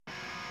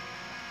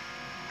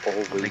All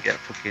They week. get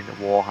fucking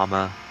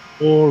warhammer.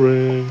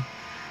 Boring.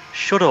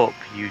 Shut up,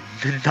 you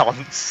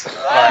nonce.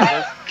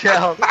 Right, let's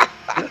get on.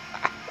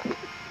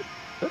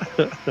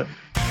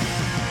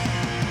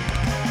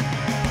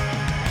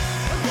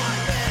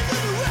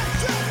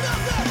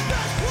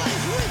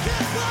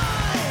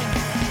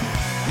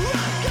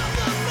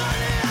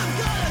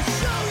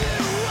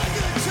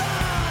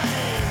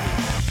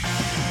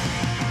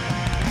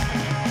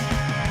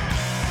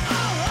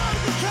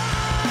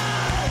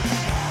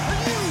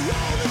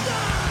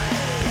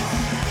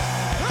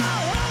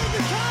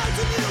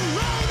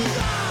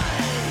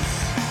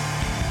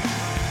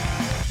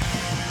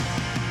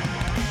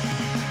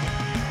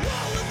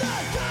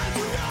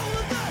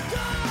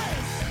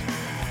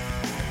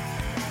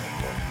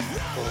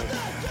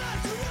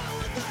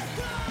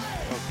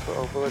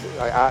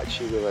 I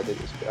actually will edit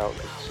this bit out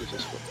because this is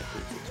just fucking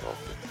people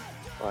talking.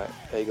 Right,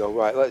 there you go.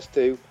 Right, let's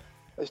do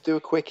a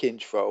quick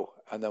intro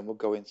and then we'll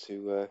go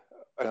into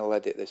and I'll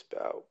edit this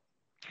bit out.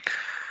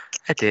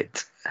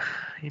 Edit.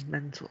 You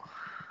mental.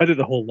 Edit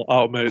the whole lot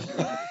out, mate.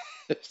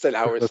 Just an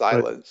hour of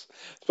silence.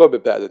 It's probably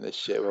better than this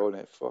shit, won't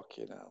it?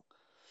 Fucking hell.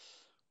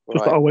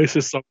 Just that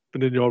Oasis song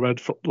been in your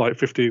head for like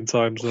 15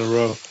 times in a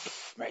row.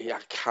 Mate, I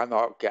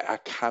cannot get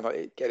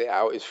it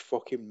out. It's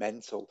fucking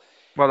mental.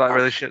 Well, that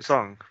really shit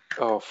song.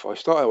 Oh,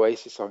 it's not an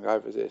Oasis song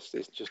either. It's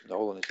just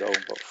Noel on his own.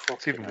 But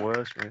it's even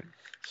worse, mate.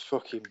 It's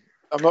fucking.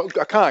 I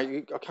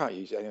can't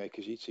use it anyway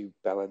because you two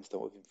bellends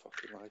don't even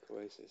fucking like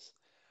Oasis.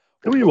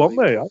 Who you want,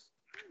 mate?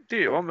 Do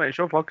you want, mate? It's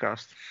your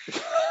podcast.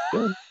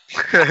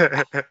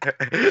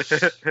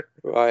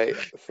 Right,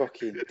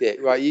 fucking dick.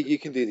 Right, you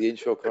can do the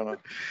intro, Connor.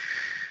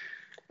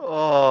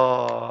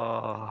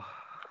 Oh.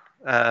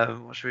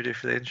 What should we do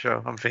for the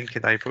intro? I'm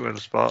thinking now you put me on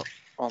the spot.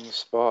 On the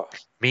spot.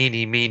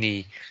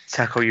 Meanie,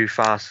 tackle you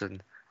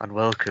fasten, and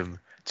welcome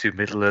to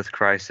Middle Earth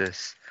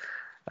Crisis.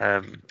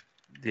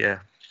 Yeah.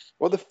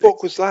 What the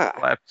fuck was that?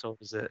 What episode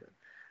was it?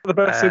 The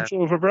best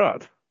intro of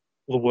Brad?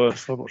 Or the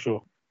worst? I'm not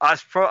sure. I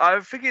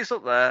think it's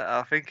up there.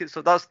 I think it's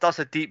that's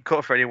a deep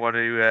cut for anyone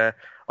who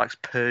likes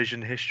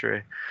Persian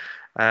history.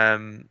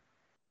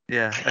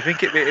 Yeah, I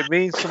think it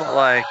means something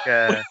like.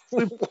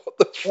 What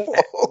the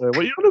fuck? What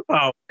are you on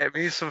about? It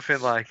means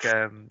something like.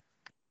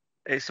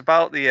 It's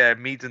about the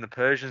Medes and the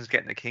Persians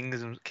getting the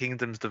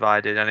kingdoms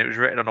divided, and it was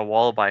written on a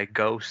wall by a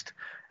ghost.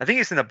 I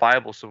think it's in the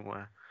Bible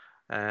somewhere.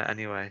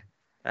 Anyway,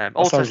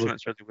 Old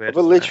Testament's really weird.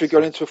 Have I literally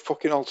gone into a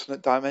fucking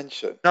alternate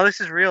dimension? No, this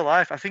is real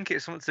life. I think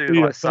it's something to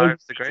do with like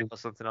Cyrus the Great or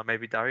something, or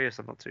maybe Darius.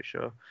 I'm not too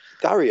sure.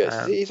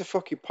 Darius? He's a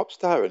fucking pop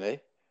star, isn't he?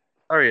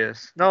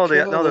 Darius? No,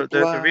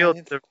 the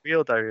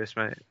real Darius,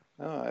 mate.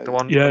 Oh, the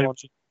one. Yeah,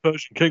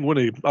 Persian king,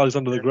 wasn't he?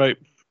 Alexander the Great.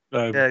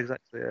 Yeah,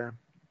 exactly. Yeah.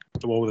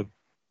 The one with him.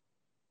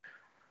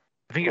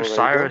 I think it was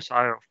Cyrus.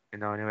 I don't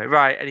know. Anyway,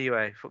 right.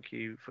 Anyway, fuck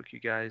you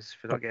guys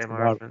for not getting my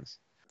reference.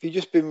 Have you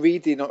just been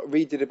reading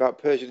about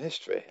Persian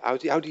history? How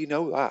do you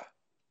know that?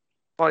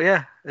 Well,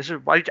 yeah.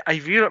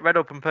 Have you not read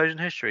up on Persian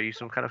history? You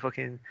some kind of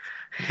fucking.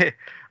 I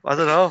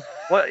don't know.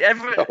 What?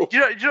 No. Do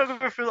you not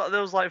go through like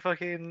those like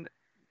fucking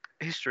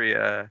history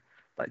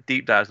like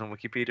deep dives on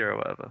Wikipedia or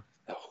whatever?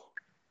 No.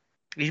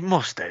 You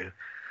must do.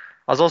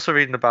 I was also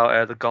reading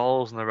about the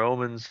Gauls and the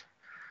Romans.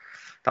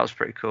 That was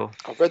pretty cool.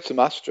 I've read some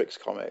Asterix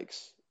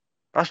comics.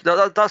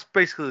 That's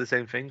basically the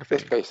same thing. I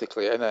think. That's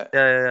basically, isn't it?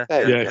 Yeah.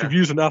 If you've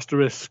used an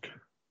asterisk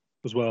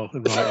as well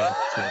in writing,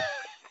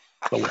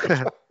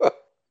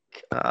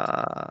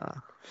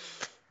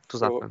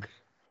 does happen.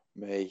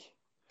 Me.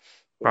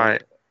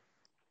 Right.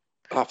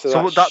 After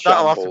so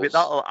that'll have to be.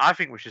 I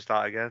think we should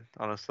start again.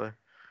 Honestly.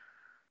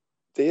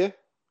 Do you?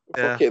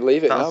 Yeah. Fuck it,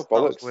 leave it now. Bollocks.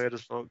 That was weird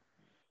as fuck.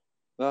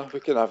 No, we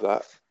can have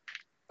that.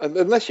 And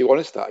unless you want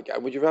to start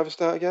again, would you rather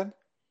start again?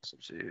 It's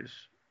up to you.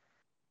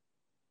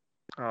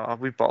 Oh,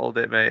 we bottled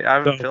it, mate.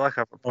 I don't feel like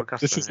I've a podcast.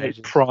 This is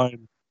like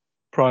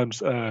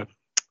Prime's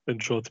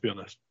intro, to be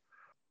honest.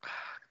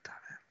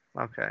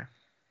 Damn it. Okay.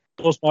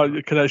 Plus,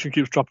 my connection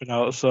keeps dropping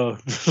out, so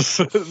just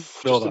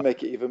to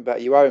make it even better,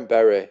 you are in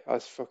Bury.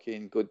 That's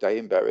fucking good day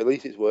in Bury. At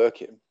least it's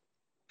working.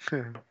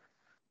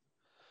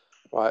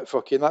 Right,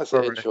 fucking that's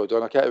the intro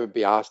done. I can't even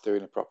be asked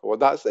doing a proper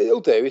one.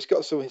 It'll do. It's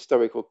got some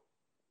historical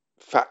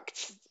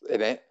facts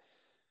in it.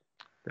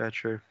 Yeah,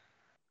 true.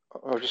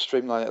 I'll just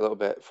streamline it a little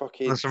bit.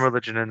 Fucking. There's some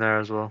religion in there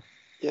as well.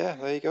 Yeah,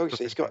 there you go.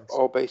 See, it's got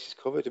all bases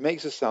covered. It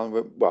makes us sound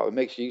it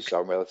makes you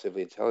sound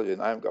relatively intelligent.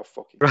 I haven't got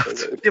fucking.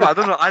 Yeah, but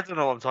I don't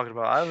know what I'm talking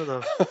about either,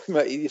 though.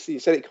 Mate, you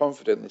said it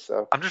confidently,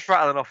 so. I'm just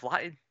rattling off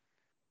Latin.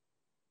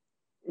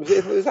 Was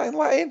that in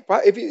Latin?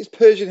 Why, if it's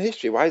Persian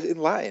history, why is it in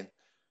Latin?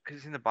 Because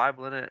it's in the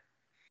Bible, isn't it?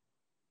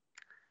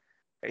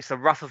 It's the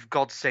wrath of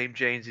God, St.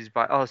 James's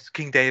Bible. Oh, it's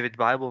King David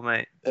Bible,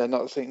 mate. Yeah,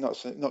 not King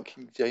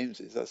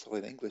James's. That's all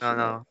in English.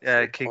 No.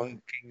 Yeah,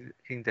 King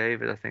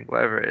David, I think,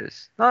 whatever it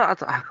is. No, I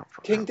can't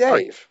King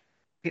Dave.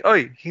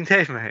 King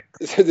Dave, mate.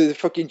 So the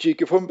fucking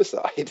Duke of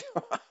Humberside.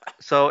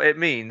 So it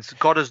means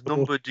God has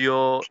numbered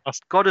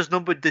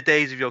the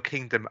days of your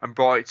kingdom and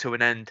brought it to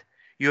an end.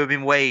 You have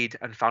been weighed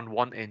and found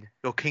wanting.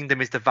 Your kingdom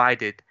is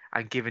divided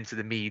and given to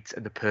the Medes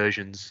and the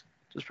Persians.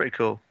 So it's pretty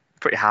cool.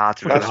 pretty hard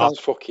to be That honest. sounds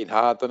fucking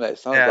hard, doesn't it? It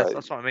sounds like...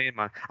 that's what I mean,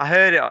 man. I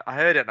heard it,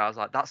 and I was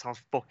like, that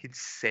sounds fucking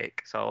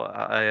sick. So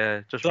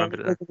I just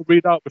remembered it.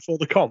 Read out before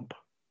the comp.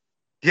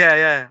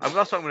 Yeah. I mean,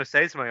 that's what I'm going to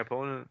say to my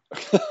opponent.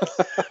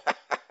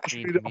 Just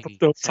read it off a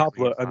stone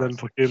tablet and then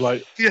fucking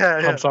like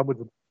ham sandwich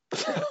them.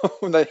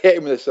 When they hit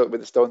him with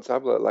the stone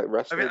tablet, like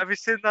wrestling. Have you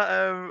seen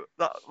that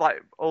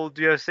like old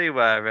UFC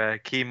where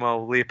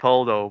Chemo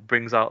Leopoldo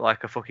brings out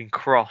like a fucking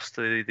cross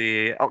to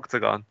the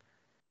octagon?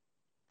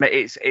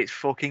 Mate, it's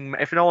fucking.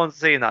 If no one's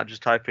seen that,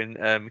 just type in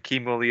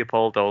Chemo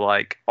Leopoldo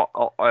like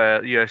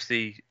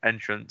UFC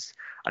entrance,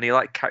 and he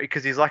like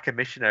because he's like a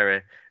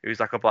missionary who's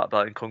like a black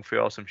belt in kung fu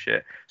or some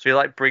shit. So he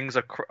like brings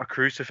a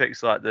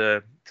crucifix like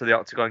to the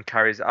octagon,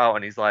 carries it out,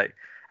 and he's like,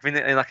 I think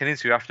in like an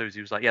interview afterwards,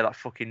 he was like, yeah, that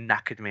fucking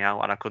knackered me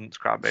out, and I couldn't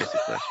scrap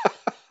basically.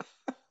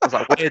 I was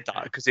like, weird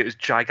that because it was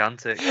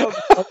gigantic.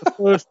 Like the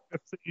first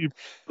UFC,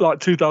 like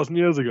 2,000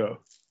 years ago.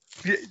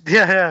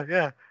 Yeah.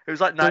 It was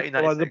like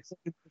 1996.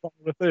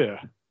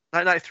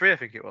 1993, I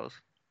think it was.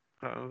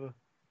 I can't remember.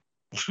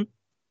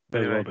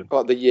 Anyway.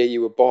 Like the year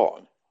you were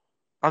born.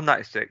 I'm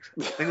 96.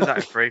 I think it was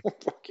 93.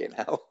 Fucking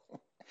hell.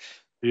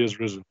 He has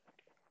risen.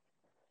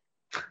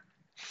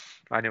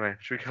 Anyway,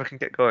 should we fucking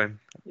get going?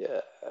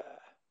 Yeah.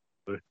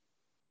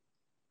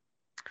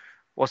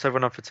 What's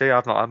everyone on for tea?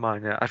 I've not had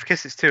mine yet. I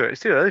guess it's too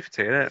early for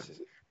tea, isn't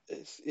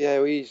it?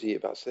 Yeah, we usually eat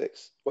about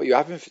 6. What are you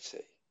having for tea?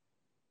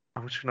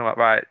 I'm just gonna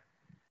right.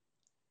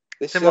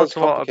 This Similar sounds to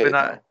what I've complicated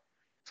been now. at,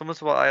 similar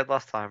to what I had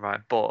last time,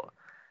 right? But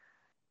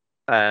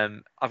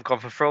I've gone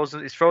for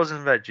frozen. It's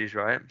frozen veggies,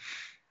 right?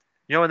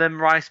 You know them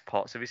rice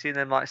pots? Have you seen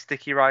them like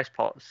sticky rice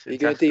pots? Are you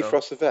going to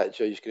defrost the veg,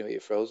 or are you just going to eat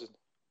it frozen?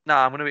 No,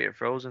 I'm gonna eat it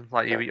frozen,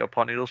 like you eat your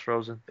pot noodles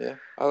frozen. Yeah,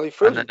 I'll eat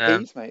frozen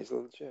peas, mate. It's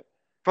legit.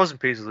 Frozen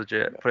peas are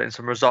legit. Put it in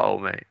some risotto,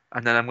 mate.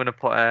 And then I'm gonna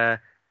put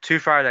 2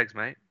 fried eggs,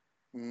 mate.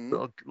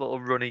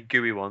 Little runny,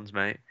 gooey ones,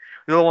 mate.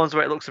 The other ones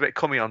where it looks a bit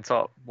cummy on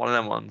top. One of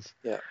them ones.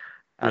 Yeah.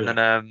 And then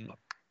I'm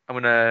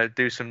gonna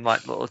do some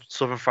like little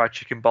southern fried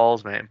chicken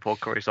balls, mate, and pour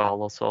curry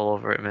sauce all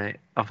over it, mate.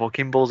 I'm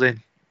fucking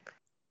buzzing.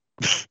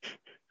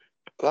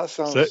 That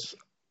sounds.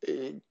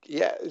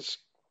 Yeah,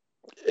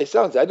 it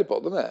sounds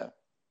edible, doesn't it?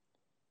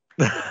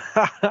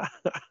 Are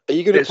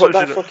you going to put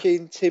that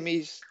fucking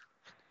Timmy's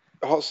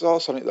hot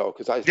sauce on it though?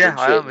 Because that is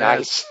legit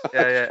nice.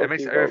 Yeah. It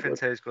makes everything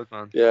taste good,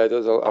 man. Yeah, it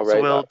does. I'll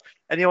rate that.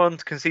 Anyone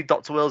can see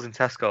Dr. Will's in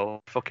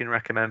Tesco. Fucking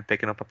recommend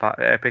picking up a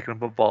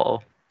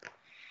bottle.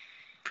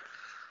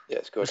 Yeah,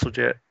 it's good. It's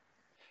legit.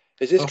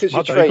 Is this because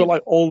you got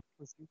like all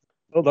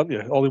don't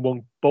you? All in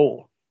one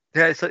bowl.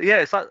 Yeah, it's kind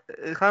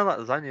of like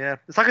lasagna. Yeah,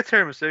 it's like a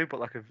tiramisu, but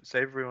like a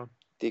savoury one.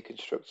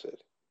 Deconstructed.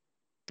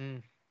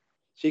 So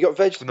you got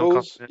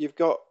vegetables. You've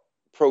got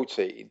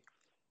protein.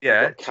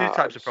 Yeah, 2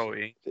 types of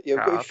protein. You've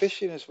got your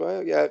fish in as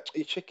well. Yeah,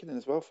 your chicken in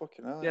as well.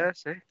 Fucking hell. Yeah,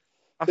 see.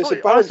 It's a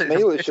balanced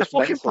meal. It's just a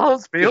fucking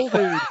balanced meal,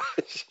 dude.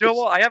 You know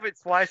what? I have it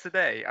twice a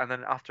day, and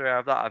then after I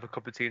have that, I have a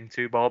cup of tea and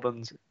 2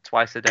 bourbons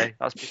twice a day.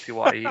 That's basically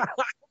what I eat.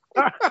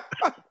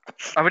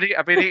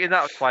 I've been eating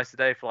that twice a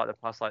day for like the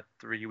past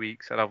 3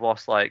 weeks, and I've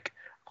lost like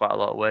quite a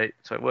lot of weight,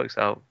 so it works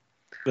out.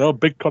 Yeah,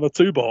 big kind of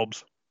 2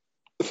 bombs.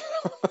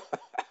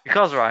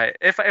 Because right,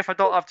 if I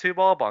don't have 2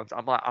 bourbons,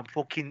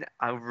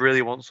 I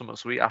really want something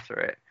sweet after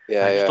it.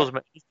 Yeah, It just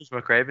does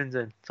my cravings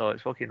in, so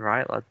it's fucking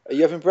right, lad. Are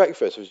you having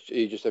breakfast, or are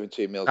you just having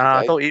 2 meals a day?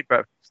 I don't eat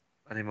breakfast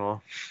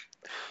anymore.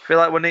 I feel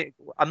like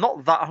I'm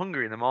not that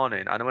hungry in the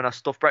morning, and when I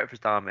stuff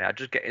breakfast down me, I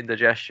just get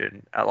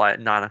indigestion at like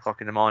 9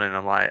 o'clock in the morning.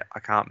 I'm like, I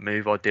can't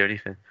move or do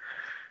anything.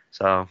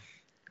 So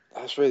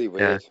that's really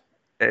weird.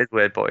 Yeah, it is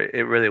weird, but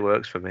it really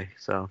works for me.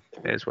 So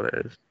it is what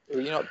it is.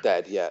 Well, you're not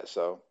dead yet,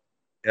 so.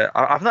 Yeah,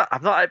 I've not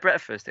had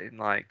breakfast in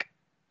like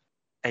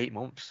 8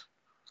 months.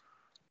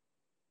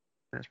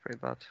 That's pretty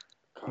bad.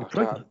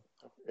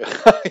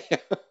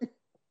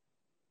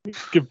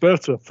 Give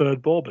birth to a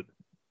 3rd bourbon.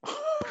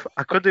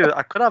 I could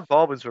have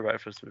bourbons for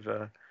breakfast with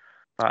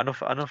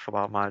enough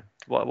about my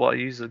what are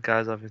you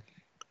guys having?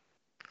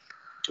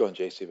 Go on,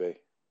 JCB.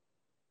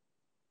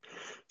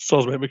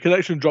 Sorry, mate, my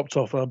connection dropped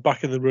off and I'm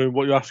back in the room.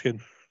 What are you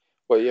asking?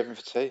 What are you having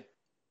for tea?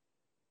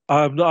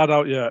 I've not had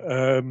out yet.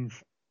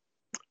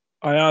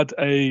 I had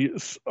a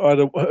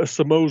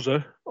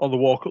samosa on the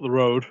walk up the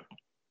road.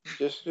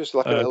 Just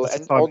like a little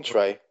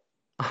entree.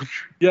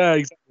 Yeah,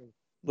 exactly.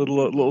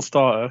 Little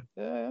starter.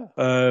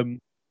 Yeah.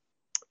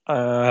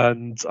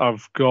 And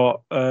I've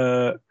got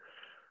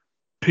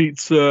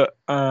pizza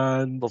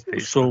and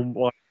some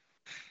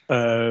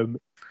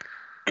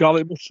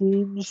garlic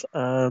mushrooms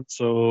and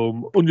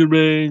some onion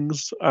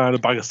rings and a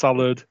bag of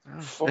salad.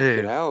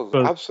 Fucking hell!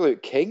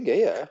 Absolute king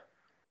here.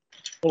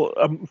 Well,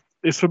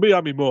 it's for me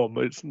and my mum.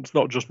 It's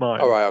not just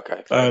mine. All right,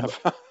 okay.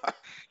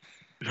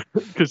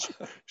 Because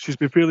she's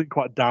been feeling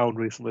quite down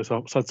recently, so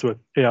I said to her,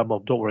 "Yeah,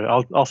 Mum, don't worry,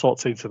 I'll sort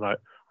tea tonight."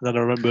 And then I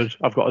remembered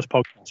I've got this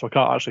podcast, so I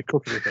can't actually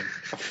cook anything.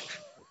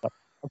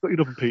 I've got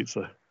enough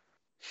pizza.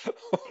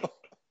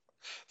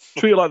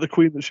 Treat her like the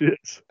queen that she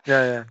is.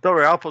 Yeah. Don't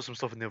worry, I'll put some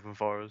stuff in the oven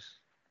for us.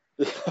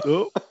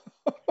 Oh.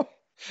 I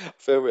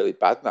feel really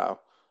bad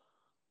now.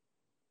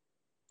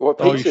 What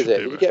pizza is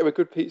it? You get a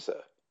good pizza?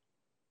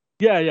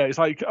 Yeah, it's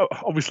like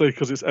obviously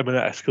because it's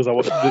M&S because I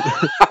want.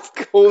 Of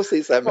course,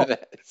 it's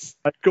M&S.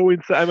 I go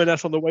into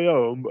M&S on the way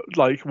home,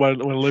 like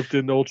when I lived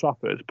in Old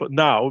Trafford. But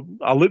now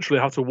I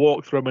literally have to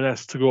walk through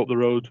M&S to go up the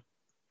road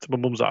to my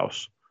mum's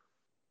house,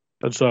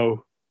 and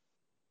so.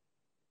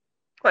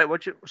 Wait,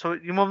 so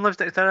your mum lives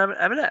next to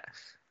M&S?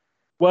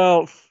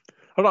 Well,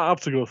 I don't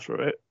have to go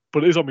through it,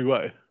 but it is on my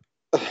way.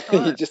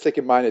 You just take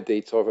a minor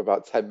detour of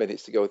about 10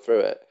 minutes to go through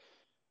it.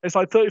 It's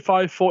like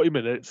 35, 40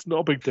 minutes,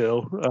 not a big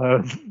deal.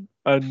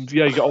 And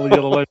yeah, you get all the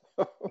yellow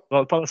label.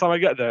 By the time I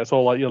get there, it's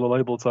all like yellow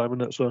label time,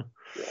 isn't it? So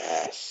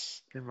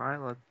yes. In my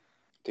lad.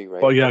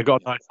 But yeah, I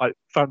got a nice like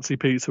fancy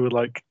pizza with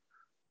like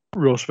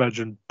roast veg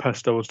and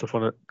pesto and stuff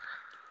on it.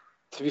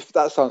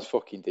 That sounds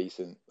fucking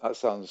decent. That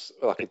sounds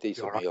like a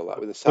decent meal, like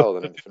with a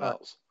salad and everything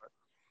else.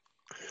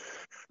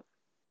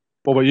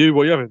 What about you?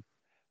 What are you having?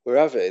 We're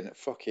having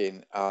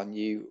fucking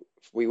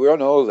we were on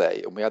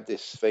holiday and we had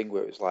this thing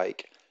where it was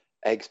like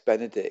eggs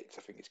Benedict,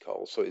 I think it's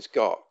called. So it's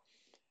got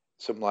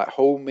some like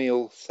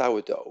wholemeal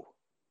sourdough,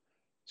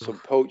 some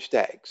poached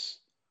eggs,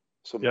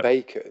 some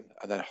bacon,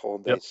 and then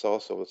hollandaise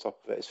sauce over the top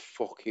of it. It's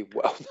fucking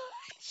well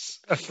nice.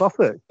 That's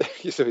nothing.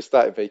 So we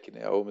started baking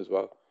it at home as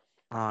well.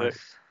 Nice.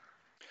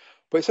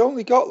 But it's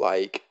only got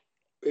like,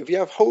 if you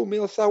have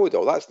wholemeal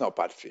sourdough, that's not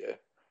bad for you.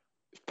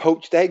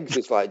 Poached eggs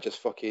is like just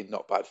fucking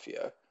not bad for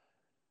you.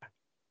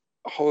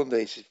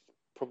 Hollandaise is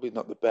probably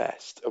not the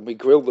best, and we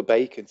grill the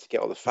bacon to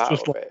get all the fat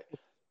out of it.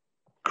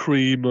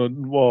 Cream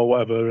and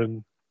whatever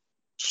and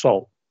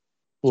salt,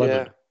 lemon.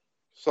 Yeah,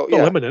 so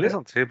not lemon in it. It's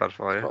not too bad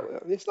for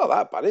you. It's not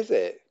that bad, is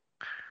it?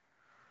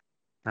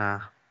 Nah.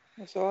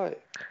 That's all right.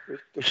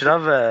 You should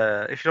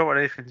have if you don't want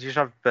anything, you should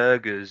have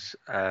burgers.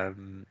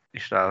 You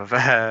should have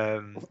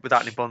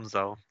without any buns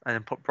though, and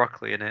then put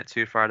broccoli in it,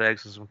 2 fried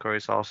eggs and some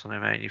curry sauce on it,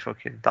 mate.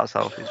 That's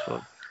healthy as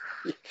fuck.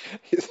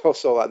 It's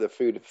also like the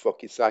food of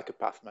fucking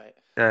psychopath, mate.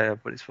 Yeah,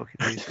 but it's fucking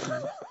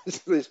decent.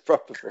 It's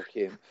proper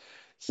fucking.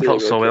 I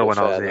felt so ill when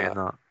I was eating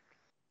that.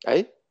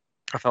 Hey?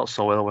 I felt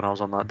so ill when I was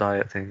on that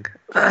diet thing.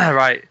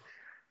 Right.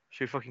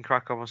 Should we fucking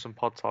crack on with some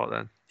pod talk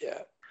then?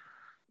 Yeah.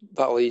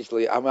 That'll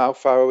easily. How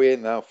far are we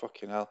in now?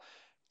 Fucking hell.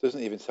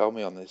 Doesn't even tell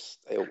me on this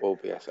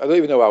OBS. I don't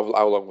even know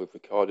how long we've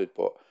recorded,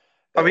 but.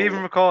 Are we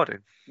even recording?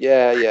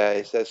 Yeah,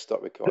 it says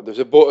stop recording. There's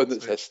a button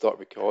that says stop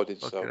recording,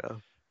 so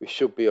we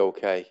should be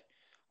okay.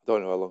 I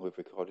don't know how long we've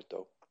recorded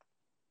though.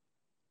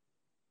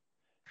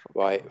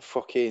 Right,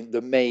 fucking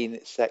the main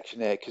section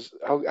here, because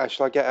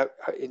shall I get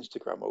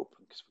Instagram open?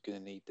 Because we're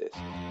going to need this.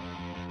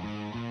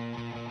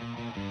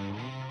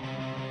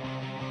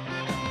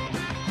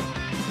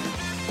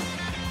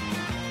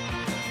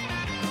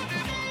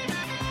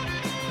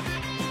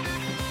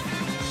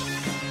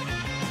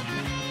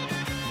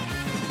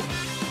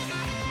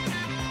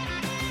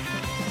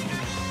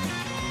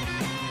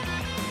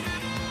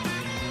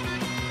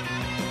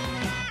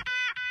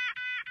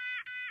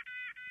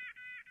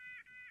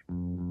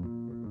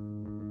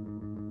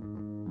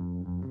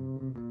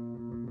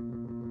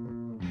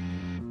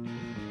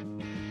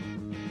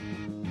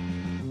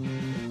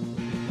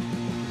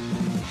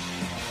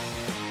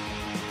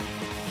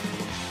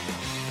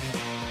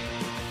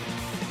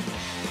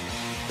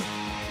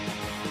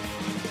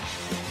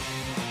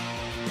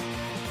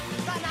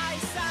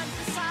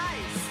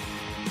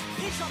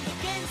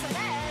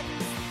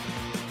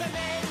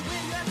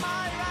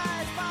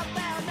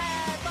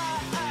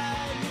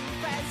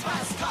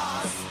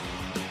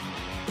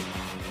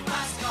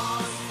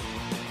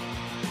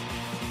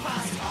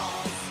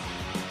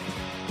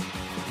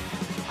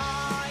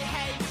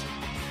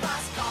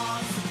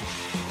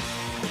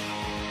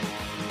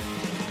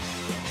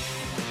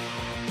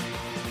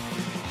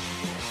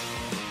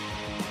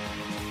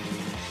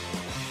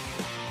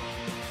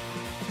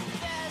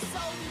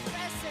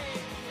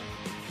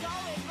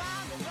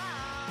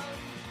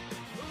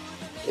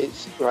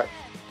 Right,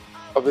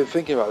 I've been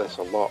thinking about this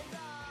a lot.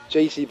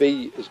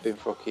 JCB has been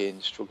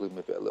fucking struggling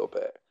with it a little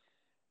bit.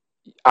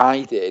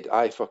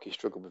 I fucking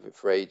struggled with it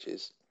for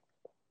ages.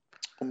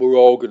 And we're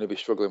all going to be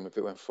struggling with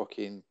it when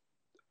fucking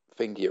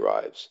Thingy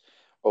arrives,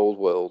 Old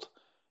World.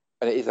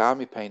 And it is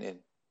army painting.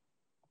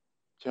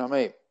 Do you know what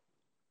I mean?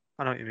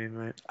 I know what you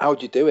mean, mate. How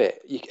do you do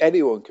it?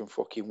 Anyone can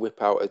fucking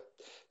whip out a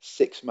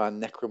 6-man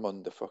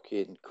Necromunda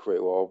fucking crew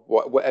or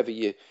whatever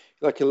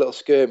like a little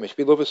skirmish.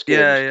 We love a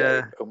skirmish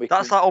game. And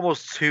that's like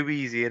almost too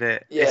easy, isn't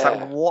it? Yeah. It's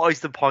like, what is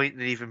the point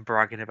in even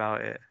bragging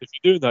about it? If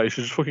you're doing that, you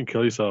should just fucking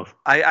kill yourself.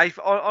 I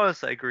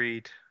honestly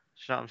agreed.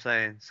 You know what I'm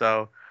saying?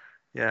 So,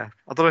 yeah.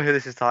 I don't know who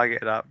this is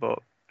targeted at, but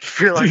I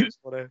feel like it's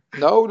funny.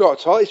 No,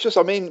 not at all. It's just,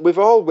 I mean, we've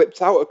all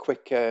whipped out a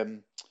quick...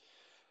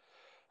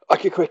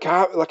 like a quick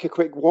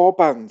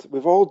warband.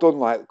 We've all done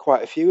like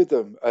quite a few of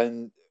them,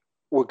 and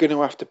we're going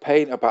to have to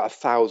paint about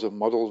 1,000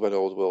 models when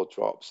Old World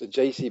drops. And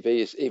JCB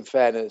is, in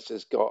fairness,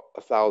 has got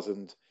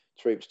 1,000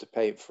 troops to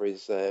paint for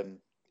his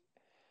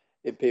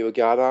Imperial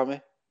Guard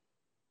army,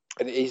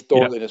 and he's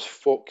daunting as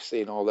fuck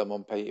seeing all them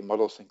unpainted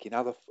models. Thinking,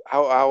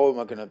 how am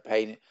I going to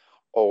paint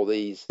all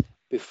these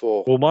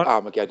before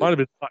Armageddon? Mine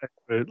have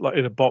been like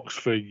in a box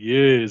for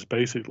years,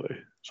 basically.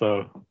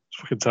 So it's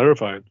fucking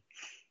terrifying.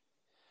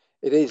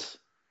 It is.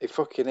 It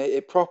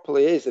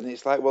properly is, and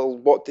it's like, well,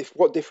 what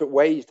different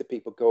ways do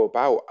people go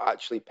about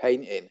actually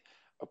painting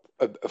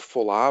a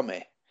full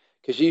army?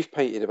 Because you've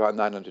painted about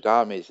 900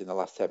 armies in the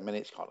last 10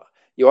 minutes, Connor.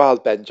 You are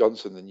Ben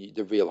Johnson,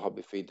 the real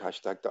hobbyfiend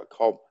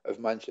 #.com of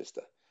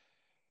Manchester.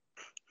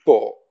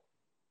 But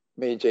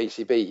me and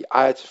JCB,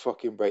 I had to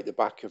fucking break the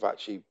back of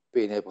actually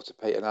being able to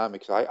paint an army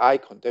because I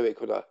couldn't do it,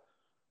 could I?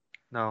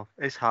 No,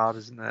 it's hard,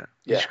 isn't it?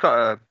 You Yeah. just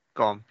gotta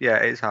go on. Yeah,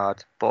 it's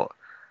hard, but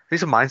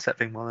it's a mindset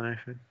thing more than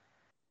anything.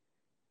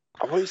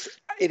 Well,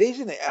 it is,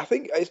 isn't it? I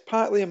think it's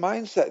partly a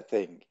mindset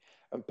thing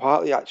and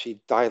partly actually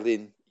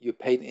dialing your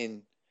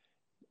painting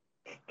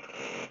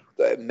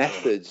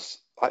methods,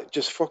 like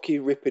just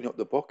fucking ripping up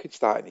the book and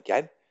starting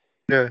again.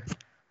 Yeah.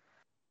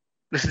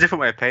 It's a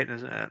different way of painting,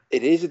 isn't it?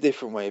 It is a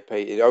different way of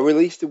painting, or at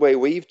least the way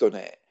we've done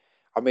it.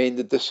 I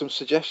mean, there's some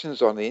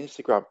suggestions on the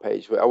Instagram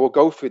page. I will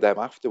go through them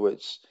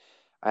afterwards.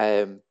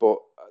 But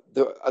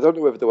I don't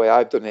know whether the way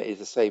I've done it is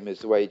the same as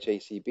the way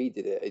JCB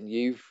did it, and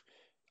you've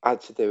had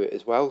to do it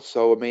as well.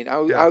 So, I mean,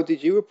 how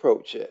did you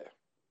approach it?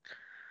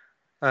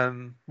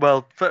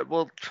 Well,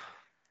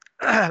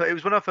 it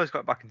was when I first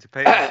got back into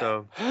painting.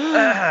 So,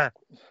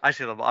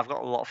 actually, I've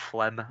got a lot of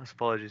phlegm.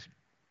 Apologies.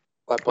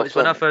 But it's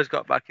when I first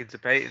got back into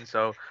painting.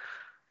 So,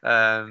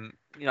 I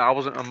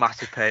wasn't a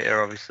massive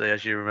painter, obviously,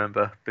 as you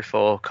remember,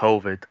 before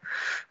COVID.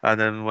 And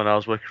then when I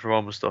was working from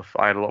home and stuff,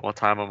 I had a lot more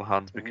time on my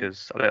hands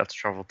because I didn't have to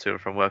travel to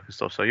and from work and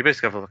stuff. So you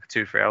basically have like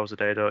 2-3 hours a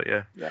day, don't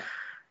you? Yeah.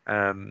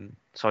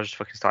 So I just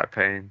fucking started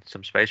painting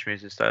some Space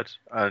Marines instead.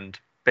 And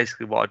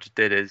basically what I just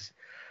did is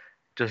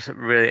just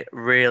really,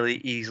 really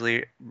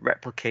easily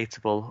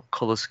replicatable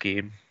color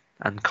scheme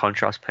and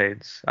contrast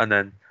paints. And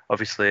then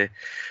obviously,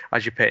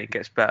 as your painting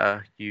gets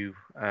better, you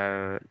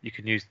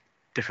can use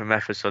different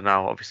methods. So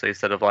now, obviously,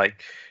 instead of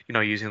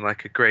using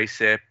like a grey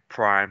sear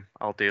prime,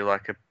 I'll do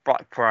like a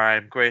black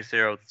prime, grey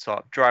sear over the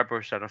top, dry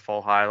brush and a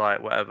full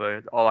highlight,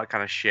 whatever, all that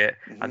kind of shit.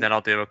 And then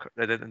I'll do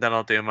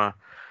my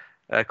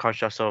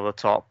contrast over the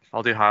top.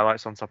 I'll do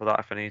highlights on top of that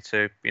if I need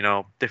to.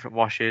 Different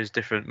washes,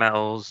 different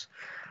metals.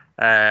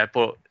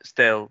 But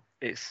still,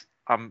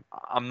 I'm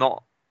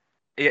not.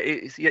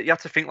 You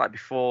have to think like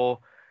before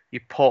you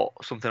put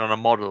something on a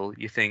model.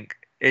 You think,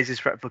 is this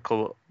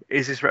replicable?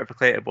 Is this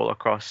replicatable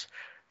across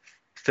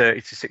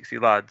 30 to 60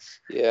 lads?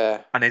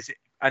 Yeah. And if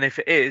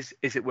it is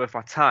it worth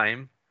my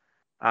time?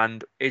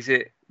 And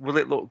will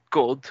it look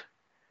good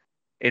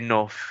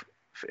enough?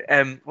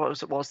 Is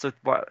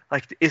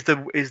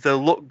the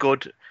look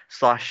good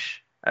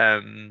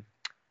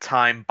 /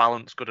 time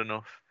balance good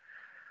enough?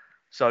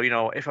 So,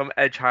 if I'm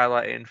edge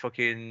highlighting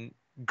fucking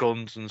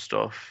guns and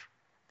stuff,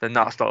 then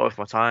that's not worth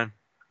my time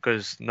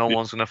because no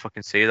one's gonna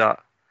fucking see that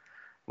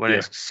when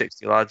it's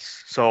 60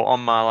 lads. So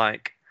on my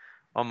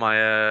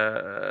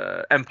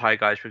Empire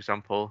guys, for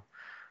example,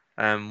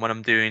 when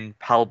I'm doing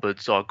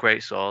halberds or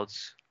great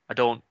swords, I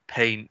don't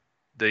paint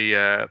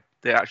the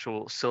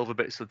actual silver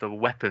bits of the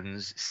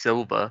weapons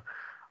silver.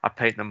 I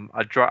paint them.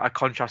 I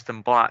contrast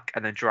them black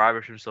and then dry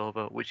brush them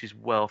silver, which is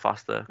well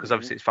faster because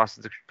obviously it's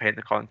faster to paint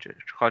the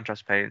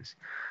contrast paints,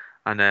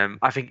 and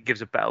I think it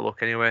gives a better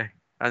look anyway.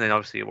 And then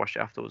obviously you wash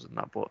it afterwards and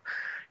that. But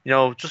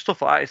just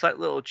stuff like that. It's like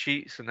little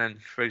cheats. And then,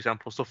 for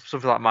example,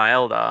 something like my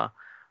Eldar,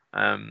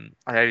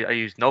 I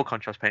used no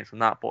contrast paints on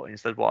that. But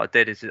instead, what I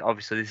did is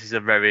obviously this is a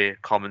very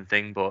common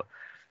thing, but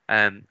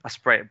I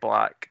sprayed it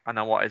black and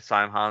I wanted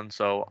Cyan hand,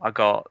 so I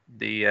got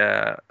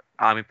the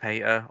Army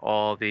Painter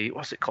or the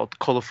what's it called,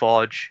 Color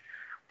Forge,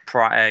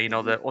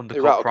 the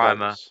undercut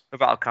primer, the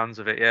rattle cans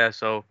of it, yeah.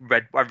 So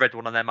I read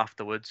one of them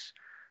afterwards,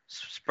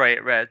 spray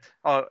it red.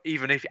 Or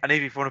even if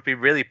you want to be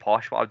really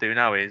posh, what I'll do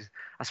now is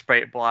I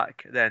spray it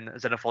black, then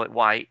xenophilic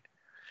white,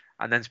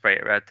 and then spray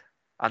it red.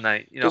 And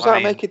then does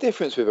that make a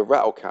difference with a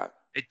rattle can?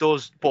 It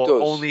does, but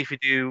only if you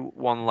do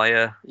one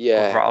layer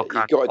of rattle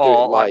can, you got to do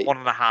or it light. like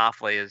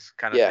 1.5 layers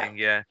kind of thing.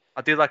 Yeah,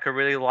 I do like a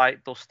really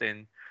light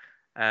dusting,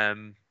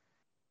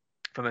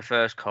 for my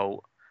first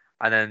coat,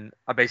 and then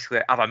I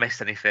basically have I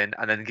missed anything,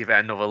 and then give it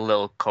another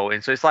little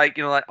coating. So it's like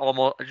like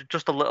almost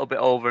just a little bit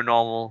over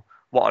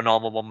what a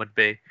normal one would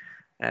be,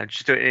 and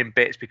just do it in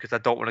bits because I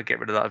don't want to get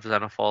rid of that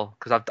xenophil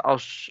because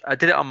I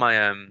did it on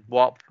my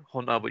Warp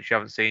Hunter, which you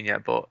haven't seen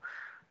yet, but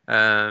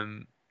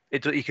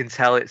you can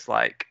tell it's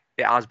like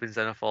it has been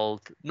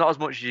xenophiled, not as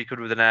much as you could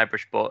with an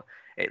airbrush, but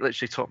it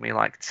literally took me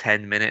like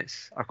 10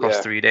 minutes across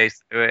 3 days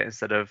to do it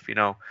instead of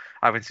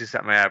having to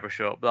set my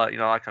airbrush up, but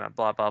that kind of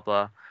blah blah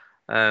blah.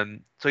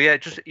 So yeah,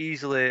 just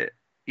easily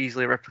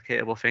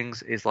replicatable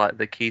things is like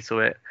the key to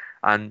it,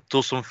 and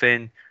does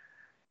something.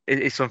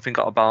 It's something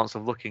got a balance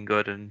of looking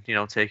good and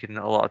taking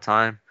a lot of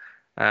time.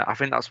 I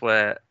think that's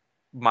where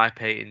my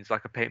painting's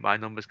like a paint by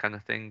numbers kind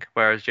of thing,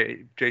 whereas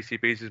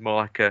JCB's is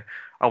more like I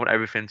want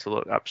everything to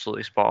look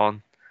absolutely spot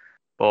on,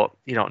 but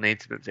you don't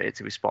need it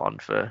to be spot on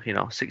for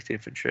 60th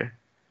infantry.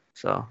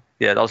 So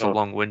yeah, that was a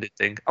long-winded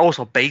thing.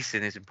 Also,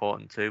 basing is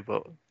important too,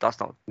 but that's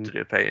not to do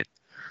with painting.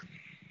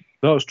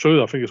 No, it's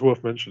true. I think it's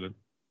worth mentioning.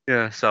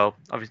 Yeah, so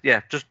obviously,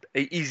 just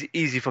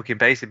easy fucking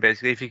basing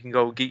basically. If you can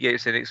go Geek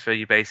Cynics for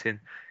your basing,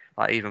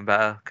 like even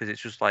better because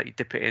it's just like you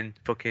dip it in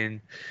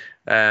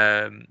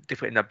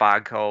dip it in a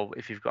bag, or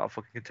if you've got a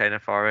fucking container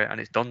for it, and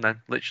it's done.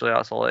 Then literally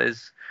that's all it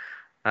is.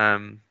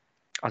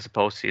 As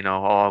opposed to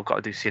I've got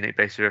to do scenic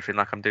based everything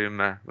like I'm doing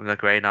with the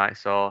Grey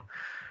Knights or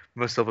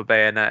my Silver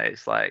Bayonet.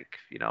 It's like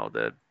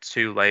the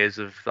 2 layers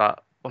of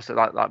that. What's it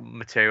like that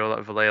material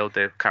that Vallejo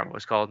do? Can't remember what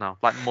it's called now.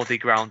 Like muddy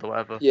ground or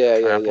whatever.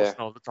 And I put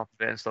snow over the top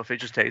of it and stuff. It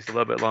just takes a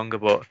little bit longer,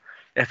 but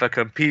if I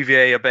can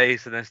PVA a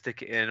base and then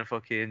stick it in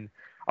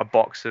a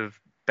box of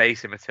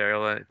basing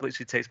material, and it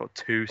literally takes about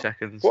 2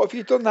 seconds. What have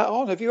you done that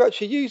on? Have you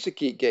actually used the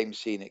Geek Game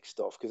Scenic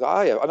stuff? Because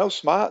I know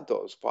Smart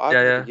does, but I've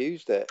never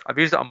used it. I've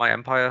used it on my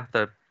Empire,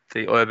 the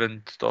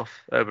urban stuff,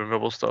 urban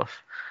rebel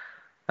stuff.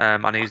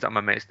 And I used it on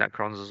my mate's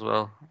Necrons as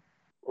well.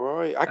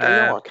 Right, I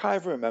can't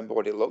even remember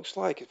what it looks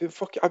like. It's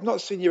been I've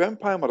not seen your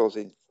Empire models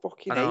in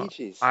fucking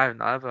ages.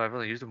 I've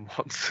only used them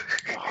once.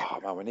 Oh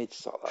man, we need to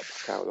sort that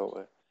back out, don't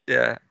we?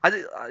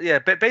 Yeah,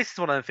 but base is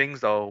one of the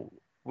things though.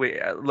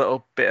 A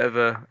little bit of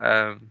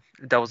a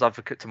devil's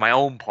advocate to my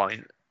own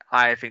point.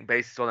 I think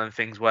base is one of the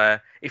things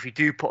where if you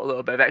do put a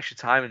little bit of extra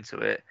time into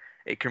it,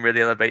 it can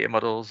really elevate your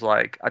models.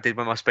 Like I did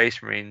with my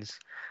Space Marines.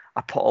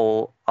 I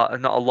put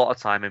not a lot of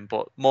time in,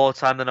 but more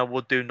time than I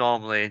would do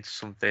normally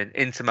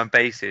into my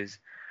bases,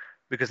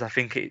 because I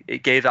think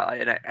it gave that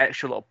an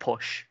extra little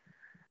push.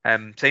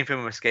 Same thing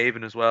with my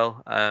Skaven as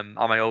well. On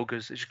my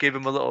ogres, it just gave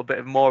them a little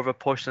bit more of a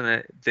push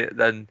than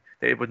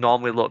it would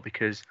normally look,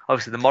 because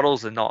obviously the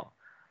models are not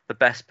the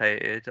best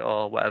painted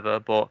or whatever,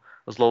 but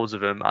there's loads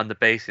of them, and the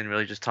basing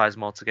really just ties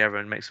them all together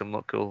and makes them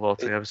look cool all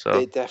together. So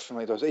it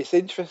definitely does. It's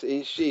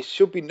interesting. It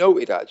should be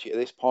noted actually at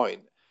this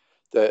point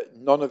that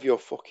none of your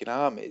fucking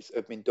armies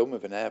have been done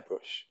with an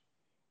airbrush.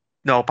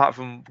 No, apart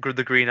from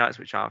the Green Knights,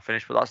 which aren't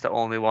finished, but that's the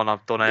only one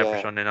I've done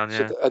airbrush on.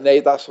 Yeah. So, and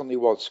that's only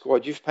one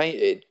squad. You've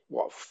painted,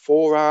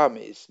 4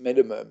 armies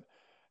minimum?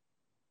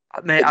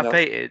 Mate, I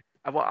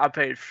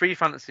painted 3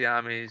 fantasy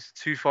armies,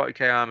 2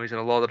 40k armies, and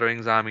a Lord of the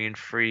Rings army in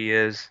 3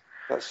 years.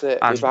 That's it,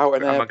 without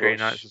an airbrush. My Green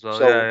Knights as well.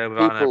 So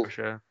without an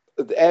airbrush,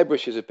 the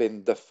airbrushes have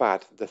been the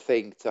fad, the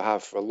thing to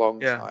have for a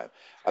long time,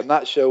 and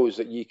that shows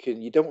that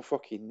you don't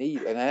fucking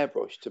need an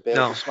airbrush to be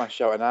able to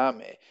smash out an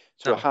army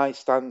to a high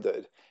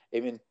standard. I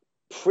mean,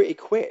 pretty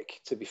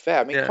quick, to be fair.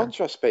 I mean,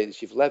 contrast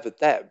paints, you've levered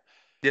them,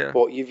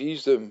 but you've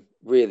used them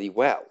really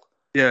well.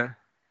 Yeah,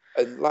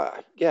 and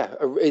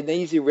an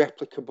easy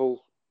replicable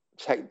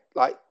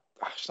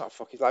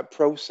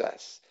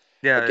process.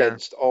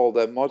 Against all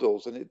their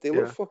models, and they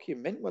look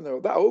fucking mint when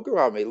that ogre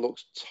army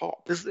looks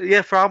top.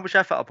 For how much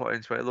effort I put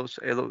into it,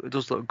 it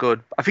does look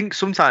good. I think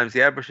sometimes the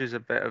airbrush is a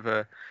bit of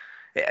it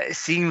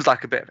seems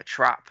like a bit of a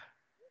trap.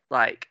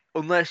 Like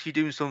unless you're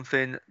doing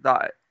something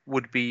that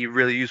would be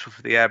really useful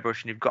for the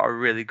airbrush, and you've got a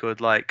really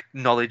good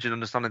knowledge and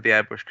understanding of the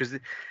airbrush, because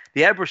the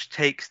airbrush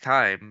takes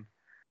time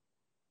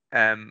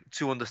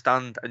to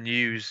understand and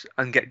use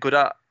and get good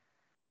at.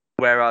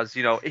 Whereas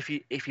if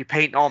you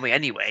paint normally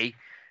anyway,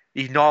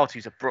 you know how to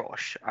use a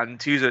brush, and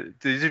to use the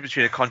difference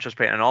between a contrast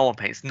paint and a normal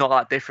paint, it's not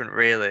that different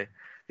really,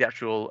 the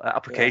actual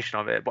application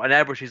of it. But an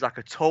airbrush is like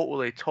a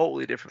totally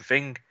different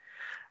thing.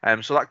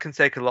 So that can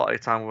take a lot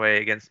of time away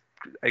against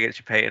your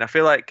paint. And I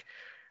feel like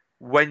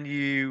when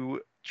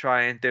you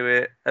try and do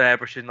it an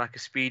airbrush in like a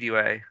speedy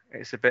way,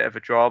 it's a bit of a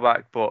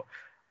drawback. But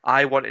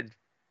I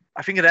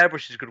think an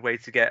airbrush is a good way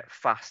to get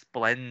fast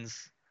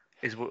blends.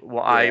 Is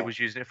what I was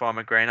using it for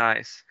my Grey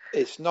Knights.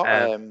 It's not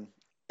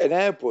an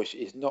airbrush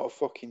is not a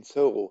fucking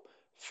tool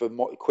for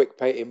quick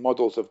painting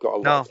models have got a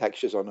lot of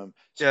textures on them.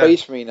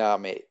 Space Marine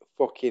army,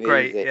 fucking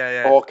great, easy.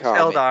 Orc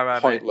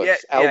army,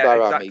 pointless.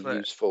 Eldar army,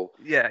 useful.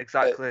 Yeah,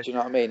 exactly. Do you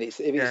know what I mean? If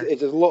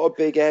there's a lot of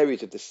big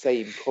areas of the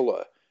same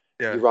colour,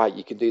 you're right,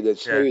 you can do the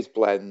smooth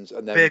blends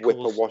and then whip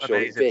a wash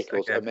over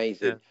vehicles,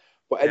 amazing. Yeah.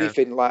 But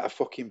anything like a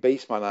fucking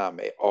Beastman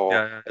army or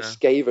a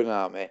Skaven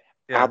army,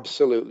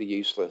 absolutely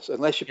useless.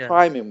 Unless you're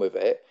priming with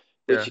it,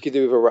 which you can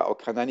do with a rattle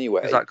can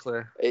anyway.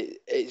 Exactly.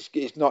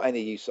 It's not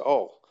any use at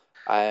all.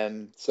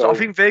 So I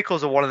think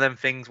vehicles are one of them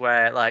things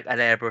where like an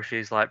airbrush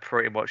is like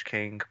pretty much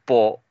king,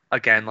 but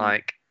again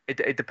like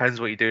it depends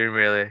what you're doing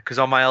really. Because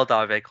on my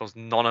Eldar vehicles,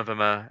 none of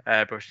them are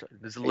airbrushed.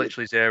 There's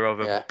literally 0 of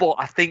them. Yeah. But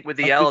I think with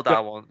the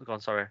Eldar one, go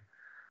on, sorry.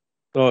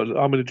 So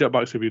how many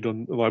jetbikes have you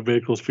done? Like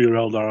vehicles for your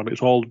Eldar? I mean,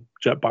 it's all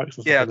jetbikes.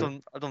 And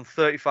stuff, I've done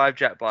 35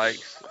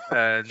 jetbikes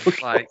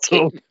and like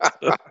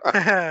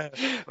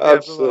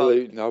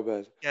absolute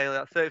knobhead. Yeah,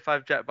 like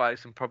 35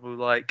 jetbikes and probably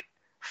like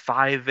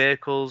 5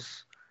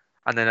 vehicles,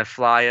 and then a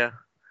flyer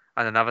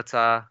and an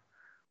avatar.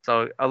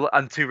 So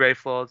and 2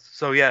 Wraith Lords.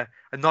 So yeah,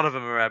 and none of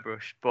them are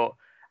airbrush. But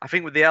I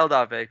think with the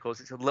Eldar vehicles,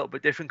 it's a little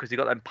bit different because you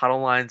got them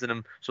panel lines in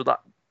them. So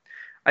that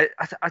I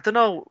don't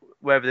know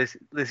whether this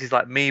is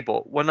like me,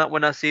 but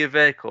when I see a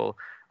vehicle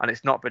and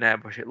it's not been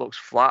airbrushed, it looks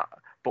flat.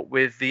 But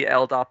with the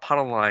Eldar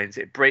panel lines,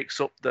 it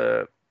breaks up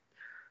the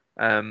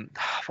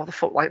what the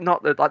fuck, like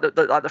not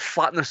the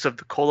flatness of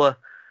the color.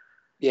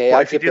 Yeah,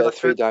 I give it a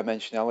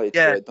 3-dimensionality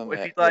to it, doesn't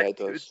it? It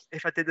does.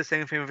 If I did the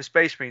same thing with a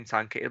Space Marine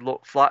tank, it'd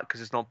look flat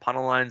because there's no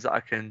panel lines that I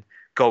can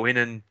go in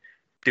and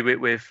do it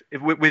with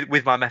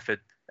my method.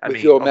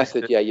 With your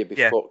method, you'd be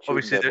fucked.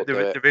 Obviously,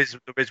 there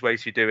is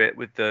ways you do it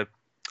with the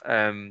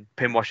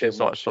pin washing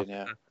sort of stuff.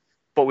 Yeah.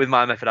 But with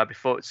my method, I'd be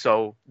fucked.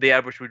 So the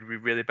airbrush would be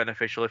really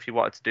beneficial if you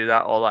wanted to do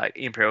that, or like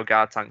Imperial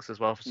Guard tanks as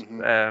well,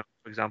 for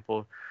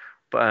example.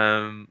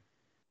 But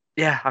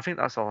yeah, I think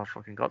that's all I've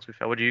fucking got. To be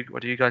fair, what do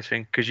you guys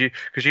think? Because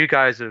you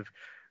guys have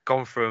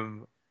gone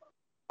from,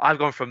 I've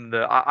gone from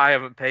I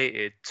haven't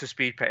painted to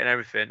speed paint and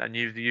everything, and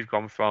you've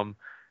gone from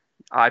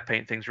I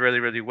paint things really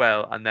really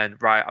well, and then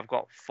right, I've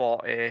got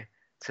 40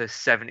 to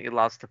 70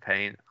 lads to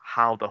paint.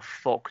 How the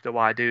fuck do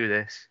I do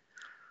this?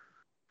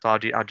 So how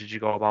did you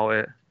go about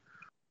it?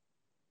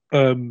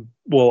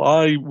 Well,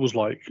 I was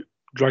like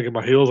dragging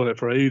my heels on it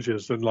for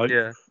ages, and like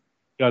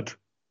had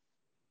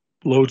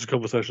loads of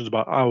conversations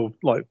about how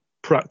like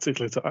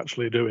practically to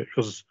actually do it,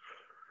 because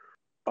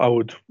I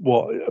would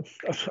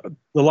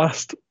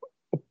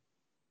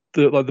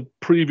the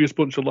previous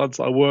bunch of lads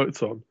that I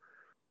worked on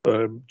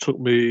took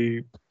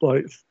me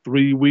like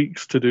 3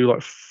 weeks to do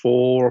like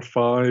 4 or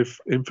 5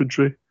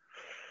 infantry,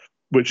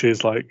 which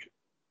is like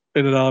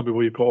in an army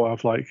where you've got to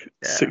have like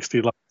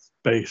 60 lads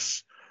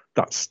base.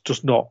 That's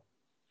just not.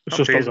 It's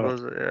not just feasible,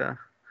 not yeah.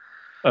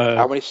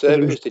 How many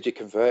servitors did you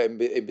convert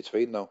in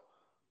between though?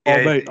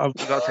 Yeah, mate, I've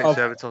got to take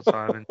servitor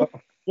time.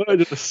 I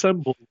did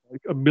assemble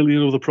like a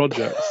million other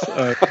projects.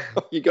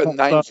 You got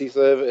 90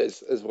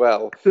 servitors as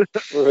well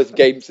for a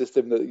game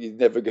system that you're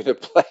never going to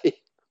play.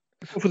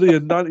 For the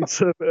 90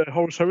 servitor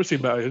Horus Heresy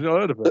meta, you know,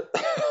 heard of it?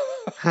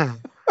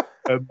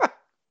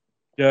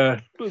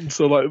 Yeah,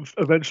 so like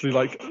eventually,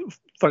 like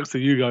thanks to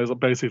you guys, I'm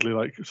basically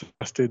like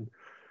suggesting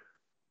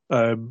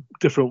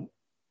different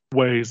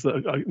ways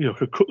that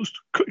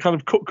could kind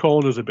of cut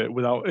corners a bit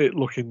without it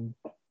looking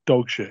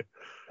dog shit,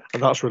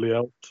 and that's really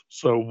helped.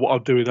 So what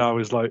I'm doing now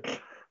is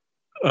like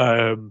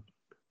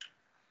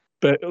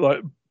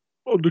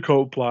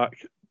undercoat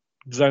black,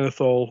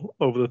 zenithal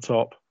over the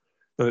top,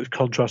 then it's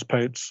contrast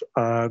paints,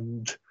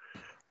 and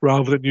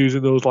rather than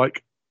using those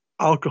like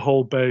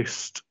alcohol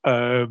based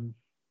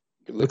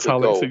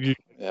metallics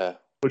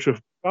which are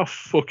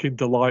fucking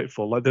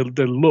delightful, like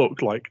they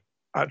look like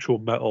actual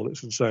metal.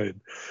 It's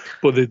insane,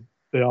 but they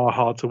are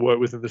hard to work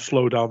with, and they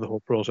slow down the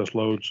whole process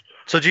loads.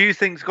 So do you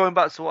think, going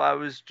back to what I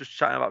was just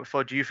chatting about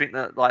before, do you think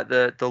that like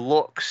the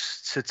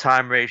looks to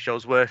time ratio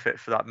is worth it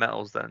for that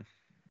metals then?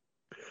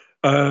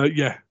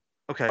 Yeah.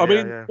 Okay. I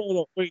mean,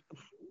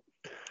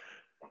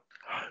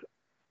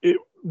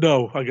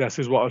 no, I guess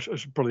is what I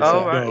should probably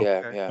say. Right. No.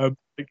 Yeah.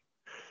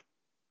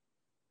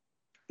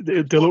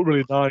 They look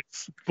really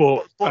nice,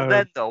 but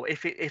then though,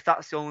 if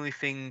that's the only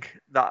thing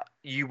that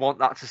you want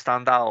that to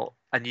stand out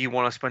and you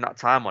want to spend that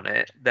time on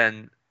it,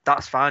 then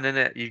that's fine, isn't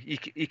it? You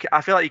I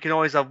feel like you can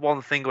always have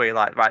one thing where you're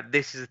like, right,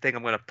 this is the thing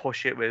I'm going to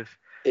push it with.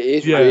 It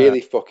is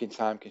really fucking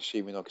time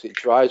consuming though, because it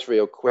dries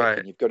real quick,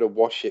 and you've got to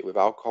wash it with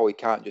alcohol. You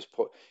can't just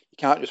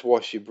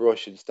wash your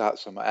brush and start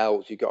somewhere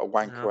else. You've got to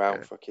wank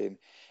around fucking.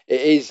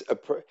 It is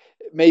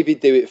maybe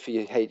do it for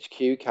your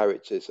HQ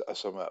characters or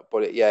something,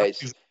 but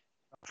it's.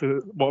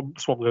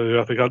 That's what I'm going to do.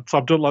 I think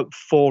I've done like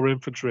 4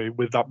 infantry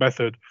with that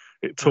method.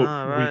 It took.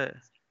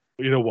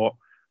 You know what?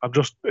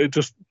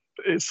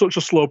 It's such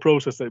a slow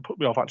process that it put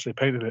me off actually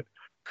painting it.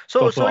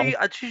 So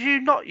did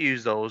you not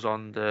use those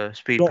on the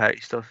speed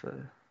paint stuff?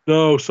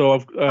 No, so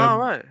I've.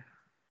 Right.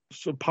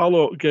 So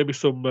Paolo gave me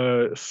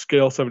some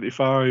scale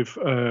 75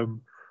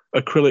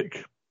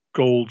 acrylic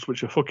golds,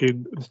 which are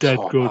fucking dead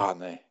good.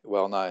 Aren't they?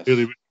 Well, nice.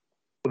 Really,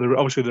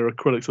 obviously they're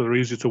acrylic, so they're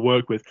easy to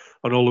work with,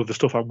 and all of the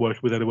stuff I'm working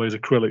with anyway is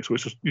acrylics,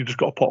 which is you just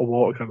got a pot of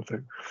water kind of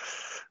thing.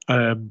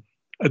 And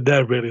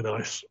they're really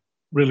nice,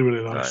 really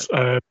really nice.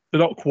 Right.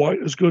 They're not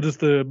quite as good as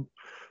the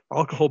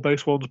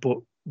alcohol-based ones, but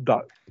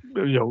that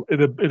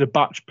in a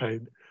batch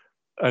paint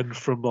and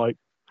from like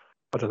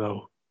I don't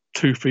know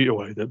 2 feet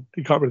away, then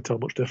you can't really tell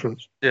much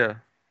difference. Yeah.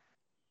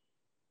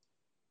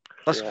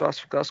 That's good.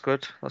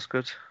 That's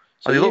good.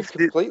 So you've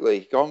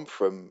completely gone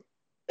from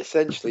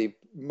essentially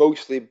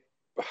mostly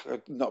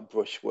not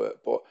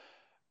brushwork, but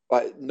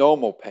like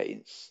normal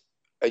paints,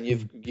 and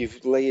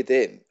you've layered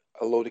in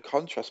a load of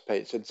contrast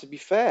paints. And to be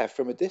fair,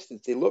 from a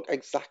distance, they look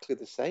exactly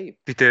the same.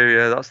 They do,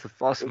 yeah. That's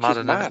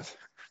mad.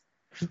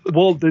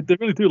 Well, they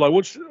really do. Like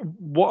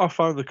what I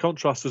found the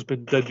contrast has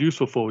been dead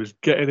useful for is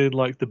getting in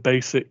like the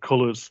basic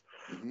colours.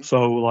 Mm-hmm.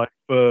 So like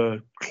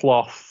for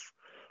cloth,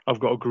 I've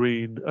got a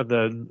green, and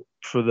then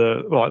for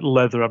the like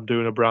leather, I'm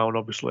doing a brown,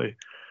 obviously,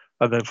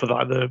 and then for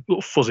that the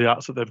little fuzzy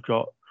hats that they've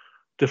got,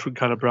 different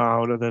kind of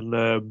brown, and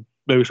then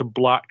maybe some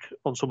black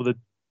on some of the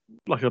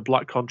like a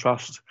black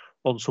contrast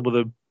on some of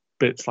the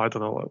bits. I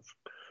don't know,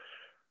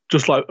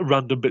 just like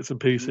random bits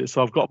and pieces. Mm-hmm.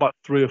 So I've got about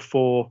 3 or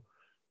 4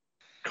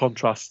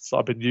 contrasts that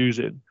I've been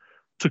using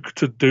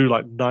to do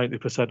like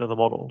 90% of the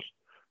models.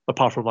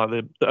 Apart from like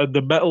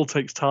the metal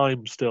takes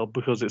time still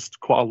because it's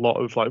quite a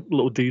lot of like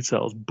little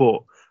details,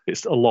 but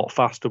it's a lot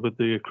faster with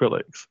the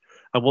acrylics.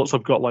 And once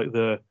I've got like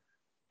the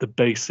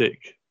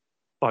basic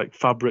like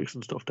fabrics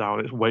and stuff down,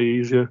 it's way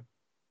easier.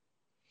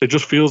 It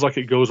just feels like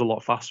it goes a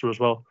lot faster as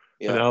well.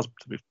 Yeah. Than it has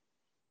to be. Do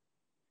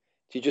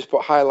you just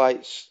put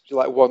highlights,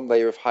 like one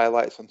layer of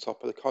highlights on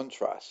top of the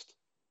contrast?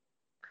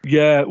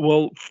 Yeah,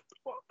 well,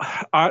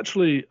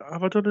 actually,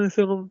 have I done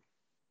anything on? Or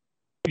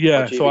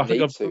Yeah, do you so I even think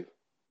need I've to?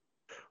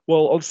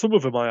 well on some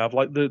of them I have,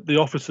 like the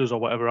officers or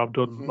whatever. I've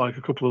done Mm-hmm. like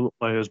a couple of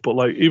layers, but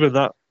like even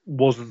that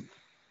wasn't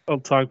a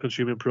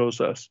time-consuming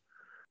process,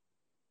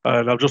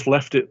 and I've just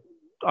left it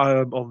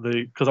on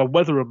the because I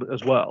weather them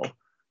as well,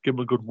 give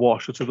them a good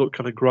wash, so they look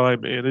kind of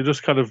grimy, and it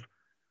just kind of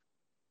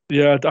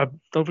yeah. I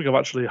don't think I've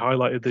actually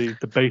highlighted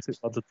the basic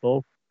ones at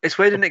all. It's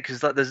weird, isn't it?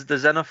 Because like there's the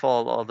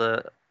Xenophall or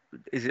the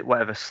is it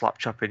whatever slap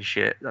chopping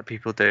shit that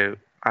people do,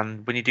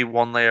 and when you do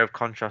one layer of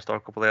contrast or a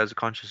couple layers of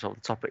contrast over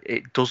the top,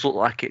 it does look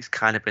like it's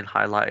kind of been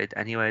highlighted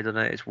anyway,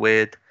 doesn't it? It's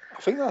weird.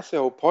 I think that's the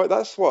whole point.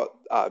 That's what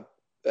I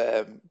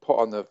put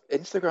on the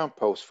Instagram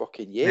post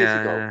fucking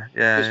years ago.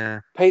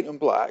 Just paint them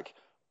black,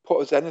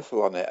 put a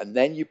zenithal on it, and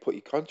then you put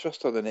your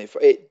contrast on, and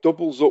it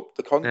doubles up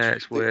the contrast. Yeah,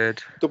 it's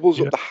weird. Doubles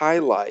up the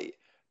highlight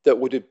that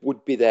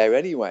would be there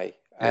anyway.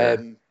 Yeah.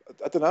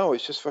 I don't know.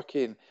 It's just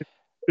fucking.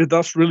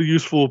 That's really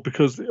useful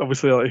because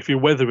obviously, like, if you're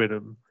weathering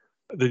them,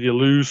 then you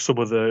lose some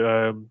of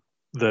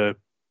the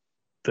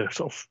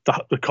sort of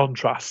the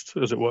contrast,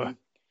 as it were.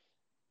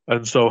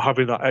 And so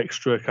having that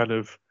extra kind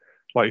of,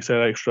 like you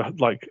said, extra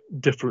like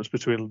difference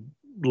between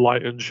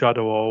light and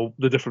shadow or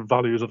the different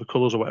values of the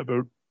colors or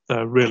whatever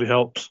really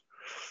helps.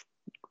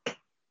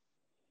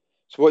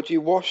 So what do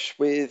you wash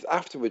with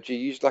afterwards? Do you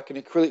use like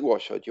an acrylic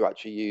wash, or do you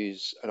actually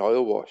use an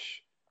oil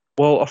wash?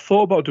 Well, I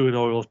thought about doing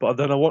oils, but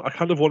then I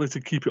kind of wanted to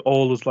keep it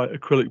all as like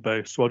acrylic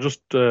based, so I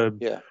just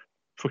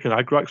fucking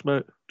Agrax,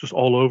 mate, just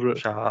all over it.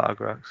 Shout out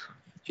Agrax.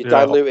 Do you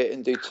dilute it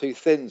and do two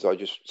thins, or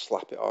just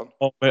slap it on?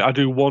 Oh, mate, I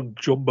do one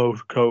jumbo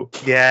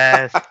coat.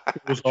 Yes,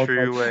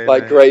 true way,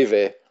 like mate.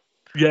 gravy.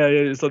 Yeah,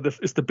 it's like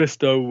it's the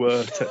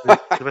Bisto technique.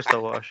 The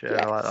Bisto wash,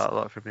 yeah, I like that a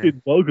lot from you. It's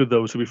well good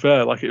though. To be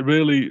fair, like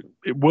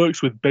it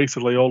works with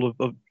basically all of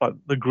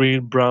the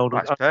green, brown.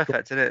 That's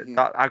perfect, isn't it?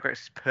 That Agrax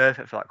is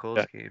perfect for that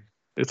colour scheme.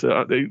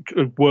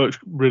 It works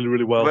really,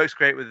 really well. It works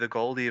great with the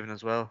gold even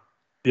as well.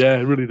 Yeah,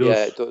 it really does.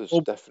 Yeah, it does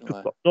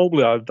definitely.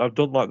 Normally, I've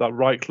done like that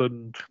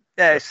Reichland.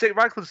 Yeah, it's sick.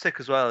 Reichland's sick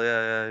as well.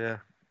 Yeah.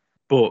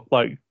 But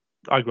like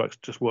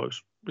Agrax just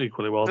works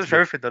equally well. It's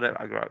everything, doesn't it?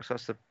 Agrax.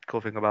 That's the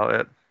cool thing about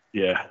it.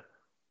 Yeah.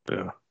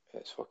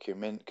 It's fucking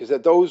mint because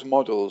those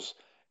models,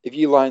 if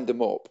you lined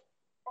them up,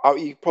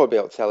 you could probably be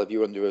able to tell if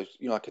you're under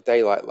like a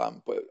daylight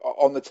lamp, but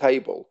on the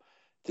table,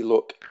 they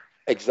look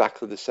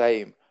exactly the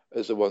same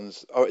as the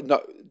ones, or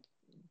not.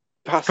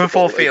 From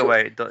 4 feet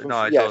away, it does.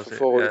 From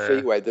 4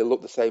 feet away, they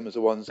look the same as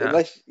the ones,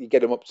 unless you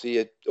get them up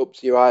to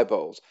your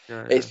eyeballs.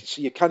 So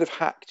you kind of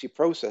hacked your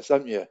process,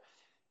 haven't you?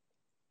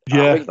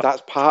 Yeah, I think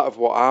that's part of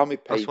what army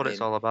painting. That's what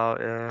it's all about.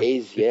 Yeah,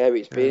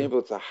 it's being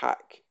able to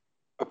hack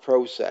a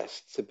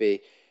process to be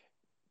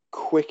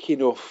quick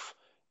enough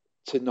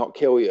to not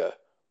kill you,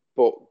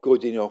 but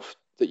good enough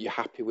that you're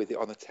happy with it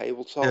on the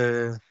tabletop.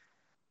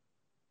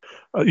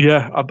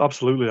 Yeah,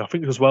 absolutely. I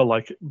think as well,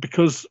 like,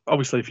 because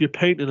obviously if you're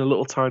painting a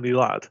little tiny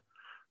lad,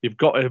 you've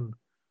got him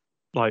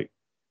like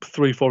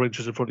 3-4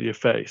 inches in front of your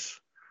face.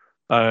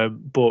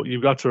 But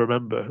you've got to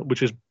remember, which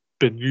has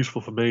been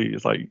useful for me,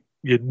 is like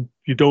you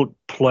don't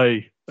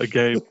play a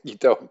game. You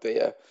don't, do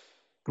you?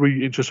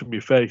 3 inches from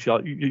your face.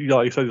 Like you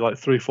said, you're like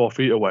 3-4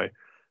 feet away,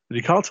 and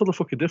you can't tell the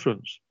fucking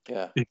difference.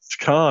 Yeah, you just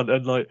can't.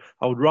 And like,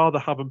 I would rather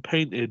have them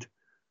painted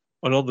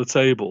and on the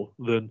table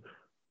than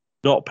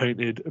not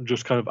painted and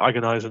just kind of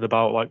agonizing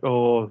about like,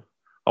 oh,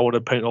 I want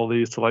to paint all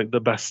these to like the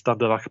best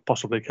standard I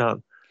possibly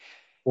can.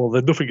 Well,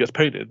 then nothing gets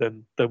painted.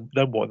 Then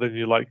what? Then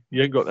you're like,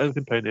 you ain't got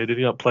anything painted and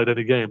you haven't played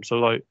any games. So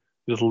like,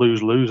 you just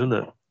lose, isn't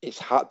it? It's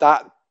hard.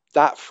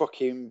 That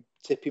fucking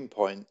tipping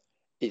point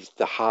is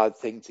the hard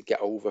thing to get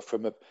over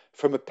from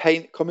a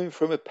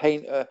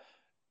painter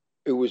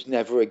who was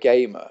never a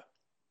gamer.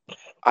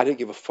 I didn't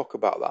give a fuck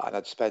about that, and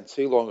I'd spend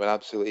too long on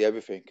absolutely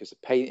everything because the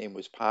painting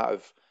was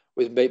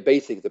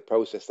basically the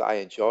process that I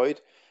enjoyed,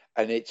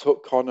 and it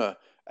took Connor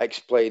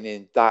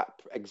explaining that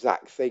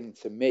exact thing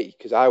to me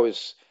because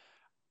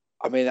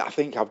I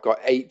think I've got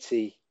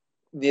 80,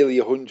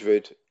 nearly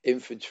 100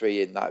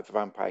 infantry in that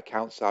Vampire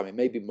Count's army,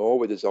 maybe more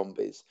with the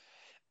zombies,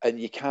 and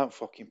you can't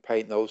fucking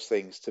paint those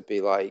things to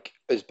be like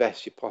as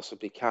best you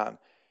possibly can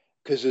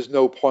because there's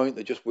no point.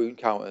 They're just wound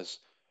counters.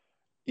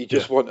 You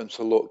just want them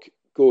to look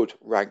good,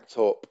 ranked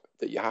up,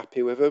 that you're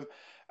happy with them.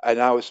 And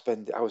I was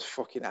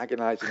fucking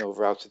agonizing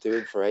over how to do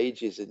them for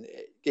ages, and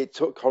it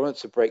took Connor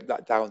to break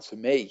that down to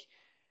me.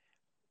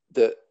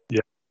 That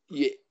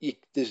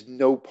there's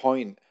no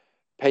point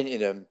painting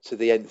them to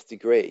the nth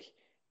degree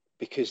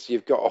because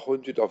you've got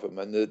 100 of them,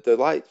 and they're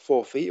like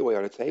 4 feet away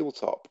on a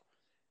tabletop.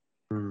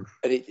 And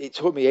it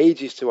took me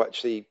ages to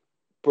actually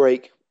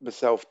break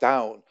myself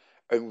down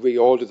and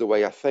reorder the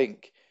way I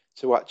think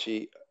to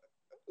actually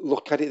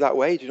look at it that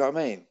way. Do you know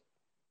what I mean?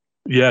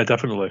 Yeah,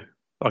 definitely.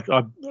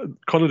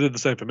 Connor did the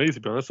same for me, to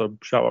be honest. So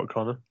shout out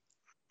Connor.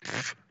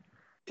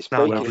 It's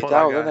breaking it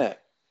down, isn't it?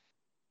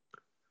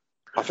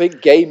 I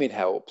think gaming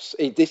helps.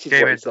 This is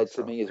what he said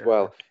to me as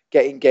well.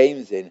 Getting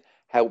games in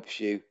helps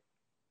you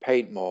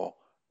paint more,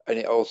 and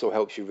it also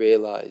helps you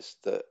realise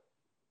that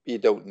you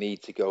don't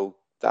need to go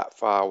that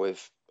far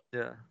with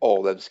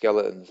all them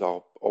skeletons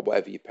or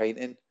whatever you're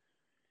painting.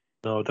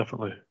 No,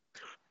 definitely.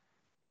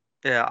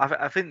 Yeah,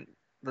 I think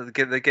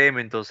the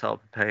gaming does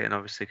help with painting,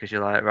 obviously, because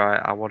you're like,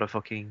 right, I want to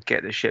fucking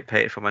get this shit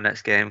painted for my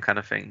next game, kind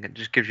of thing. It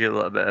just gives you a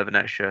little bit of an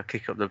extra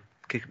kick up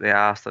the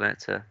arse on it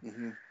to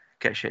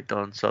get shit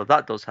done. So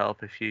that does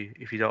help if you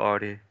don't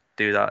already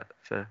do that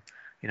for,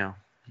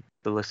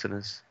 the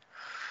listeners.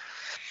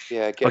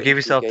 Yeah, or give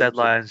yourself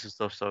deadlines and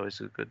stuff. So it's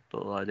a good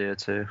little idea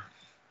too.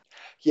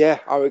 Yeah,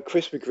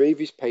 Chris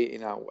McGreevy's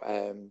painting out.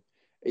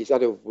 He's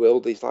had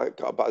he's got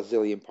about a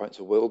zillion points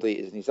of world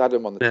eaters, and he's had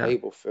them on the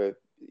table for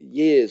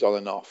years on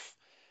and off.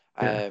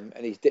 And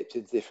he's dipped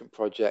into different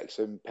projects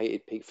and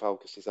painted Pete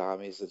Falcus's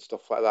armies and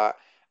stuff like that.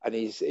 And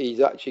he's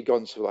actually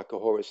gone to like a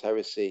Horus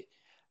Heresy,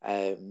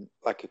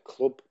 like a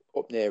club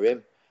up near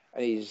him,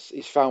 and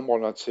he's found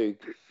one or two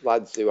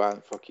lads who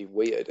aren't fucking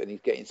weird, and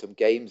he's getting some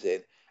games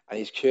in, and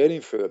he's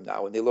churning through them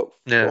now, and they look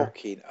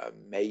fucking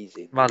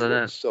amazing. They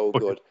look so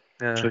good.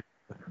 Yeah.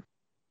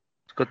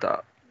 It's good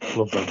that.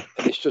 Love them.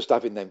 And it's just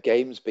having them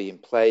games being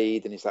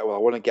played, and he's like, well, I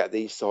want to get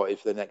these sorted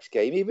for the next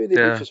game, even if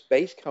it's just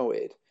base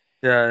counted.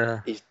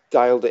 He's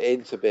dialed it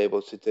in to be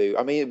able to do.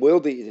 I mean,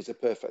 World Eaters is a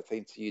perfect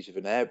thing to use with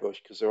an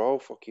airbrush because they're all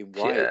fucking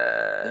white,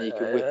 and you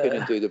can whip in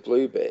and do the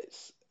blue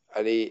bits,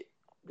 and they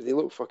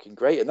look fucking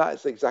great. And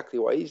that's exactly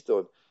what he's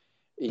done.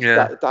 He's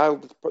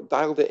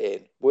dialed it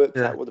in, worked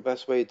out what the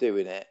best way of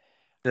doing it,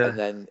 and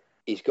then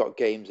he's got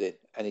games in,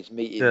 and he's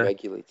meeting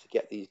regularly to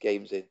get these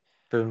games in.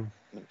 Boom.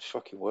 It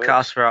fucking works. Can't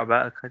ask for out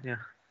better, can you?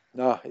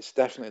 No, it's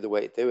definitely the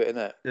way to do it,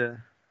 isn't it?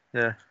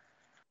 Yeah.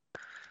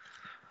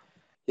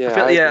 Yeah,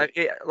 I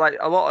feel, like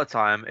a lot of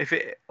time, if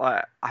it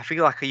like, I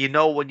feel like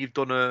when you're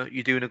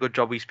doing a good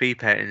job with speed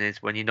painting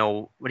is when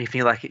you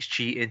feel like it's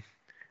cheating,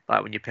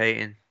 like when you're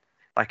painting,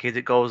 like if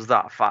it goes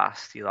that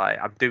fast, you're like,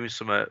 I'm doing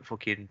some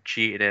fucking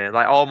cheating here.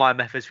 Like all my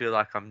methods feel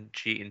like I'm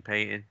cheating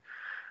painting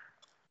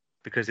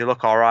because they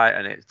look all right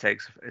and it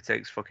takes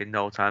fucking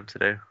no time to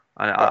do,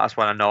 and that's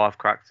when I know I've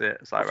cracked it.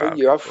 It's like, I think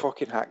you have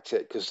fucking hacked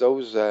it because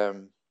those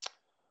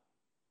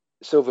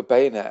Silver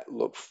Bayonet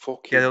look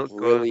fucking they look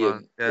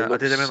brilliant. Good, man. They look I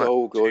did them in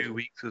so like good. 2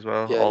 weeks as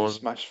well. Yeah, you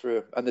smashed through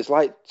them. And there's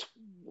like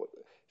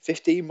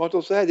 15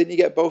 models there. Didn't you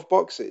get both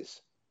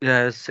boxes?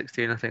 Yeah, there's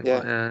 16, I think.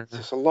 Yeah, it's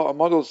just a lot of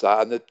models there,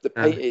 and they're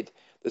painted.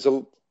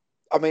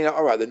 I mean,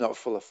 all right, they're not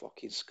full of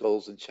fucking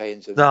skulls and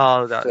chains and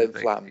flim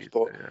flams,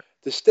 but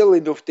there's still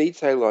enough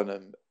detail on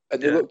them, and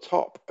they look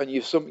top. And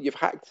you've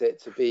hacked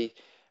it to be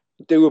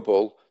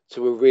doable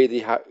to a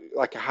really a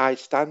high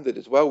standard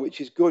as well, which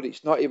is good.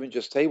 It's not even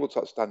just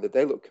tabletop standard.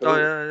 They look cool. Oh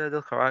yeah, they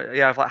look alright.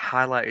 Yeah, I've like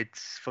highlighted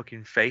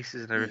fucking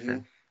faces and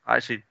everything. I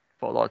actually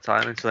put a lot of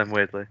time into them,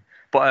 weirdly.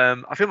 But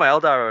I feel my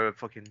Eldar are a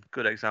fucking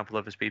good example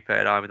of a speed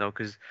painted army though,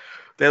 because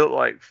they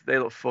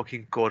look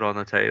fucking good on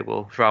the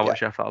table for how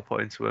much effort I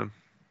put into them.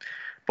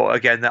 But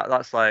again,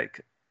 that's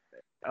like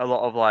a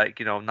lot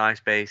of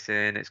nice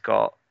basing. It's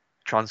got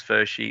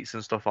transfer sheets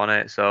and stuff on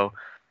it, so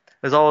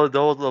there's all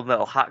those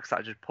little hacks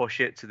that just push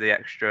it to the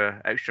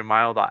extra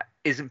mile that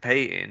isn't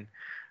painting,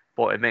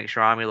 but it makes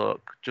your army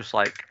look just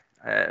like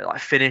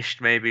finished.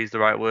 Maybe is the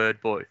right word,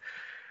 but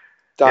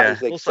that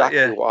is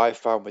exactly what I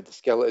found with the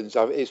skeletons.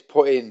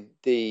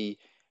 It's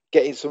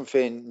getting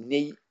something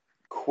neat,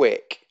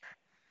 quick.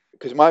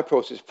 Because my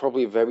process is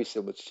probably very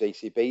similar to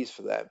JCB's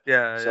for them.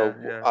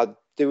 I'd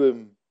do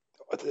them.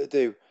 What did I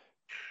do?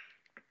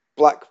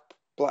 Black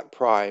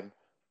prime,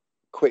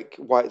 quick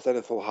white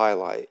zenithal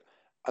highlight,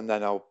 and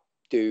then I'll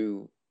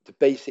do the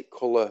basic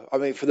color. I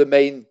mean, for the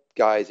main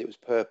guys, it was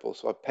purple,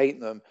 so I'd paint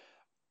them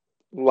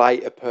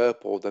lighter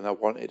purple than I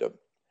wanted them.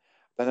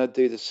 Then I'd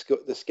do the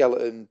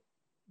skeleton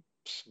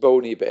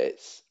bony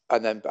bits,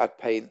 and then I'd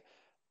paint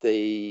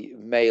the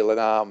mail and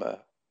armor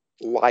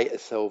lighter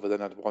silver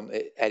than I'd want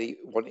it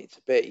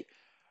to be.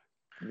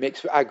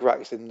 Mixed with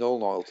Agrax and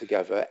Null Oil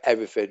together,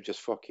 everything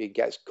just fucking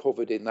gets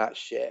covered in that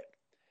shit.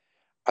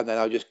 And then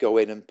I'll just go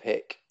in and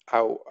pick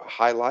out a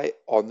highlight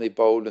on the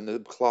bone and the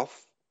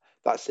cloth.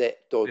 That's it,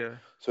 done. Yeah.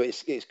 So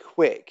it's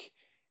quick.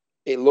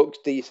 It looks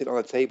decent on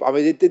the table. I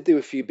mean, they did do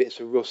a few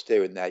bits of rust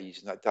here and there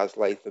using that Daz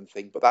Latham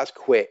thing, but that's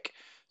quick.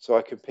 So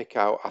I can pick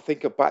out. I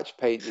think a batch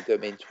painted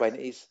them in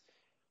 20s.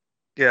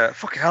 Yeah,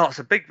 fucking hell, that's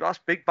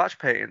big batch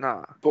painting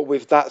that. But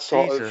with that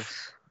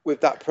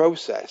with that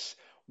process,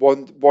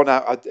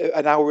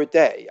 an hour a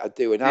day, I'd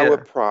do an hour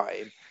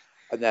prime,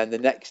 and then the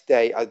next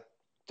day I'd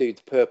do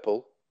the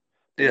purple.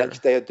 The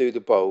next day I'd do the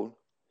bone.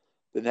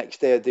 The next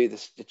day I'd do the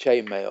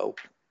chainmail,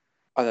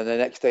 and then the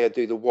next day I'd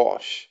do the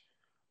wash.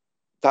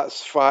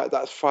 That's 5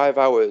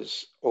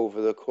 hours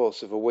over the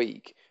course of a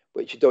week,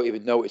 which you don't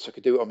even notice. I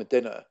could do it on my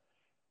dinner,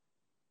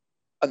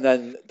 and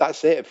then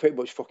that's it. I'm pretty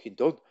much fucking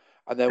done.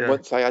 And then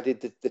once I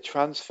added the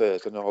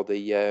transfers and all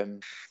the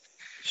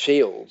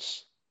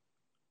shields,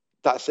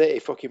 that's it.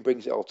 It fucking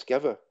brings it all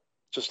together.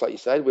 Just like you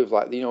said, with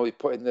we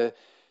put in the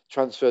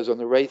transfers on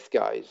the Wraith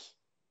guys.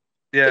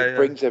 It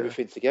brings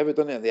everything together,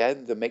 doesn't it, at the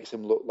end, and makes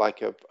them look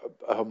like a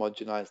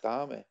homogenized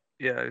army.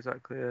 Yeah,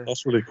 exactly. Yeah.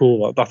 That's really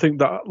cool. I think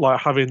that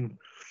having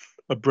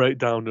a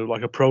breakdown of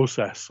a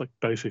process,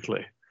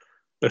 basically,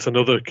 It's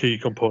another key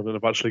component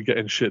of actually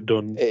getting shit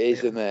done. It is,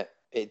 isn't it?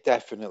 It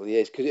definitely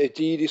is. Because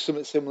do you do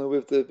something similar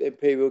with the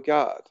Imperial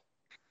Guard?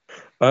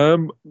 I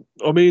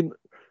mean,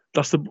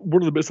 that's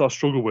one of the bits I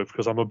struggle with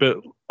because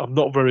I'm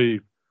not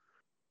very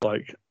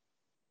like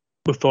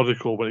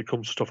methodical when it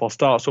comes to stuff. I'll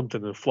start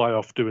something and fly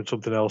off doing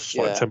something else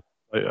like 10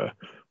 minutes later.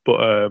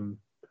 But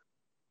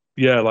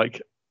yeah,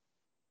 like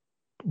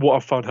what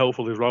I've found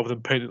helpful is rather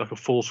than painting like a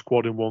full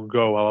squad in one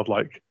go, I'll have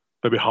like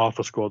maybe half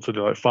a squad, so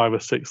do like 5 or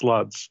 6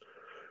 lads,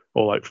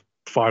 or like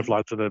 5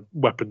 lads in a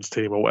weapons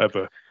team or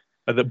whatever.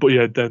 And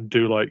then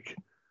do like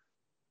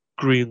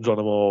greens on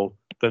them all,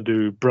 then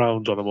do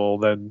browns on them all,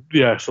 then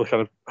so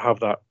kind of have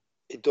that.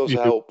 It does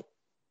help.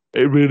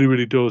 It really,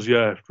 really does,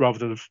 yeah. Rather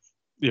than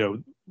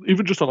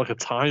even just on like a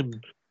time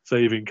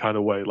saving kind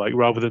of way, like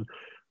rather than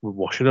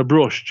washing a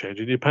brush,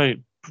 changing your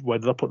paint. Where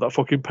did I put that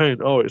fucking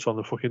paint? Oh, it's on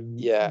the fucking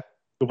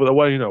over the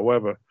way,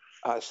 whatever.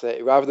 That's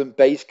it. Rather than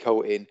base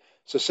coating,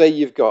 so say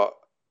you've got,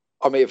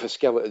 I mean, for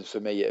skeletons for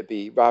me, it'd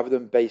be rather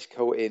than base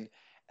coating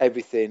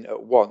everything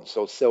at once,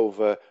 so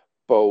silver,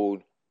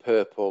 bone,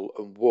 purple,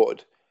 and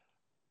wood.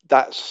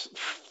 That's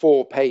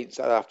 4 paints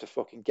that I have to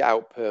fucking get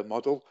out per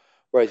model.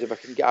 Whereas if I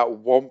can get out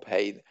one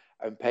paint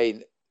and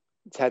paint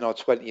 10 or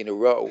 20 in a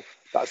row,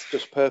 that's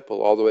just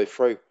purple all the way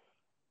through.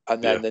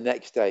 And then the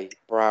next day,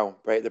 brown,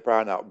 break the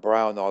brown out,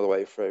 brown all the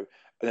way through.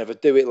 And if I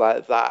do it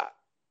like that,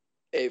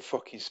 it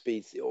fucking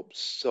speeds it up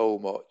so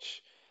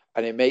much.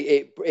 And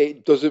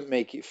it doesn't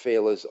make it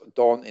feel as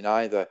daunting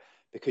either,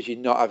 because you're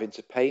not having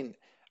to paint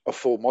a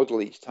full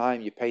model each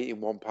time. You're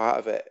painting one part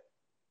of it.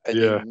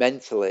 And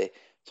mentally,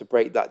 to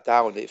break that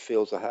down, it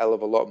feels a hell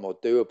of a lot more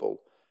doable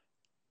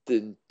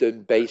than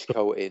base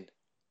coating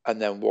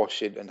and then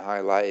washing and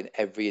highlighting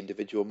every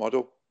individual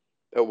model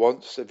at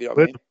once, if you know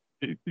what I mean.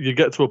 You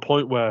get to a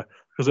point where,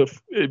 because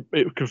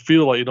it can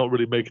feel like you're not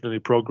really making any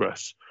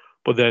progress,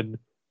 but then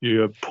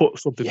you put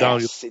something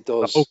down. Yes, it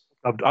does.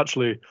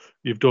 Actually,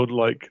 you've done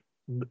like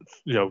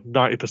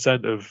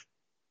 90% of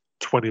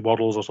 20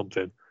 models or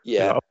something.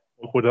 Yeah.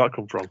 Where did that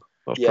come from?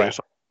 That's pretty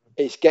sad.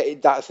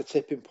 That's the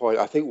tipping point.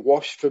 I think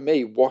wash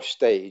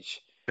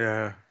stage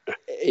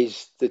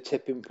is the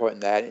tipping point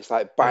there. And it's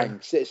like bang,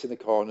 sits in the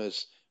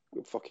corners,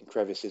 fucking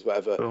crevices,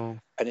 whatever.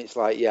 And it's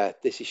like,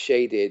 this is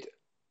shaded.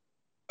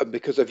 And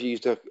because I've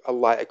used a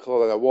lighter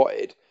colour than I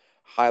wanted,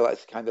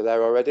 highlights kind of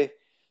there already.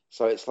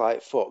 So it's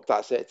like, fuck,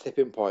 that's it,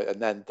 tipping point.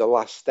 And then the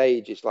last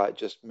stage is like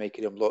just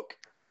making them look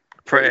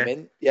pretty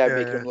mint.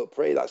 Making them look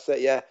pretty. That's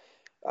it,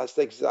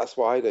 That's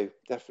what I do,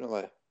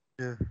 definitely.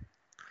 Yeah.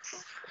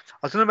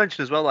 I was going to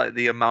mention as well, like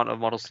the amount of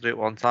models to do at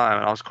one time,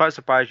 and I was quite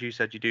surprised you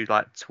said you do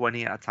like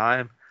 20 at a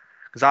time,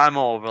 because I'm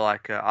over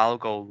like I'll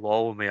go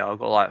low with me. I'll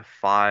go like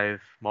 5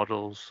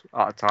 models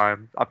at a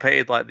time. I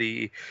painted like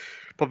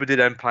probably did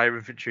Empire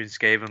Infantry and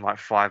Skaven like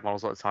 5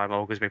 models at a time.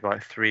 Ogres maybe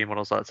like 3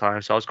 models at a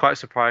time. So I was quite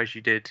surprised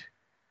you did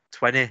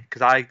 20,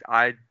 because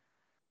I'd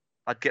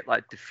get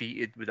like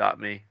defeated without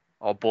me,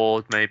 or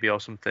bored maybe,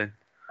 or something.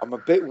 I'm a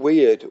bit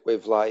weird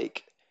with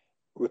like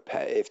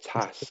repetitive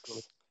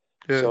tasks.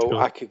 So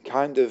I can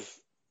kind of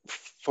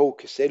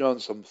focus in on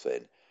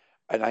something,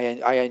 and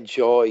I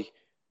enjoy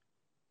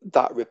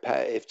that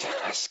repetitive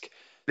task.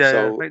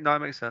 So that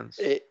makes sense.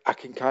 I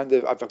can kind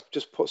of, I've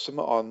just put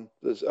something on,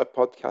 there's a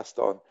podcast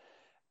on,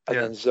 and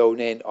then zone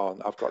in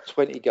on. I've got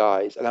 20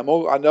 guys, and I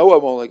know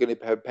I'm only going to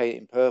be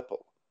painting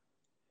purple,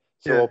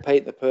 so I'll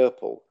paint the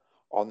purple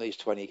on these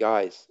 20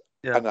 guys,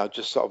 and I'll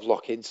just sort of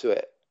lock into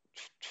it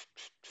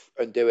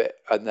and do it,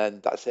 and then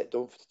that's it,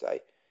 done for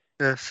today.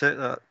 Yeah, sick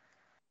that.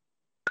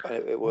 And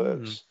it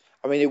works.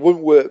 I mean, it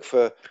wouldn't work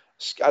for.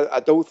 I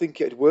don't think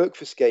it'd work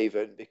for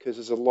Skaven because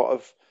there's a lot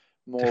of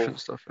more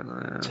different stuff in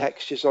there,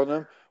 textures on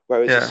them.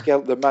 Whereas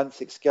the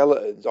Mantic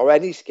skeletons, or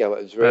any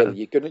skeletons really,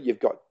 you've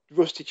got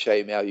rusty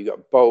chainmail, you've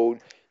got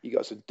bone, you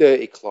got some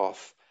dirty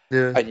cloth,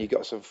 and you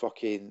got some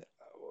fucking.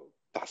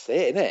 That's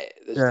it, isn't it?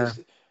 There's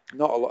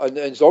not a lot,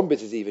 and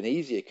zombies is even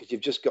easier because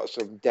you've just got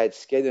some dead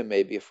skin and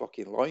maybe a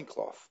fucking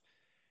loincloth.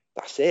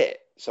 That's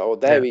it. So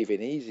they're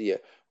even easier.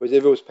 Whereas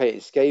if I was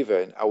painting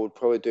Skaven, I would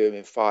probably do them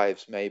in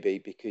 5s maybe,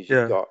 because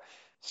you've got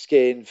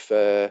skin,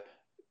 fur,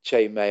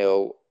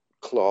 chainmail,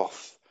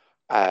 cloth,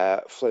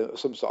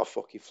 some sort of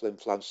fucking flim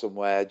flam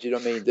somewhere. Do you know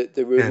what I mean?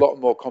 There were a lot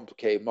more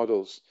complicated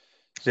models.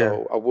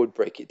 So I would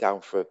break it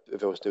down for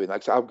if I was doing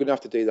that. So I'm going to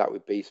have to do that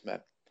with Beastmen.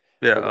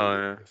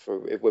 For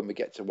when we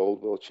get to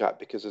Old World chat,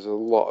 because there's a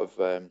lot of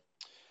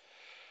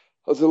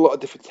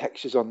different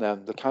textures on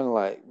them. They're kind of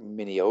like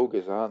mini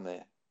ogres, aren't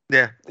they?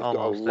 Yeah, they've got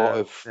a lot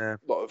of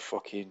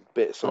fucking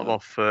bits. A lot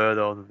more fur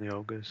though than the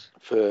ogres.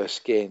 Fur,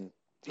 skin.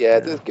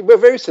 We're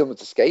very similar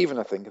to Skaven.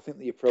 I think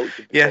the approach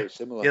would be very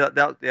similar. Yeah,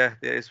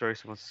 it is very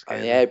similar to Skaven.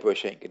 And the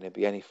airbrush ain't going to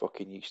be any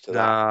fucking use to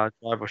that. Nah,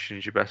 airbrushing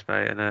is your best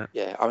mate, isn't it?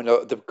 Yeah, I mean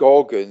the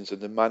Gorgons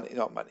and the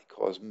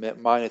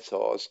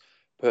Minotaurs,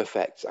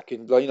 perfect. I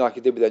can, like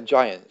I did with them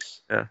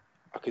giants. Yeah.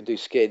 I can do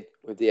skin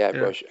with the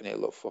airbrush and it'll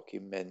look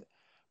fucking mint.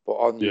 But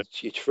on your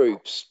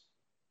troops,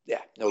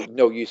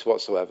 no use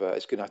whatsoever.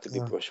 It's going to have to be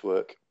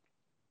brushwork.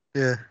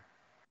 Yeah.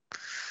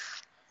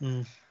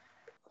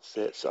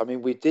 That's it. So, I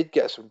mean, we did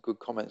get some good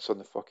comments on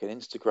the fucking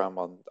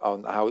Instagram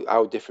on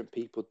how different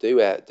people do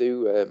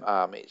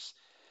armies.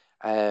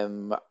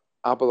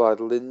 Abelard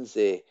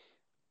Lindsay,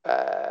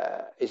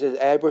 he says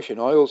airbrush and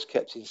oils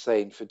kept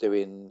insane for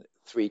doing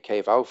 3K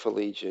of Alpha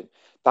Legion.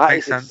 That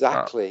Makes is sense,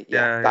 exactly,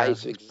 that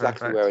is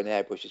exactly perfect. where an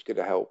airbrush is going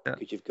to help, Yeah.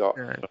 because you've got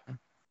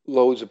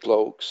loads of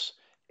blokes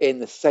in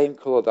the same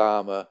coloured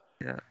armour,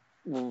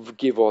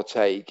 give or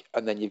take,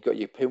 and then you've got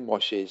your pin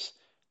washes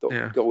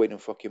that go in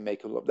and fucking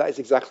make them look. That is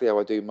exactly how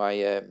I do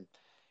my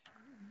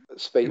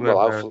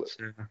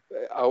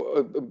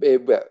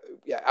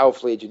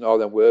Alpha Legion, all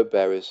them word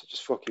bearers,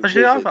 just fucking. I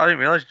didn't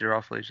realise you were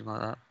Alpha Legion like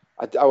that.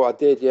 I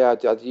did, yeah.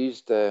 I'd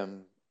used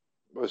some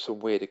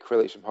weird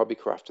acrylics from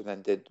Hobbycraft, and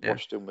then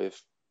washed them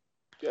with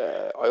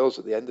oils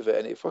at the end of it,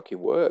 and it fucking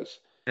works.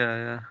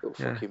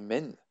 Fucking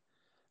mint.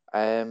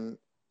 What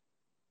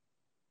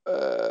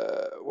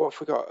I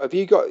forgot?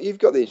 You've got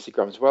the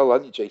Instagram as well,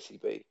 haven't you,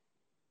 JCB?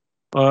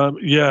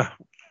 Yeah,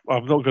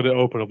 I've not got it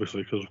open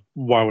obviously, because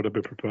why would I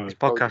be prepared? He's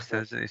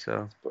podcasting, isn't he?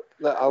 So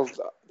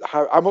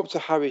I'm up to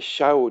Harry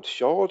Showd.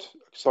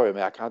 Sorry,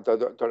 mate, don't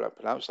know how to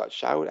pronounce that.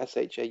 Showd,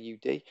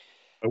 Shaud.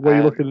 Were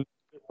you looking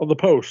on the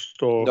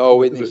post or?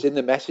 No, it's in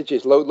the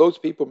messages. Loads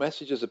of people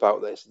message us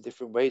about this and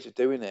different ways of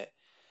doing it.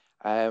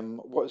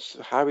 What's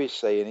Harry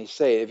saying? He's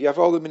saying, if you have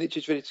all the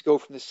miniatures ready to go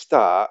from the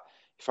start,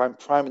 if I'm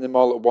priming them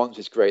all at once,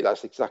 is great.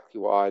 That's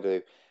exactly what I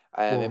do.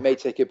 It may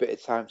take a bit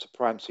of time to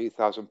prime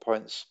 2,000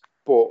 points,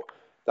 but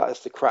that's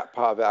the crap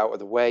part of it out of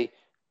the way.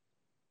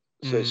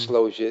 So it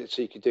slows you,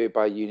 so you can do it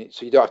by unit.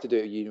 So you don't have to do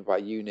it unit by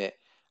unit.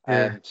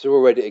 So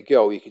we're ready to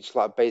go. You can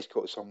slap base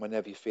coats on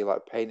whenever you feel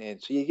like painting.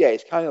 So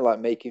it's kind of like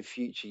making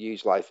future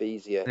use life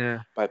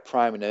easier by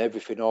priming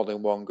everything all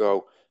in one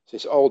go. So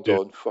it's all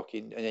done,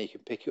 fucking, and then you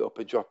can pick it up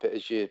and drop it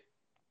as you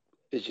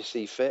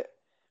see fit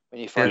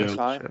when you find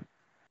time.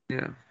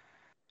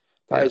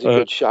 That is a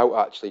good shout,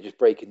 actually. Just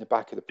breaking the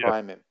back of the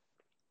priming.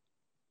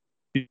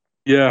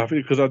 Yeah,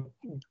 because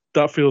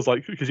that feels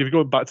like, because if you're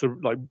going back to,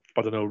 like,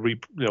 I don't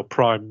know,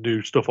 prime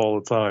new stuff all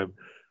the time,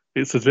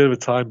 it's a bit of a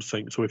time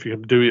sink. So if you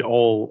can do it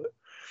all,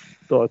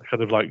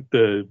 kind of like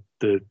the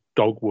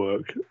dog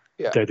work,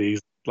 dead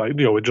easy, like,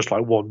 in just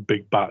like one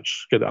big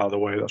batch, get it out of the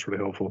way. That's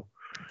really helpful.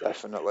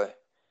 Definitely.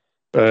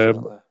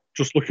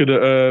 Just looking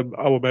at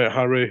our mate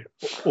Harry,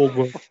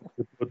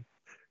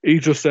 he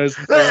just says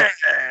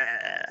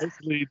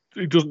hopefully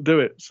he doesn't do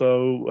it.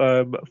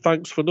 So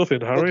thanks for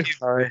nothing, Harry.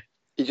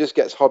 He just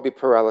gets hobby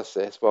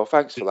paralysis. Well,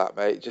 thanks for that,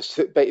 mate. Just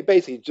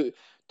basically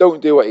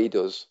don't do what he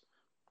does.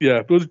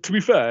 Yeah, but to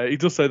be fair, he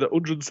does say that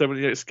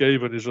 178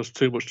 Skaven is just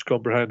too much to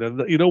comprehend,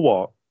 and you know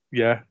what?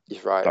 Yeah,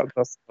 he's right.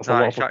 That's a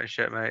lot of chatting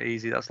shit, mate.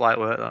 Easy. That's light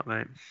work, that,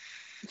 mate.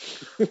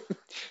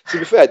 To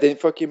be fair, didn't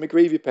fucking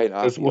McGreevy paint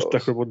half what's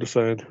Declan Wonder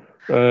saying?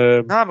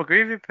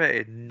 McGreevy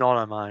painted none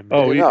of mine. Mate.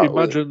 Oh, he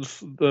imagines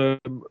the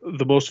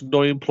most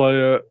annoying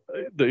player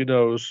that he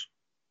knows.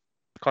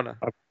 Connor.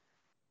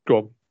 Go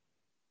on.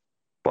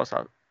 What's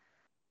that?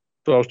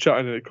 So I was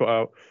chatting and it cut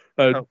out.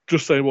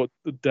 Just saying what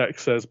the deck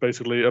says,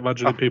 basically,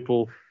 imagining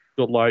people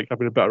don't like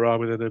having a better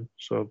army than him.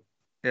 So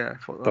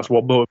that's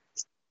what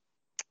motivates.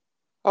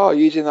 Oh,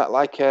 using that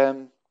like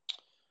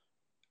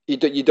you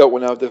don't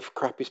want to have the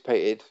crappiest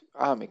painted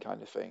army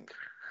kind of thing.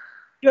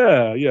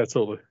 Yeah,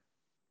 totally.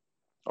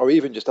 Or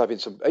even just having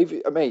some. If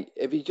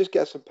you just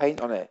get some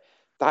paint on it,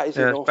 that is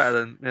enough. It's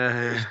better than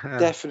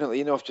definitely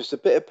enough. Just a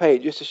bit of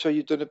paint, just to show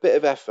you've done a bit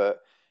of effort.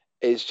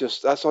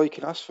 That's all you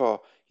can ask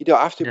for. You don't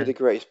have to be the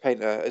greatest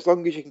painter. As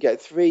long as you can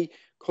get 3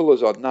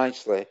 colours on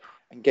nicely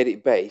and get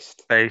it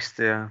based.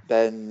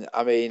 Then,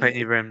 I mean... Paint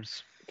your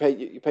rims.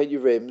 Paint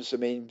your rims. I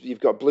mean, you've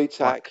got blue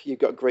tack, you've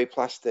got grey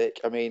plastic.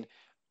 I mean,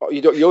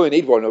 you only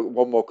need one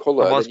more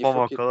colour. One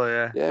more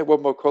colour, yeah.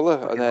 One more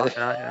colour. And then...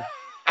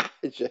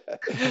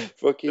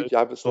 fucking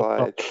Jabba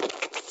slide.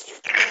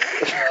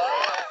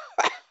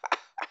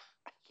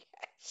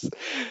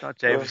 Not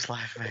Jabba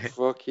Slide, mate.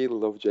 Fucking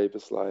love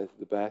Jabba Slide.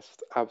 The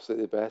best.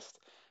 Absolutely the best.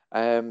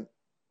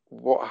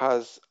 What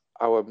has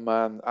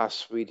our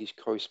Swedish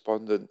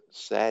correspondent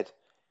said?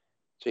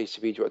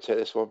 JCB, do you want to take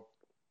this one?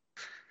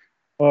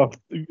 Oh,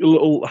 a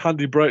little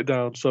handy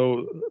breakdown.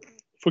 So,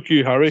 fuck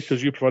you, Harry,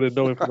 because you provided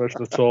no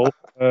information at all.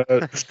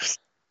 I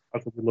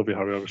love you,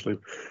 Harry, obviously.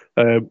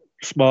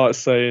 Smart is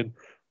saying,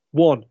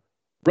 1,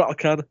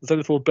 Rattlecan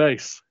Zenithal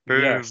base.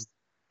 Boom. Yes.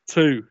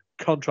 2,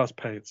 contrast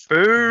paints.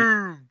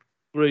 Boom.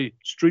 3,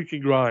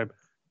 streaking grime.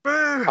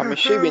 Boom. I'm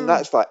assuming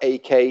that's like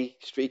AK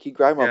streaking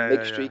grime or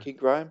mixed streaking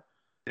grime.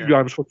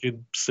 Grime's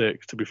fucking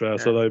sick, to be fair.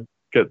 So they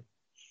get,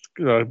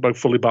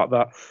 fully back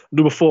that.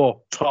 Number 4,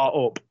 tart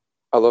up.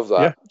 I love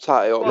that. Yeah.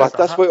 Tart it up.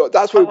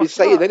 That's what we've been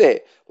saying, isn't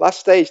it?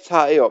 Last stage,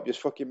 tart it up. Just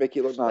fucking make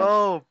it look nice.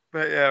 Oh,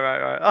 yeah,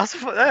 right. That's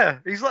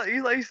He's like,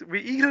 he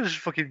could have just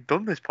fucking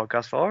done this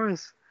podcast for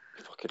us.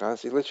 Fucking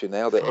has. He literally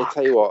nailed it. I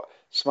tell you what,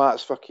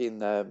 Smart's fucking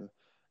those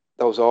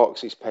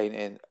orcs he's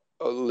painting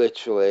are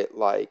literally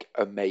like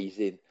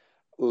amazing.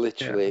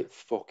 Literally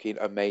fucking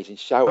amazing.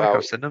 Shout out.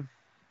 I've seen them.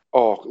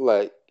 Oh,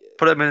 like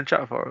put them in the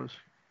chat for us.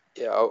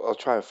 Yeah, I'll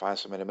try and find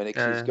some in a minute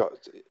because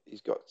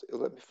He's got.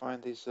 Let me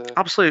find his.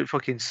 Absolute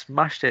fucking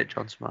smashed it,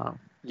 John Smart.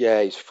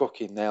 Yeah, he's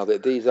fucking nailed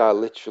it. These are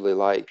literally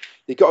like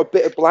they've got a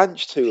bit of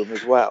Blanche to them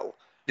as well.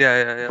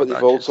 Yeah. But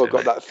they've also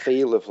got that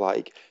feel of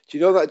like, do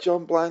you know that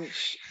John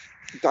Blanche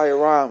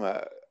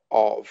diorama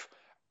of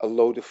a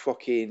load of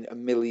fucking a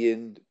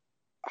million?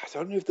 I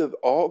don't know if they're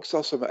orcs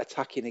or something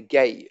attacking a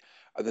gate,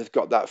 and they've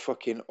got that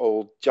fucking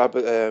old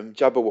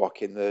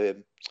Jabberwock in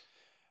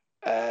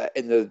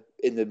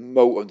the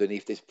moat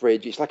underneath this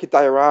bridge. It's like a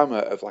diorama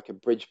of like a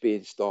bridge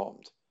being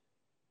stormed,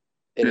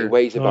 and it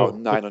weighs about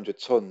 900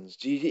 tons.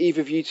 Do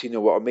either of you two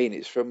know what I mean?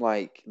 It's from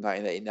like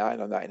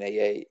 1989 or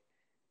 1988.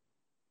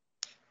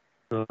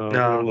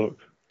 No. Look.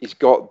 He's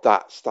got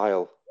that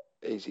style.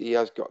 He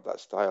has got that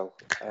style.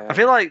 I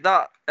feel like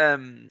that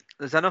the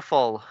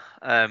Xenofall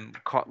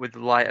with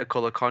lighter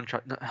color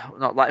contrast,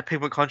 not lighter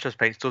pigment contrast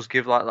paints, does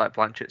give like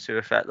Blanchitsu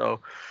effect though.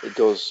 It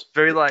does.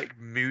 Very like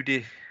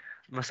moody.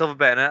 Myself a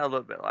Bayonet a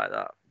little bit like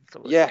that.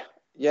 Yeah.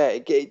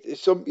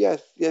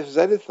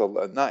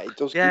 Zenithal and that it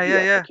does give you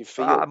that fucking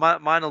feel.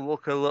 Mine will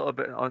look a little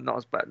bit not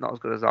as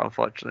good as that,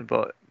 unfortunately,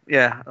 but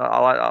yeah, I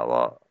like that a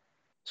lot.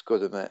 It's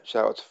good, isn't it?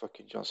 Shout out to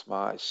fucking John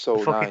Smart. It's so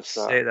nice.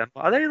 Them.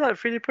 Are they like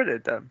 3D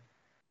printed then?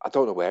 I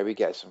don't know where he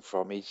gets them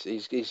from. He's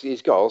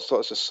got all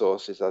sorts of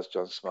sources as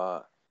John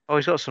Smart. Oh,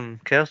 he's got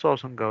some Chaos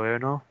Dwarfs on go here,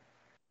 no?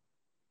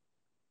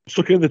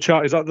 Stuck in the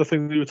chat. Is that the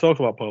thing that you were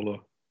talking about,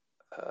 Paulo?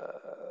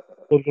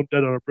 One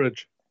dead on a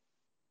bridge.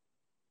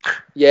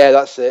 Yeah,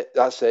 that's it.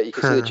 You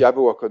can see the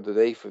Jabberwock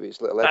underneath with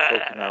his little head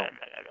poking out.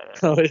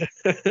 Oh yeah,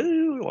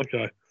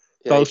 okay.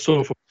 That was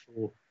so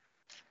cool.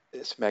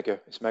 It's mega.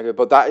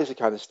 But that is the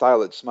kind of style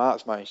that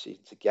Smart's managed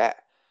to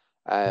get.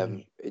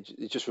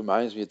 It just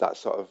reminds me of that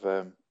sort of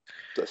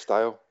that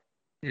style.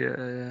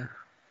 Yeah. I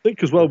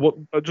think as well.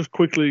 Just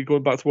quickly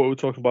going back to what we were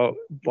talking about,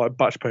 like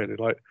batch painting,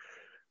 like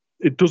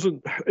it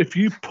doesn't. If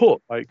you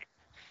put like,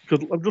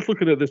 because I'm just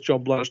looking at this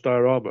John Blanche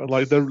diorama, and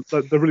like they're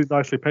really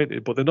nicely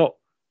painted, but they're not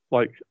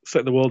like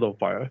setting the world on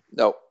fire.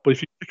 No. But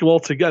if you pick them all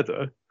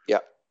together, yeah,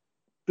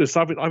 there's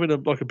having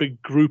a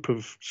big group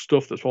of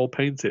stuff that's all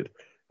painted.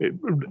 It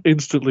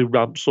instantly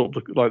ramps up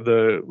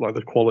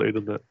the quality,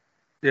 doesn't it?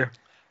 Yeah.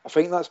 I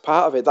think that's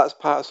part of it. That's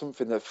part of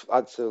something that I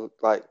had to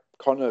like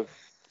Connor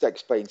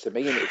explain to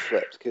me, and it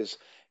flipped because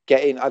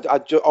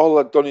all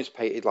I'd done is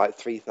painted like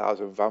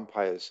 3,000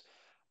 vampires,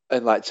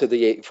 and like to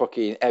the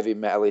fucking heavy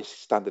metalist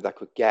standard I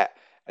could get.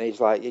 And he's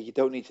like, yeah, you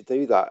don't need to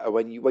do that. And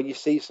when you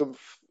see some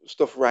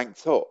stuff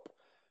ranked up,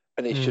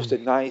 and it's just a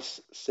nice,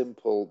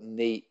 simple,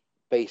 neat,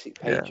 basic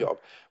paint job.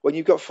 When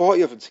you've got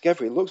 40 of them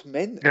together, it looks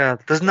mint. Yeah,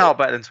 there's now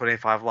better than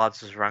 25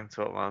 lads as ranked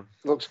up, man.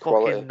 Looks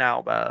quality. Fucking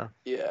now better.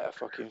 Yeah,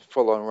 fucking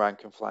full on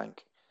rank and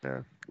flank.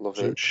 Yeah, love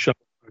it.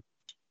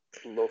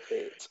 Love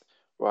it.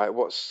 Right,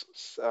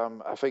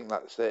 I think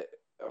that's it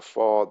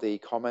for the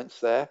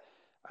comments there.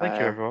 Thank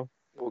you, everyone.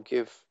 We'll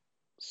give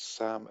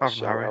Sam a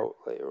shout out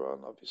later on,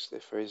 obviously,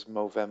 for his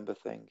Movember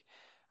thing.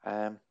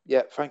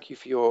 Thank you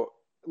for your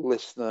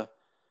listener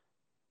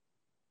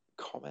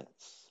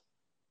comments.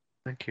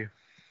 Thank you.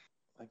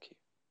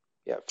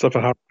 Yeah. Except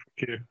for Harry,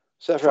 thank you.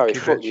 Except for Harry,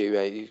 fuck you,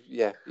 mate.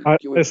 Yeah. I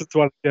listen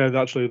to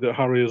actually that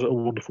Harry is a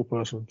wonderful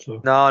person.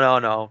 So.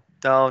 No.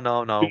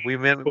 We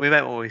meant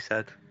what we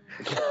said.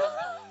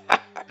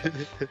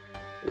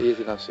 He is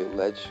an absolute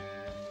ledge.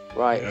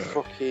 Right,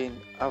 fucking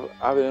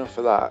I've enough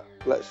of that.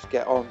 Let's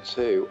get on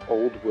to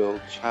Old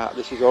World Chat.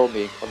 This is all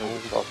me and Connor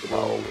talking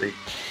about all week.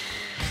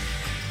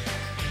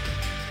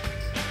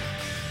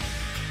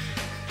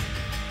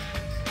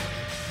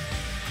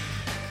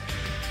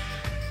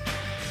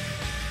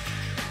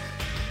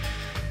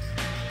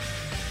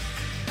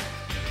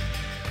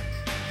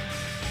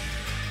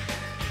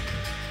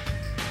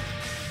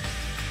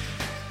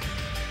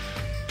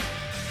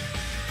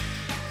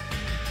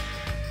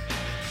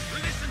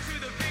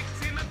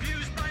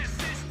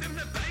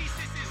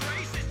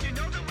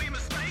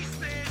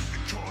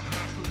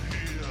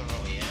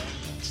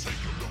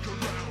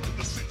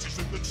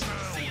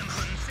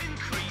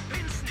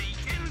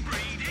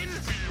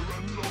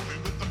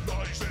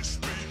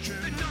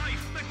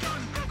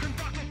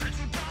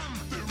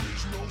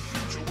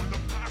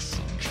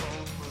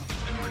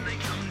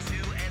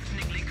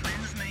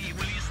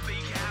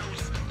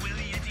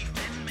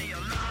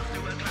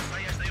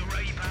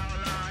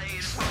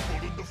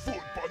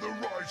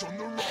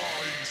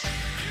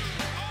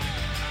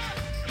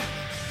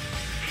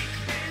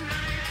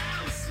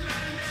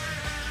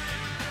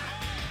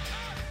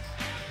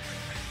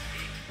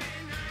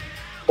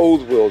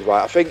 Old World,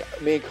 right? I think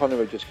me and Connor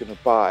are just going to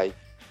buy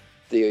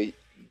the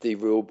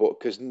rule book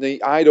because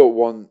I don't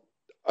want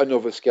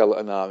another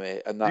skeleton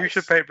army, and that's... You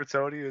should paint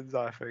Bretonians,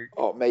 I think.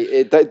 Oh,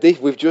 mate,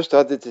 we've just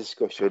had the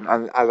discussion,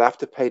 and I'll have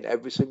to paint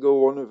every single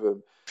one of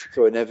them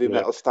to an heavy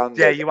metal standard.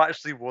 Yeah, you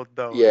actually would,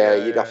 though. Yeah,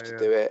 you'd have to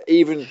do it.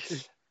 Even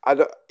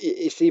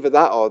it's either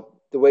that or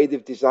the way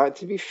they've designed.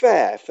 To be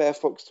fair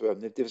fucks to them.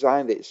 They've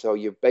designed it so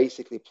you're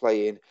basically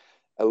playing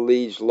a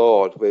liege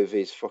lord with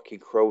his fucking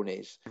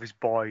cronies, with his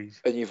boys,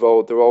 and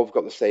they're all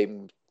got the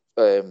same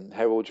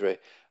heraldry.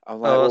 I'm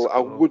like, well,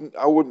 cool.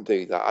 I wouldn't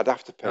do that. I'd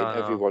have to paint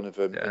every one of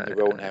them in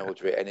their own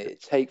heraldry, and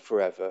it'd take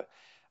forever.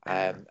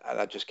 And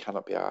I just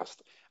cannot be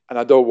asked. And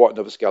I don't want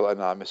another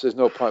skeleton army, so there's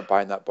no point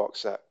buying that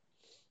box set.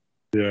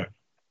 Yeah,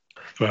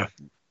 fair.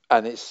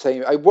 And it's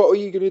saying, what are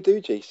you going to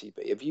do,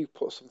 JCB? Have you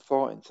put some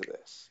thought into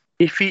this?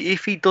 If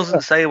he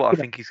doesn't say what I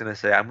think he's going to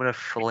say, I'm going to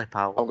flip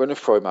out. I'm going to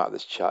throw him out of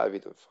this chat if he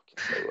doesn't fucking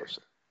say what's.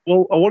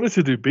 Well, I wanted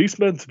to do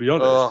Beastmen, to be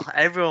honest. Oh,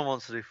 everyone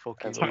wants to do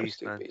fucking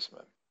Beastmen.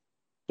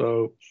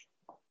 So,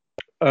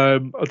 I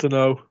don't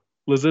know,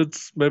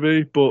 lizards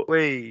maybe, but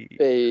hey,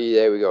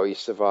 there we go. You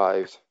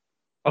survived.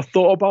 I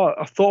thought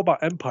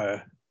about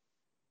Empire.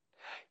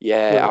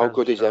 Yeah, how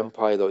good is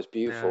Empire though? It's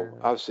beautiful.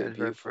 Absolutely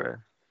beautiful.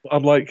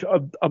 I'm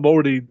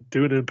already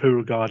doing an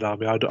Imperial Guard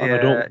army. I don't.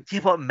 Yeah,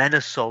 but men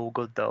are so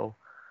good though.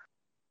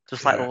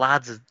 Just like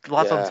lads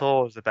on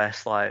tour is the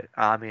best like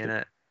army in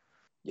it.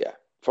 Yeah,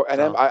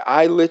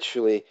 I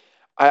literally,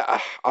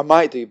 I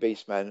might do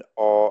Beastmen,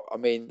 or I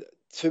mean,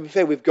 to be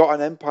fair, we've got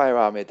an Empire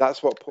army.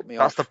 That's what put me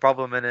off. That's the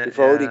problem in it. We've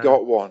already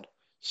got one,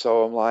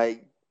 so I'm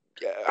like,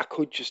 I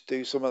could just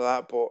do some of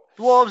that, but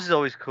Dwarves is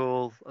always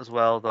cool as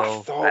well, though.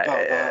 I thought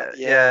about that.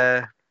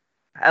 Yeah.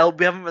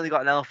 We haven't really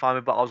got an elf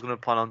army, but I was going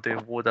to plan on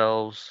doing wood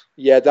elves.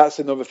 Yeah, that's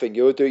another thing.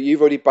 You've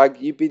already bagged.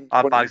 You've been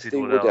wanting to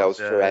do wood elves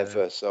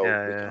forever, so we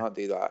can't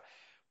do that.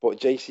 But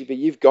JCB,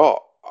 you've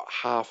got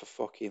half a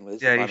fucking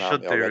lizard man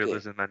army already. Yeah, you should do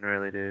lizard men,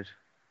 really, dude.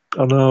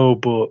 I know,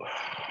 but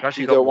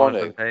you don't want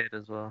to pay it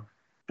as well.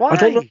 Why?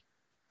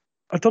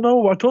 I don't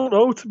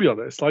know. To be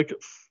honest, like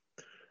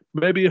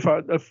maybe if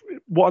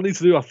what I need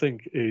to do, I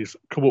think, is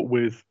come up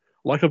with,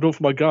 like I've done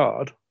for my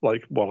guard,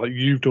 like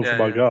you've done for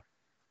my guard,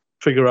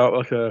 figure out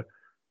like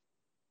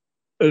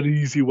an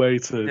easy way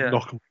to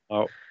knock them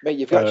out. Mate,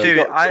 you've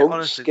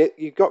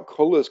got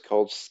colours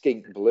called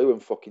skink blue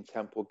and fucking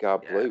temple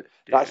guard blue.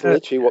 That's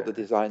literally what they're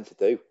designed to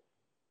do.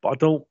 But I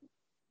don't.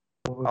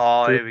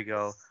 Here we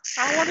go.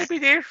 I want to be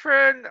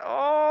different.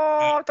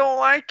 Oh, I don't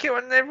like it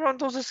when everyone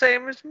does the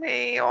same as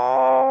me.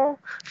 Oh.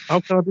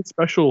 How can I be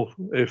special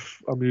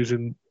if I'm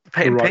using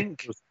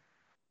pink?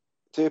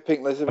 Do a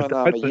pink lizardman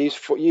army. Use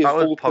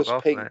Vulpus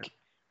pink. Mate.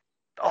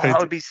 Oh,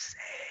 that would be sick.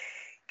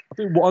 I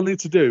think what I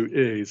need to do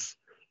is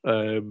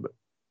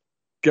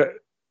get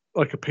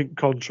like a pink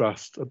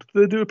contrast. Do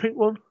they do a pink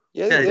one?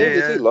 Yeah,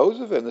 they do loads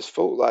of them.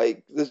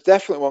 There's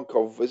definitely one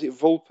called, is it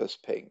Vulpus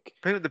pink?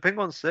 The pink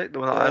one's sick, the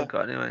one that I've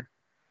got anyway.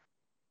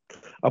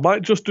 I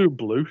might just do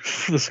blue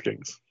for the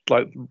skinks,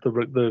 like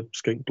the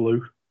skink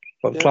blue,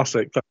 like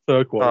classic, that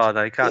turquoise. Oh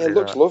no, you can't. It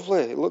looks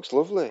lovely. It looks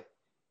lovely.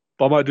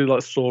 But I might do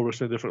like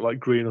Saurus in a different, like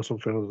green or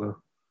something. I don't know.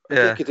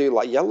 Yeah, you could do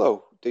like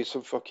yellow. Do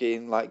some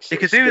fucking like. You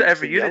could do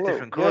every unit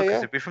different colour because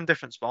it'd be from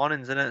different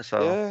spawnings, innit?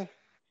 So yeah.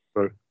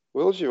 Right.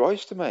 World's your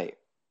oyster, mate.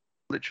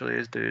 Literally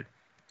is, dude.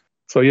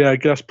 So yeah, I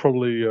guess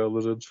probably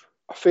lizards.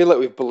 I feel like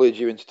we've bullied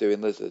you into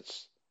doing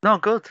lizards. No,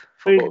 good.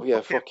 Fuck it.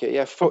 Yeah,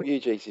 fuck you,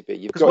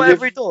 JCB. Because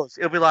whatever he does,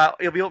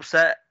 he'll be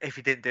upset if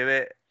he didn't do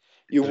it.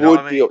 You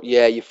would be,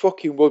 yeah, you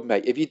fucking would,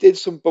 mate. If you did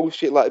some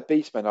bullshit like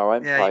Beastmen or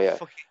Empire,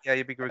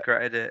 you'd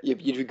regretted it.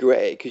 You'd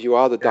regret it because you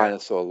are the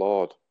dinosaur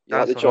lord. You're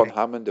like the John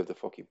Hammond of the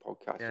fucking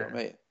podcast. You know what I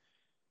mean?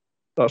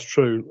 That's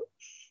true.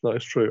 That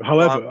is true.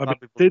 However, I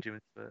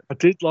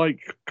did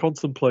like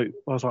contemplate.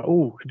 I was like,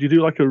 oh, could you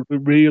do like a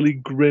really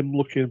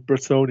grim-looking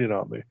Bretonian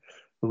army,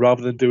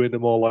 rather than doing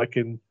them all like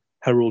in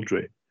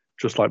heraldry,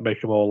 just like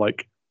make them all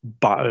like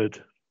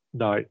battered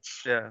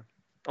knights. Yeah,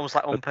 almost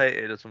like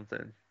unpainted or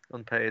something.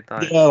 Unpainted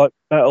knights. Yeah, like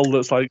metal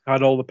that's like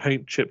had all the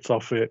paint chipped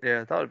off it.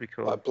 Yeah, that would be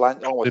cool.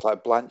 Like almost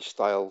like Blanche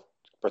style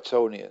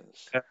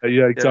Bretonians.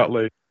 Yeah,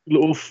 exactly. Yeah.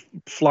 Little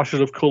flashes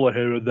of colour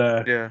here and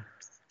there. Yeah.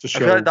 I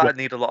feel like that'd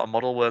need a lot of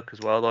model work as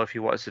well, though, if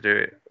you wanted to do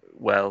it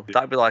well.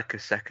 That'd be like a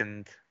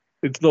second.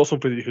 It's not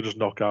something that you could just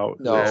knock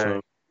out.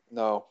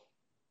 No.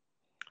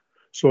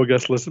 So I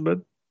guess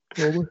Lizardmen,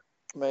 probably.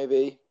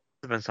 Maybe.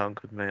 Lizardmen sound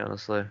good, mate,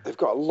 honestly. They've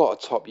got a lot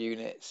of top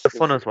units. They're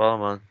fun as well,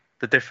 man.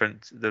 They're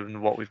different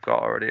than what we've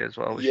got already as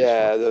well.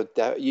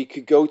 You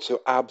could go to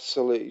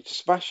absolutely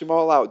smash them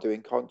all out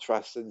doing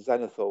contrasts and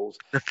zenithals.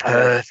 They're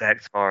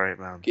perfect for it,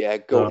 man. Yeah,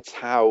 go to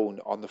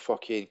town on the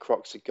fucking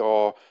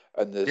Croxagore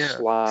and the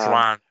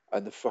Slan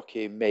and the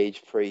fucking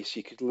Mage Priest.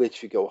 You could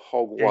literally go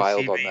hog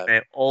wild on them.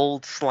 Mate,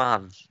 old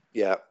Slan.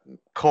 Yeah.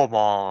 Come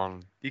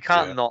on. You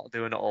can't not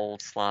do an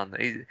old Slan.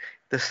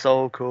 They're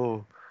so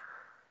cool.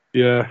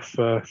 Yeah,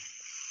 fair.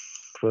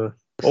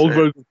 All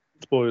very good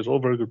boys, all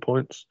very good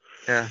points.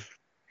 Yeah.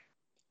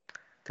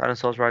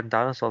 Dinosaurs riding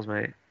dinosaurs,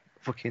 mate.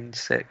 Fucking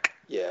sick.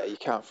 Yeah, you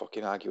can't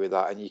fucking argue with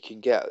that. And you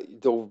can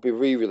they'll be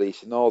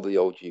re-releasing all the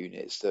old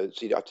units, so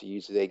you don't have to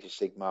use the Age of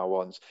Sigmar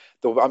ones.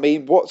 I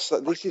mean,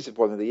 this is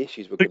one of the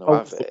issues we're going to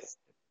have here.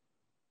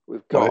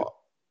 We've got...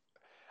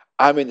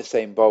 I'm in the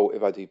same boat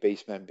if I do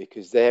Beastmen,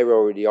 because they're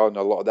already on,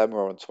 a lot of them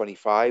are on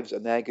 25s,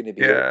 and they're going to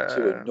be up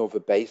to another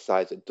base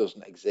size that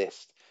doesn't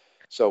exist.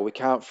 So we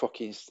can't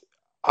fucking...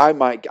 I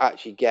might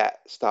actually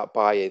start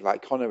buying,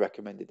 like Connor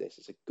recommended this,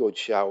 it's a good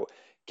shout,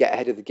 get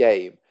ahead of the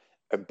game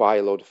and buy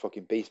a load of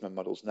fucking Beastmen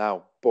models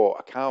now. But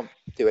I can't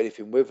do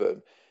anything with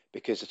them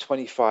because the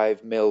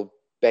 25mm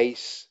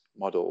base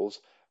models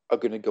are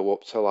going to go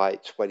up to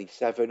like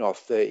 27 or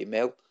 30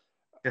 mil.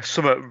 Yeah,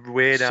 somewhat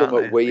weird, aren't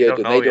Somewhat they? weird,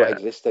 and they don't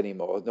exist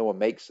anymore. No one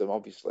makes them,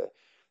 obviously.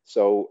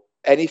 So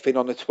anything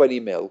on the 20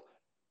 mil,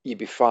 you'd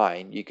be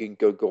fine. You can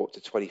go up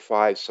to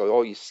 25. So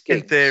all your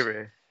skinks, in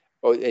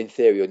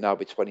theory, will now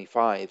be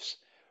 25s.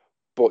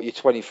 But your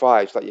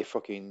 25s, like your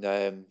fucking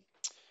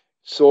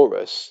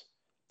Saurus,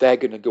 they're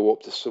going to go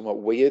up to somewhat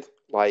weird,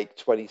 like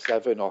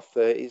 27 or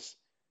 30s.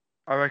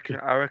 I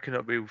reckon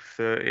it'll be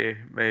 30,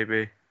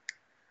 maybe.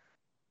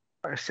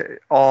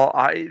 Or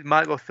it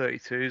might go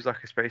 32s,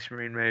 like a Space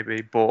Marine,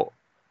 maybe. But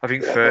I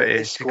think 30.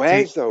 It's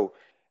squares, though.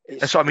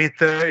 That's what I mean.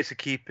 30 to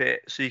keep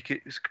it, so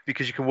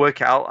because you can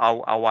work it out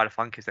how wide a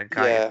flank is, then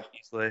can't you,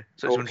 easily?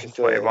 So it's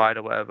 120 wide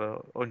or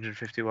whatever,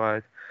 150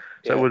 wide.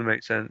 So it wouldn't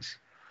make sense.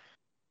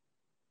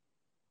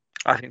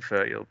 I think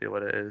 30 will be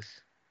what it is.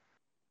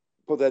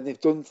 But then they've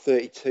done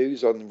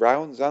 32s on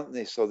rounds, haven't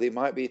they? So they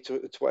might be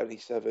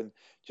 27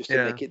 just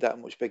to make it that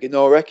much bigger.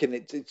 No, I reckon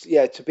it's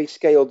to be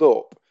scaled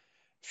up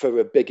for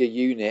a bigger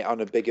unit on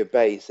a bigger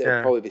base.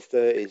 It'll probably be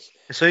 30s.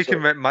 So you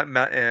can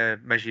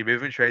measure your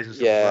movement trays and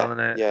stuff as well,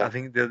 innit? Yeah. I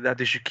think that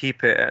they should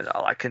keep it at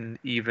like an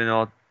even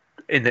or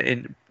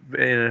in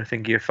I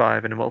think year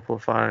 5 in a multiple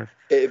of 5.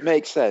 It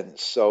makes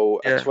sense.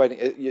 So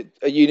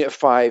a unit of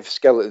 5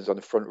 skeletons on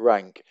the front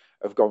rank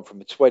have gone from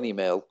a 20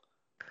 mil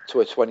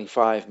to a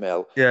 25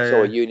 mil.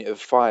 So a unit of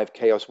 5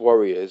 Chaos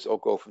Warriors will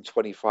go from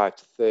 25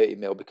 to 30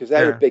 mil because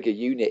they're a bigger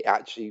unit,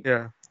 actually,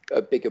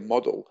 a bigger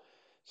model.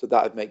 So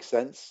that would make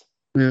sense.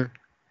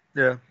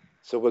 Yeah.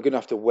 So we're going to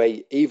have to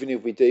wait, even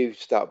if we do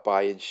start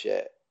buying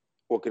shit,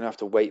 we're going to have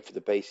to wait for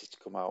the bases to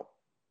come out.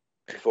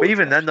 But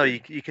even then, though, you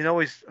can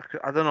always,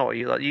 I don't know what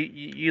you like.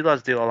 You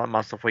lads do all that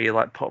mad stuff where you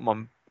like put them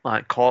on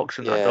like corks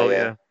and that, don't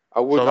you?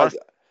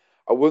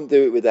 I wouldn't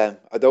do it with them.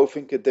 I don't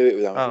think I'd do it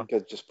with them. I think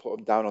I'd just put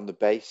them down on the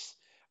base.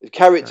 The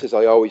characters,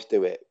 I always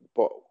do it,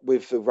 but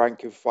with the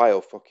rank and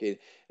file,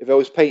 if I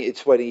was painted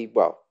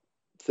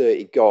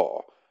 30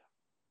 gore,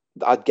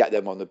 I'd get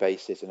them on the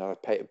bases and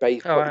I'd paint a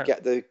base,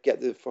 get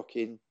the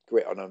fucking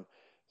grit on them,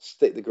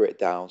 stick the grit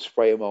down,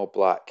 spray them all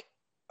black,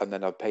 and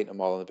then I'd paint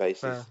them all on the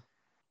bases.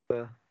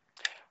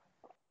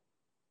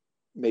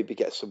 Maybe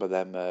get some of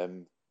them.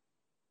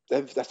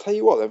 I tell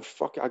you what,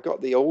 I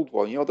got the old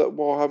one. You know that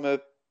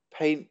Warhammer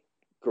paint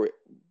grip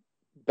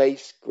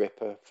base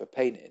gripper for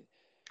painting.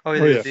 Oh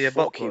yeah, the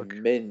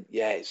fucking mint.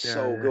 Yeah, it's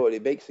so good.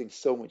 It makes things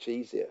so much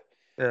easier.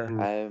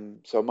 Yeah.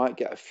 So I might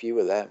get a few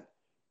of them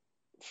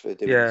for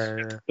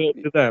doing.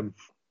 Them.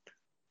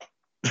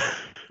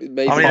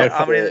 Maybe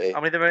how many of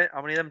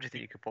them do you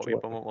think you could put in your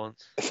bum at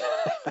once?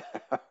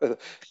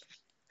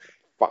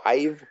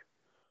 5.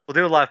 We'll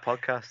do a live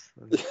podcast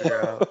and figure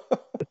it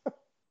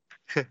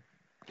out.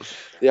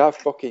 They are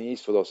fucking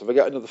useful though. So if I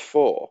get another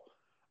 4,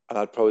 and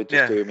I'd probably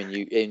just do them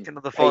in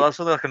another 4. That's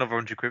only like another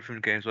 100 quid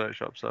from Games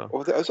Workshop.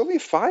 So there's only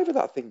 5 of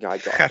that thing I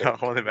got. I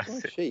don't want to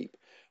it's cheap,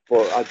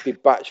 but I'd be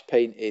batch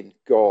painting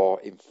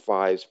gore in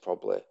 5s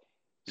probably.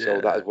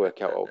 So that'd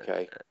work out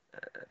okay.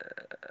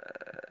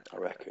 I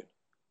reckon.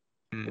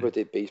 If I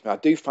did Beastmen, I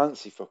do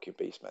fancy fucking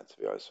Beastmen, to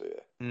be honest with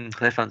you.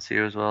 They fancy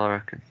you as well, I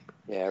reckon.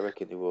 Yeah, I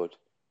reckon they would.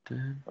 I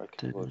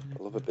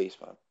love a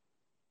Beastman.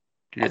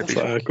 That's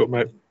good,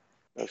 mate.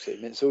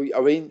 Absolutely. So,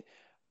 I mean,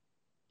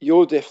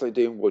 you're definitely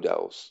doing Wood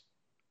Elves.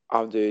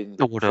 I'm doing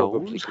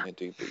probably going to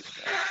do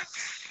Beastmen.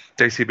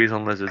 JCB's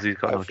on lizards. He's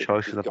got no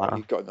choice for the matter.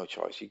 You've got no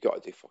choice. You've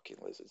got to do fucking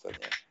lizards,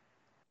 haven't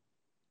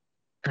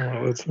you?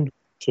 Oh, that's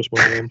just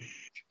one of them.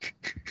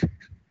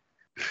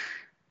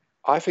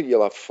 I think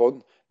you'll have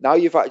fun. Now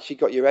you've actually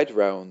got your head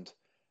round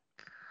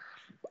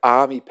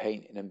army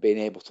painting and being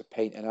able to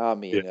paint an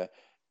army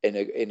in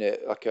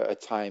a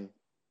time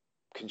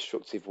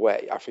constructive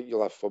way. I think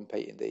you'll have fun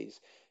painting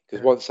these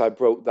because once I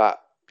broke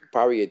that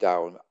barrier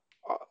down,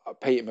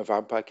 painting my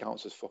vampire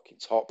counts was fucking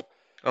top.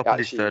 Open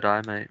his third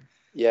eye, mate.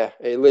 Yeah,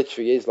 it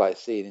literally is like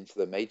seeing into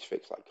the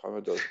Matrix, like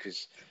Connor does.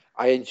 Because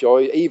I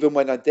enjoy, even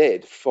when I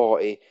did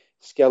 40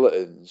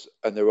 skeletons,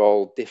 and they're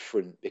all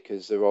different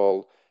because they're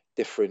all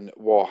different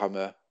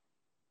Warhammer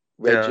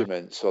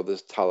regiments. So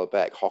there's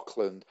Talabek,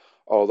 Hochland,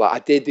 all that. I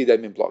did do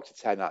them in blocks of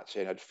 10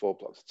 actually, and I had 4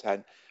 blocks of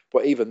 10.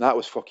 But even that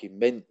was fucking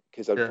mint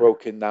because I'd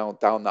broken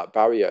down that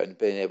barrier and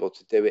been able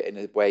to do it in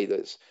a way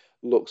that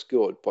looks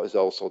good, but is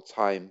also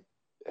time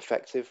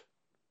effective.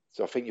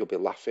 So I think you'll be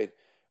laughing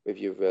with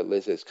your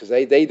lizards because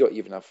they don't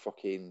even have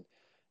fucking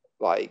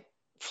like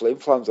flim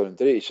flams on them,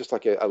 do they? It's just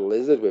like a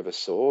lizard with a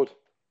sword.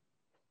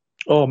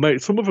 Oh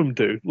mate, some of them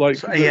do.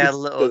 Like a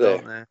little,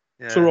 don't they?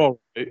 Yeah. So all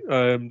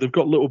right. They've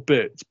got little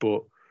bits,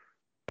 but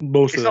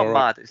most of them are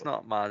mad. It's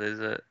not mad, is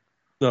it?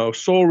 No,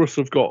 Saurus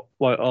have got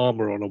like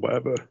armor on or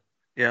whatever.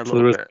 Yeah, a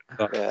little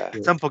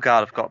bit. Temple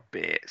Guard have got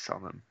bits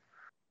on them.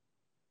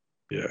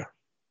 Yeah.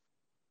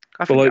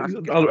 I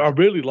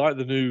really like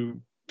the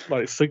new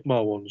like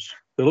Sigmar ones.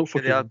 They look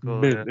fucking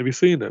mint. Have you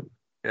seen them?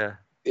 Yeah.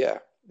 Yeah,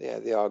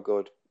 they are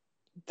good.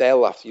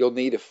 You'll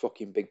need a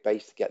fucking big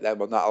base to get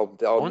them on that. I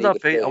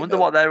wonder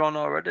what they're on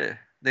already.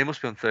 They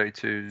must be on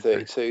 32.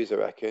 32s, I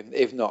reckon,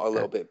 if not a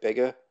little bit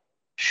bigger.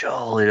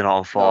 Surely they're not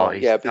on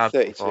 40s. Yeah, it'll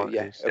be 32.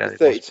 Yeah, it'll be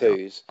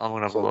 32s. I'm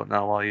gonna have a look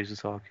now while you're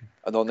talking.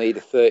 And they'll need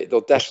a 30.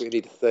 They'll definitely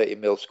need a 30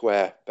 mil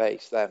square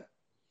base then.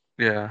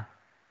 Yeah.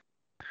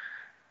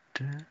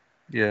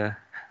 Yeah.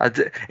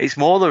 It's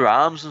more the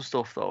arms and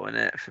stuff though, isn't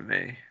it, for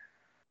me?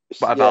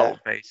 But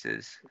about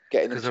bases.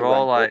 Because they're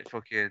all like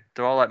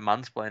they're all like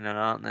mansplaining,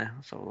 aren't they?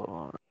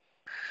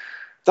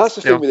 That's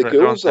the thing with the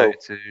ghouls though.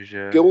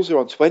 Ghouls are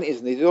on 20s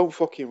and they don't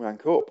fucking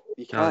rank up.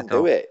 You can't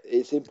do it.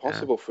 It's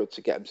impossible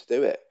to get them to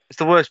do it. It's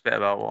the worst bit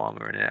about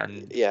Warhammer, isn't it?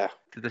 And yeah.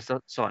 There's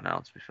sorting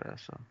out, to be fair.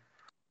 So.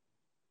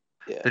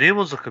 Yeah. The new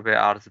ones look a bit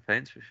harder to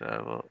paint, to be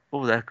fair.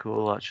 But they're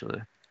cool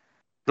actually.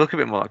 They look a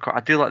bit more like. I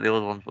do like the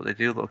old ones, but they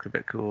do look a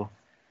bit cool.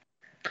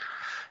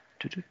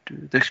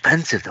 They're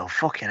expensive though.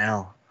 Fucking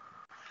hell.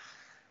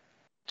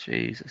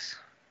 Jesus.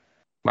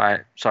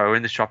 Right. Sorry, we're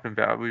in the shopping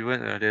bit. We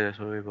weren't going to do this,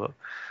 were we? But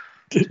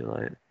too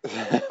late.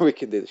 We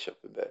can do the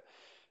shopping bit.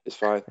 It's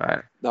fine.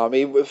 Right. No, I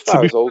mean, as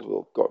far as old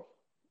world, go on.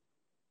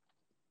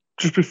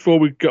 Just before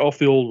we get off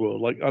the old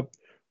world, like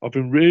I've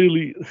been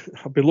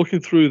looking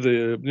through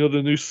the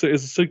the new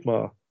Cities of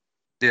Sigmar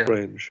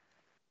range.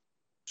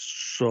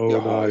 So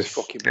nice. It's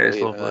fucking brilliant.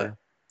 It's lovely.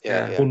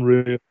 Yeah.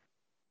 Unreal.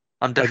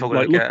 I'm definitely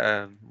going to get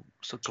a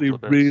couple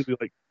of bits. Really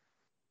like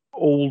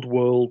old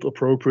world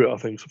appropriate, I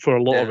think, for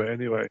a lot of it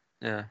anyway.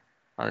 Yeah.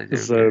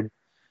 They're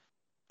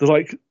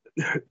like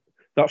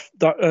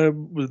that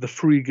with the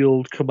Free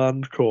Guild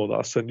Command Corps that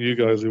I sent you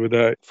guys the other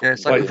day. Yeah,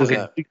 it's like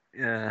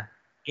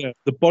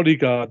the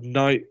bodyguard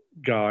knight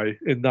guy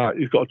in that,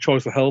 he's got a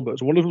choice of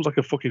helmets. One of them's like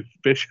a fucking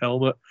fish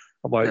helmet.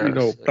 I'm like,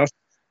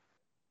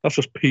 that's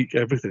just peak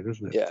everything,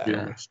 isn't it? Yeah. To be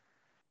honest.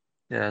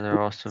 Yeah,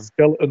 they're awesome.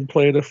 Skeleton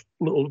playing a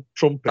little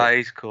trumpet. That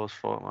is cool as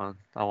fuck, man.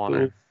 I want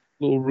it.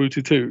 Little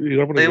rooty too.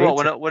 Tell you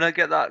what, when I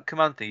get that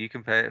command thing, you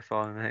can pay it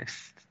for me, mate.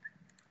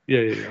 Yeah.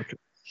 Okay.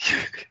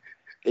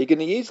 Are you going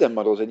to use them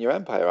models in your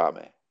Empire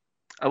army?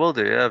 I will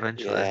do,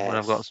 eventually. Yes. When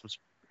I've got some.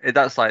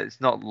 That's like,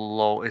 it's not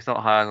low, it's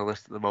not high on the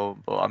list at the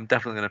moment, but I'm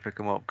definitely going to pick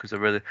them up because I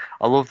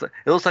love that.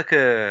 It looks like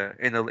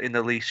in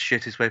the least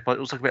shittest way, but it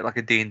looks like a bit like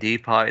a D&D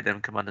party.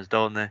 Them commanders,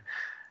 don't they?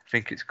 I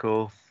think it's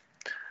cool.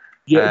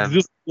 Yeah,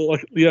 just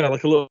like a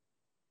little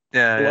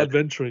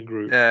adventuring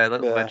group. Yeah,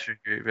 little adventuring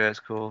group. Yeah, it's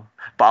cool.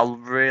 But I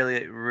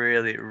really,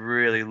 really,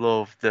 really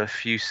love the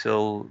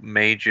Fusil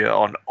Major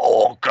on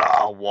Ogre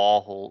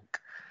Warhulk.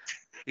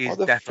 He's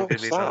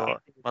definitely going to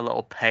be my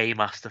little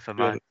paymaster for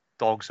my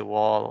Dogs of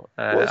War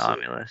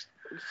army list.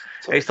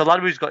 It's the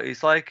lad who's got.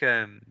 It's like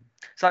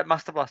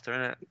Master Blaster,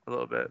 isn't it? A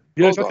little bit.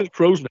 Yeah, it's like a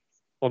crow's nest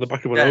on the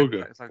back of an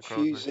ogre. It's like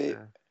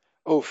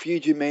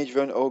Fusil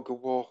Major on Ogre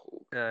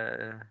Warhulk.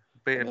 Yeah.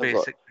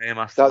 Basic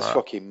paymaster. That's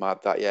fucking mad.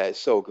 It's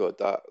so good.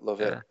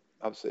 Love it.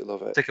 Absolutely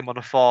love it. Stick him on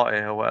a 40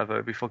 or whatever.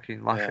 It'd be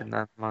fucking laughing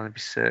then, man. It'd be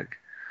sick.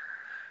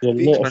 There's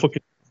a lot of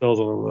fucking details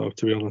on it though,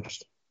 to be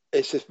honest.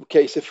 It's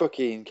a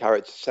fucking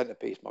character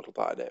centerpiece model,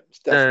 that isn't it? It's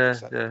definitely a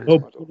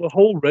centerpiece model. The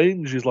whole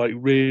range is like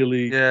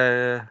really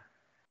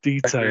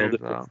detailed.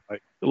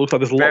 It looks like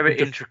there's a lot very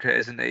intricate,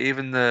 isn't it?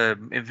 Even the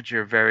infantry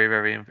are very,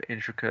 very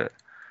intricate.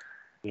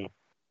 Yeah.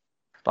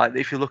 Like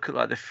if you look at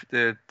like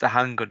the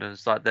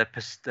handgunners, like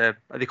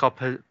they called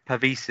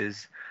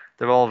pavises.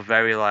 They're all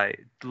very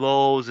like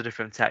loads of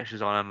different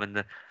textures on them,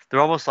 and they're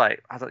almost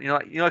like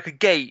like a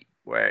gate.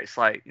 Where it's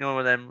like, one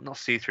of them, not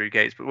see-through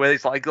gates, but where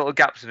it's like little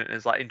gaps in it and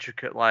there's like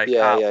intricate like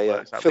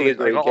artworks. Like,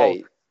 filigree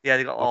gate.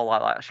 They got all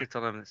like shit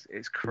on them.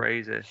 It's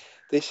crazy.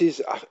 This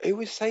is, who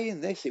was saying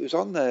this? It was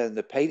on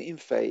the painting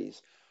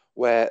phase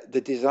where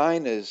the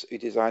designers who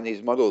design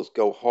these models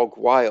go hog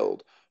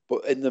wild,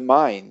 but in their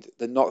mind,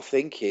 they're not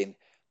thinking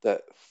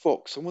that,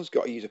 someone's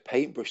got to use a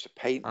paintbrush to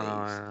paint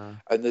these.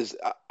 And there's,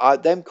 I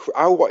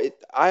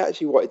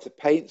actually wanted to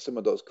paint some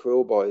of those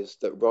Cruel Boys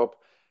that Rob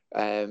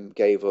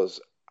gave us.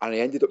 And I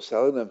ended up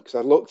selling them because I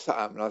looked at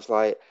them and I was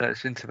like,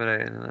 "It's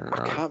intimidating."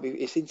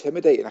 It's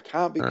intimidating. I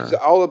can't be because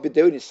all I've been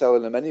doing is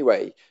selling them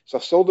anyway. So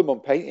I sold them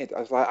unpainted.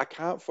 I was like, I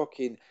can't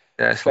fucking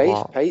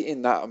face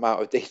painting that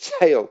amount of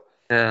detail.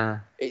 Yeah,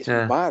 it's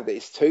mad.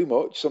 It's too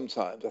much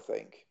sometimes, I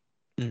think.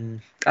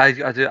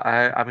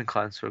 I'm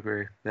inclined to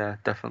agree. Yeah,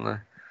 definitely.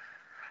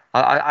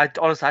 I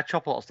honestly, I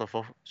chop a lot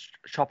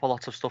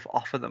of stuff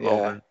off at the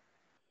moment.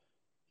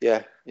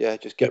 Yeah.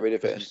 Just get rid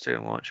of it. It's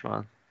too much,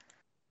 man.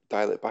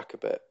 Dial it back a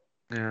bit.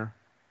 Yeah.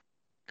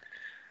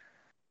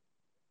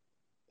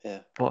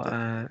 Yeah.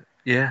 But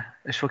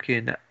it's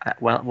fucking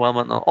well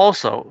meant.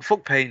 Also,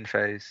 fuck painting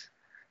phase.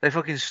 They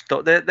fucking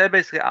They're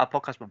basically our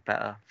podcast, but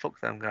better. Fuck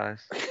them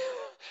guys.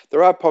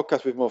 There are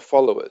podcasts with more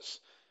followers,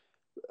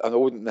 and I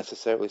wouldn't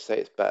necessarily say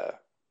it's better.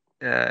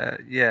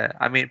 Yeah.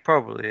 I mean, it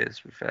probably is.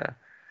 To be fair,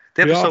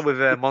 the episode with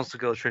Monster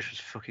Girl Trish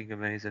was fucking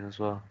amazing as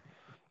well.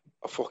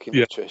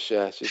 Trish,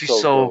 yeah. She's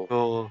so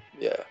cool.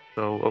 Yeah.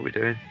 So what are we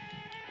doing?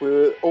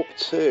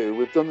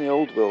 We've done the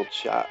old world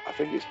chat. I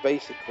think it's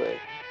basically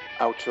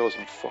outros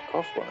and fuck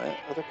off, wasn't it?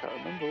 I can't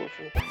remember what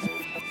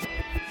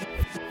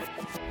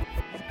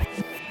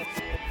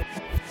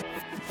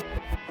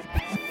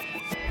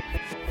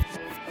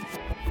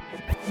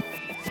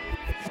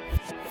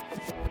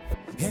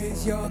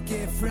Here's your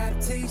gift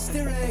wrapped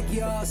Easter egg,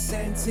 you're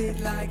scented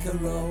like a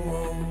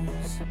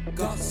rose.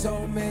 Got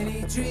so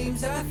many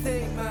dreams, I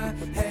think my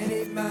head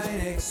it might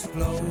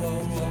explode.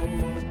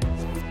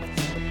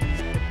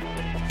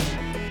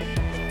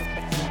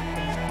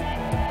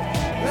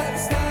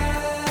 Let's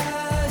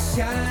start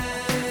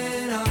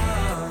shine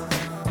on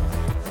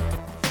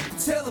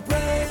till the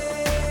break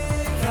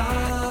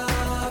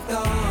of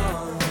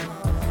dawn.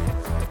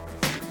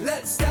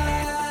 Let's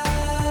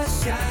start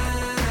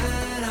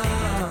shine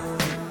on.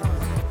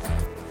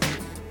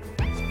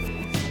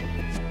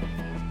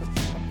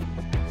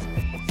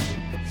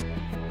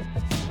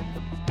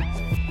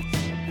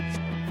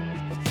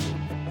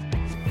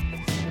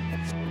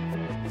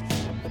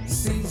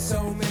 Seen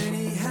so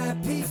many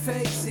happy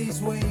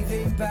faces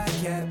waving back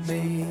at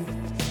me.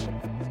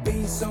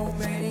 Been so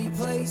many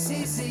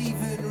places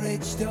even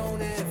rich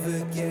don't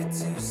ever get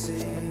to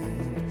see.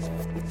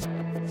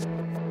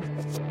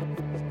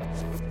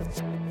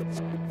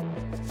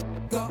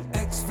 Got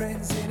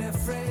ex-friends in a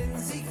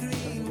frenzy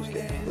green with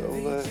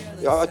envy.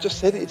 Yeah, I just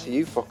sent it to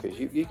you fuckers.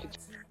 You could.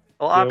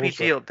 Well, Yeah,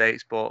 RPG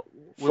updates, but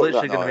we're Fuck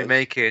literally that going to be noise.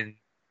 making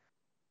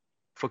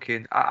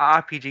fucking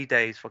RPG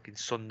days fucking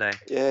Sunday.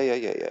 Yeah.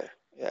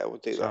 Yeah, we'll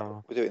do that.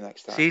 So, We'll do it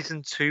next time.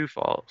 Season 2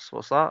 thoughts.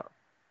 What's that?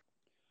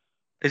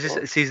 Is this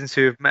What? season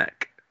 2 of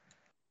Mech?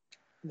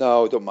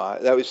 No, don't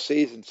mind. That was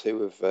season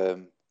 2 of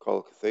Call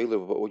of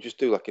Cthulhu, but we'll just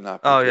do like an RPG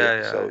Oh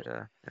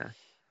episode. yeah.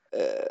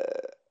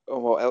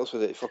 And what else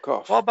was it? Fuck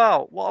off. What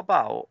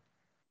about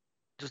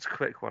just a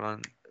quick one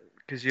on,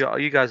 because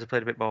you guys have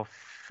played a bit more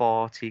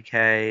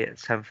 40k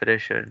 10th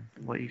edition.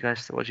 What do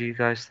you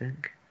guys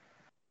think?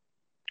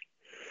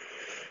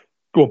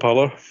 Go on,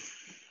 Paolo.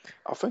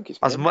 I think it's.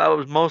 It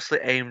was mostly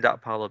aimed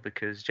at Paolo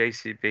because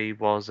JCB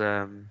was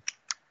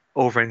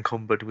over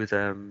encumbered with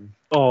the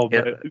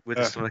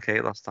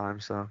stomachache last time.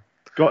 So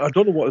God, I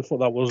don't know what I thought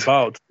that was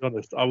about. To be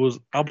honest, I was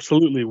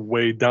absolutely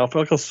weighed down. I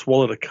feel like I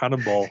swallowed a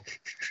cannonball.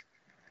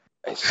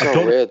 It's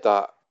so weird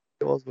that.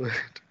 it was weird.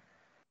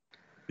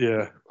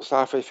 Yeah. It's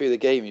halfway through the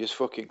game, you just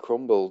fucking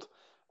crumbled,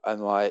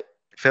 and like.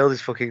 Failed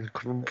his fucking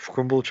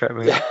crumble check,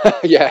 mate.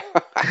 Yeah.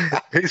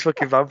 His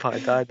fucking vampire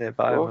died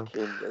nearby him.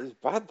 It's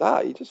bad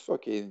that he just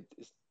fucking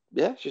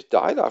just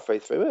died halfway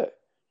through it.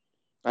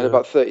 And Yeah.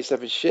 about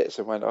 37 shits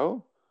and went,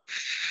 oh.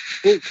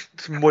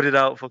 Just mudded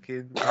out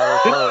fucking.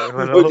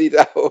 Muddied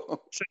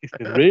out.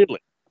 Really?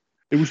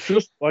 It was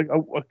just like I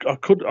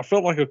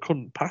felt like I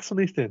couldn't pass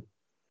anything.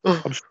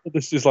 I'm sure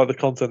this is like the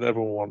content that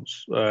everyone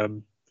wants. But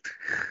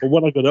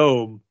when I got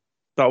home,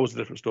 that was a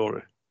different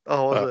story.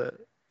 Oh, was it?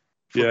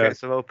 Yeah.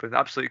 Floodgates are open.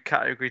 Absolute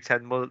category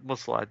 10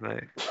 mudslide,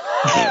 mate.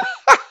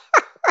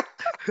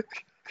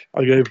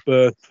 I gave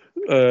birth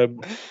to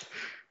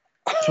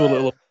a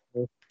little,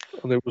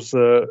 and it was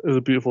a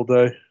beautiful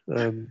day.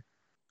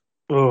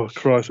 Oh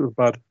Christ, it was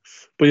bad.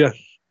 But yeah,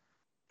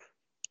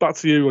 back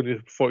to you on your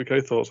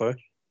 40k thoughts, eh?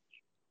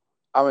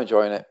 I'm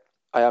enjoying it.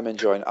 I am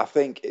enjoying it. I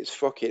think it's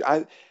fucking.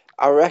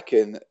 I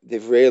reckon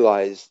they've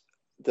realised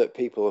that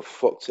people have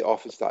fucked it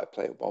off and started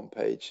playing one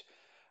page,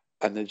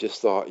 and they've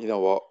just thought, you know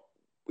what,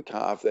 we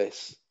can't have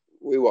this.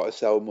 We want to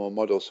sell more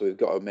models, so we've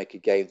got to make a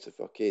game to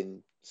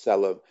fucking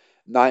sell them.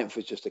 9th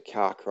was just a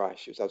car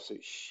crash. It was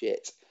absolute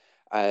shit.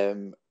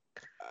 And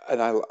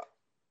I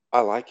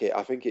like it.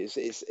 I think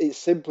it's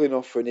simple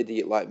enough for an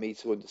idiot like me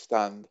to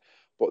understand,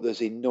 but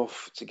there's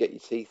enough to get your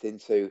teeth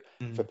into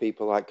for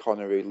people like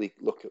Connor who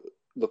look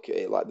at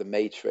it like the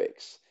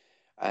Matrix.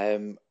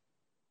 And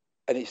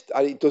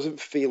it doesn't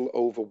feel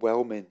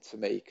overwhelming to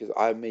me because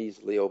I'm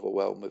easily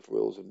overwhelmed with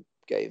rules and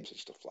games and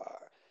stuff like that.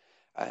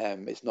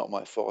 It's not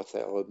my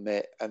forte, I'll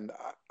admit, and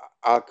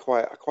I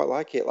quite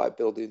like it, like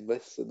building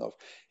lists and stuff.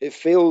 It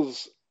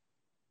feels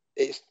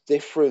it's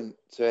different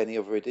to any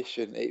other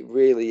edition. It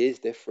really is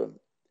different.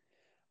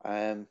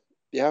 I'm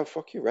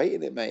fucking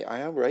rating it, mate. I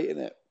am rating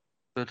it.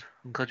 Good.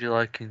 I'm glad you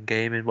liking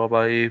gaming. What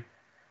about you,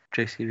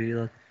 JCB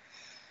lad?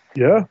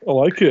 Yeah, I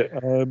like it.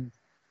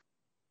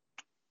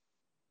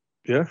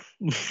 Yeah.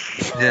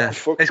 Yeah.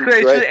 Fucking It's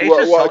great. great.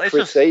 What a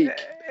critique.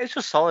 It's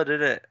just solid,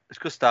 isn't it? It's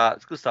a good start.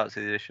 It's a good start to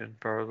the edition,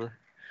 probably.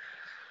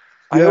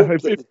 Yeah,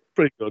 it's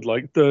pretty good.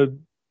 Like I've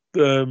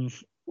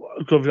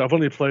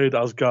only played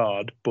as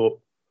guard, but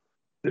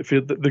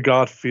the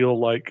guard feel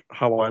like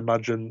how I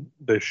imagine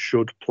they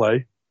should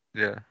play.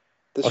 Yeah.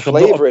 There's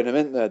Like, flavour in them,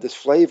 isn't there? There's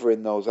flavour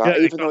in those. Yeah,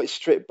 Even though it's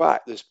stripped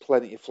back, there's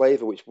plenty of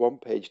flavour, which one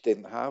page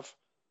didn't have.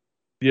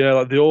 Yeah,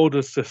 like the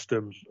order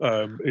system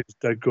is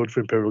dead good for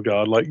Imperial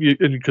Guard. Like you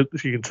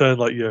can turn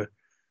like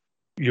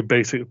your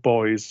basic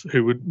boys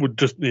who would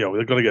just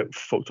they're gonna get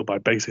fucked up by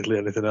basically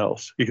anything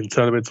else. You can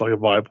turn them into like a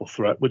viable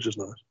threat, which is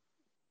nice.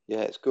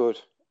 Yeah, it's good.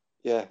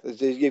 Yeah,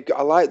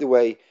 I like the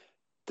way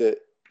that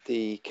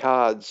the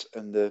cards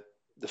and the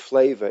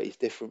flavour is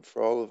different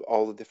for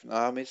all the different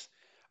armies.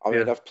 I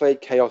mean, I've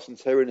played Chaos and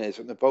Tyrannies,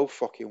 and they're both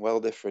fucking well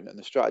different, and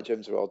the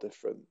stratagems are all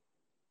different.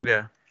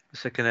 Yeah.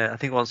 I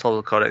think once all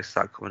the codex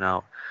start coming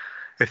out,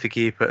 if they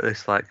keep at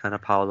this like kind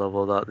of power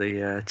level that the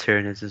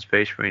Tyranids and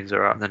Space Marines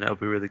are at, then it'll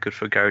be really good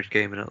for garage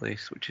gaming at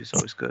least, which is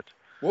always good.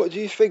 What do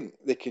you think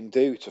they can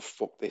do to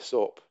fuck this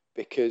up?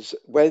 because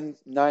when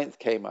 9th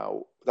came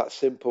out, that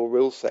simple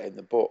rule set in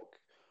the book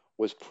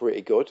was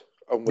pretty good,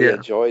 and we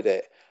enjoyed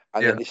it.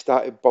 And then they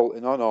started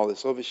bolting on all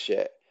this other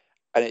shit,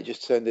 and it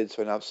just turned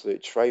into an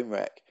absolute train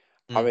wreck.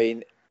 I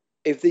mean,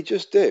 if they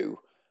just do,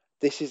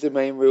 this is the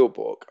main rule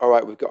book. All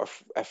right, we've got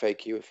a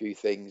FAQ, a few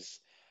things,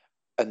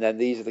 and then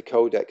these are the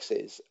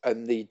codexes,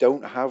 and they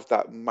don't have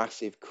that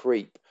massive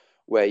creep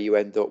where you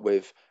end up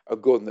with a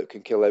gun that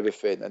can kill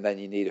everything, and then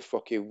you need a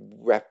fucking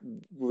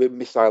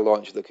missile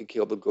launcher that can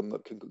kill the gun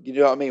that can, you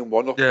know what I mean?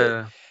 One up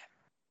it.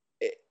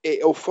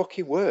 It'll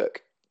fucking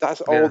work.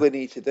 That's all they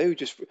need to do.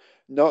 Just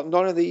none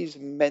of these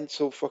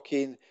mental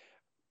fucking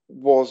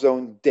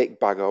Warzone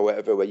dickbag or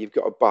whatever, where you've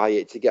got to buy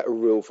it to get a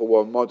rule for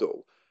one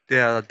model.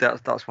 Yeah,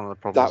 that's one of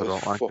the problems. That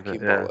was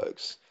fucking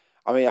bollocks.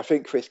 I mean, I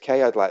think Chris K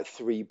had like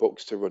 3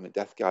 books to run a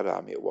Death Guard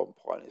army at one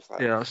point. It's like,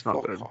 that's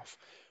not good. Off.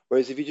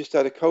 Whereas if you just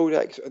had a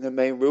codex and the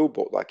main rule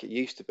book like it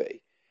used to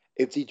be,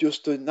 if they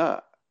just done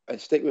that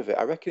and stick with it,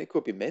 I reckon it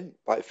could be mint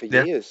like for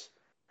years.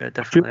 Yeah,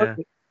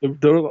 definitely.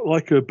 They're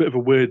like a bit of a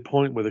weird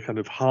point where they're kind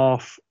of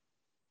half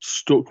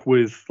stuck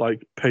with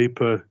like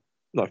paper,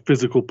 like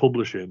physical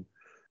publishing,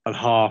 and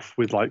half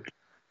with like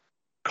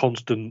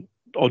constant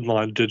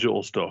online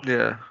digital stuff.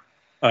 Yeah.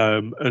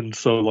 And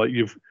so like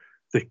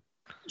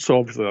so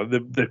obviously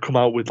they've come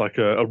out with like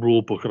a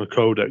rule book and a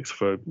codex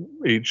for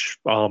each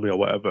army or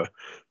whatever,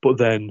 but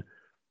then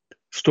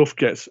stuff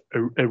gets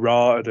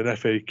errated and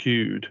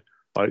FAQ'd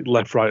like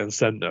left, right, and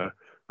centre,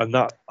 and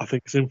that I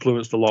think is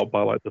influenced a lot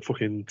by like the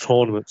fucking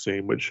tournament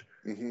scene, which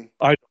I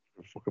don't give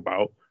a fuck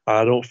about, and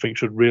I don't think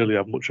should really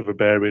have much of a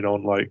bearing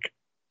on like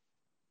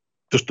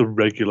just the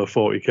regular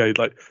 40k,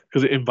 like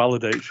because it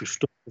invalidates your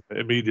stuff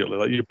immediately.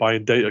 Like you're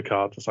buying data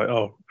cards, it's like,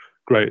 oh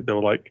great, they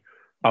were like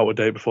out of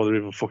date before they're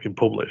even fucking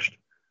published.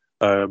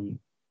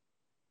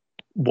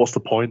 What's the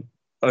point?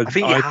 I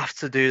think you have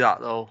to do that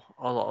though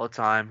a lot of the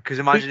time, because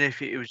imagine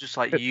if it was just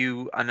like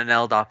you and an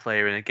Eldar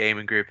player in a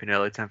gaming group in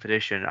early 10th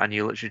edition and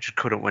you literally just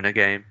couldn't win a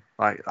game.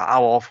 Like,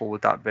 how awful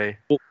would that be?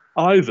 Well,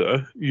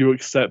 either you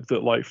accept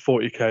that like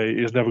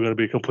 40k is never going to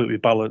be completely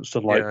balanced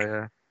and like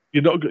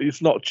you're not.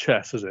 It's not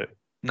chess, is it?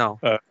 No.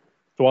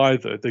 So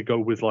either they go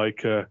with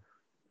like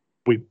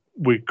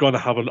we're gonna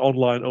have an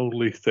online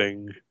only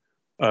thing,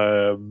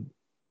 and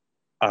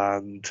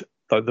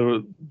like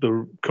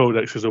the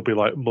codexes will be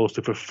like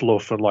mostly for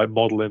fluff and like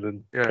modeling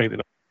and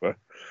painting over,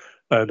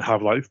 and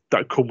have like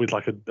that come with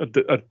like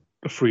a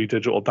free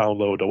digital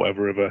download or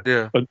whatever,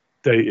 and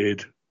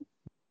dated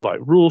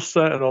like rule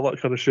set and all that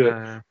kind of shit.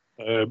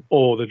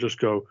 Or they just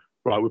go,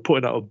 right, we're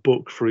putting out a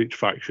book for each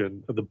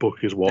faction, and the book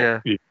is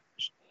what you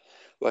use.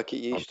 Like it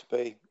used to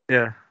be.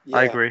 Yeah,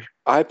 I agree.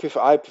 I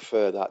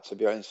prefer that, to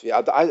be honest with you.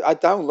 I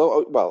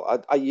download,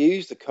 well, I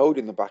use the code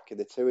in the back of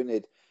the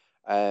Tyranid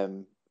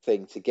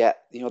thing to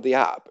get, the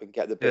app and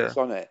get the bits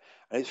on it,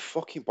 and it's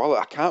fucking bollocks.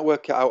 I can't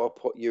work it out or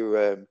put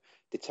your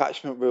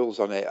detachment rules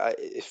on it.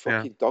 It's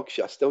fucking dog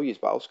shit. I still use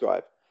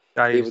Battlescribe,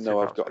 even though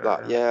I've got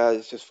that. Yeah,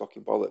 it's just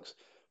fucking bollocks.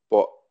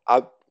 But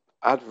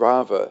I'd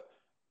rather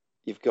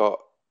you've got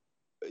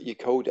your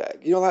codex,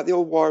 like the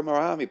old Warhammer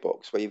Army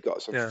books where you've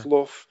got some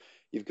fluff,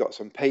 you've got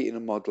some painting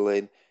and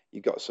modelling,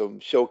 you've got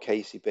some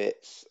showcasey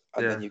bits,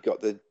 and then you've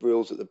got the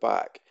rules at the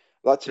back.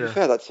 Like, to be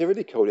fair, that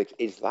Tyranny Codex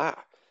is that.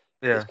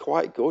 It's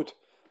quite good.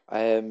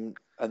 And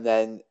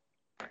then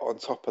on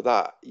top of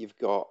that, you've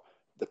got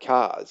the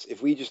cards.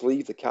 If we just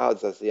leave the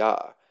cards as they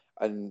are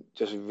and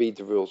just read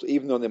the rules,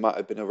 even though they might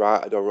have been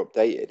errated or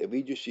updated, if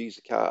we just use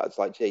the cards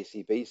like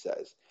JCB says,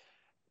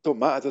 it don't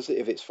matter, does it,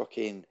 if it's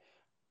fucking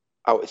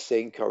out of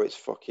sync or it's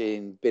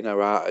fucking been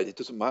errated? It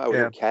doesn't matter. We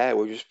don't care.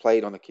 We're just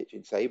playing on the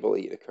kitchen table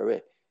eating a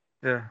curry.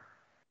 Yeah.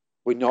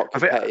 We're not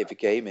competitive for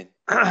gaming.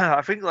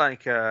 I think the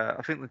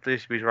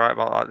JCB's right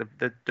about like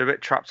they're a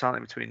bit trapped, aren't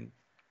they, between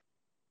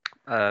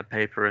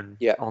paper and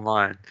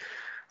online. And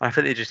I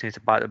think they just need to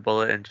bite the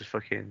bullet and just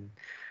fucking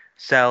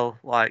sell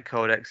like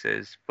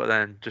codexes, but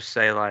then just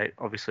say like,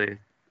 obviously,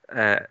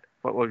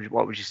 what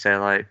would you say,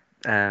 like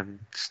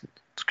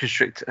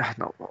constrict?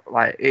 No,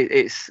 like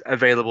it's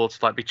available to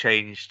like be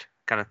changed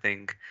kind of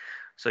thing.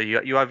 So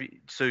you have,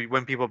 so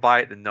when people buy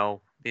it, they know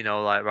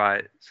like,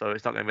 right, so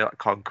it's not going to be like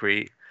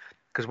concrete.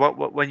 Because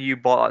when you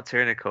bought that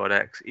Tyranny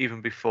Codex,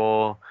 even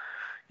before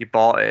you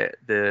bought it,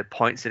 the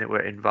points in it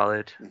were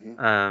invalid.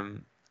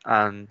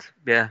 And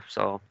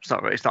so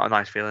it's not a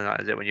nice feeling,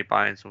 that is it, when you're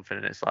buying something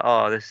and it's like,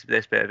 oh, this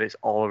bit of it's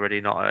already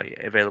not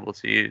available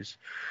to use.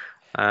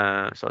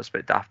 So it's a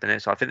bit daft in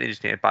it. So I think they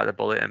just need to bite the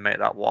bullet and make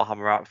that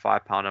Warhammer out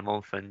 £5 a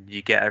month, and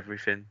you get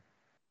everything.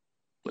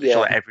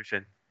 Literally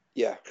everything.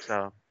 Yeah.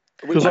 So.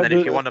 And then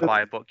if you want to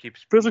buy a book,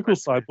 physical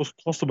side must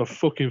cost them a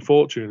fucking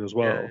fortune as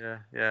well.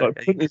 Yeah. Like,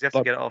 because you have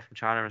to get it all from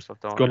China and stuff,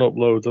 don't you? It's gone up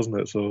loads, hasn't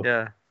it? So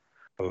yeah.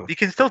 You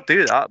can still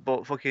do that,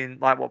 but fucking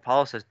like what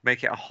Paolo says,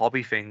 make it a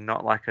hobby thing,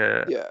 not like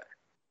a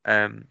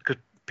because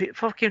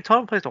fucking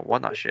tournament players don't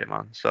want that shit,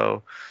 man.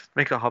 So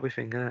make it a hobby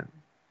thing, innit?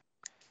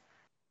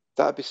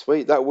 That'd be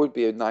sweet. That would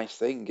be a nice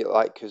thing,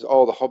 like, because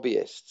all the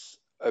hobbyists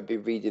would be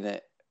reading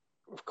it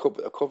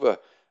cover.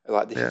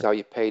 Like, this is how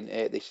you paint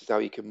it. This is how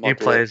you can model new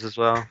players as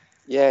well.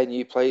 Yeah,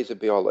 new players would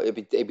be all. It'd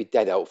be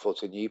dead helpful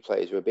to new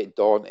players who are a bit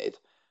daunted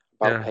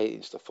about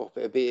painting stuff up.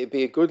 It'd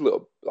be a good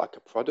little like a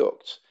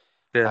product.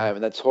 Yeah.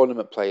 And then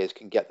tournament players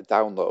can get the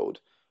download,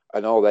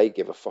 and all they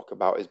give a fuck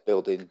about is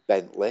building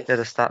bent lists. Yeah,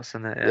 the stats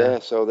in it. Yeah,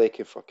 so they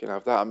can fucking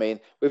have that. I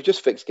mean, we've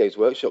just fixed Games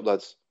Workshop,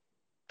 lads.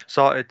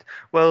 Sorted.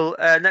 Well,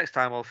 next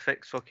time we'll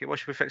fix. Fuck it. What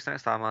should we fix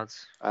next time,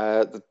 lads?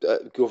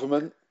 The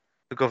government.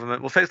 The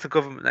government. We'll fix the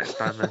government next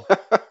time then.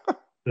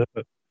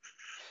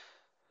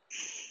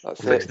 That's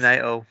We'll fix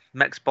NATO.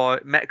 Mech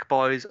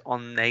boys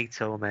on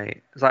NATO,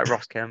 mate. It's like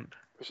Ross Kemp.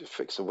 We should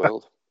fix the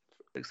world.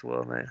 Fix the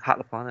world, mate. Hack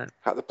the planet.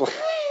 Hack the planet.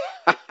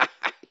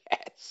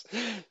 Yes.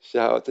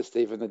 Shout out to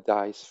Stephen the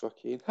Dice.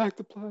 Fucking hack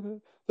the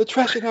planet. The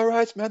trash in our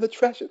rights, man. The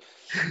trash.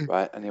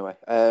 Right. Anyway.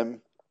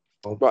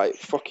 Right.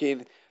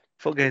 Fucking.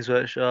 Fuck Games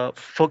Workshop.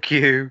 Fuck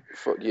you.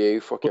 Fuck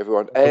you. Fuck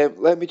everyone.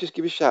 Let me just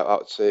give a shout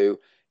out to.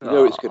 You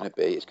know what it's going to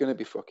be. It's going to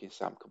be fucking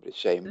Sam Company's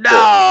Shame.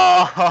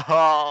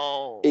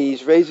 No.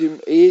 He's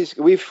raising.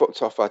 We've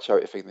fucked off our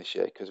charity thing this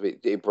year because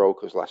it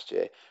broke us last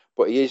year.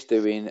 But he is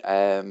doing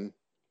a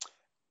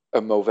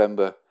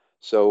Movember.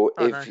 So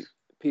if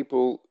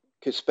people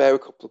could spare a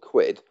couple of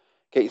quid,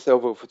 get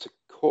yourself over to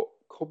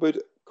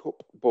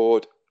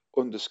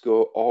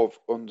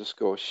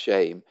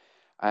cupboard_of_shame.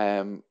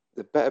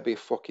 There better be a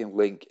fucking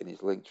link in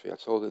his link tree. I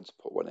told him to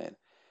put one in.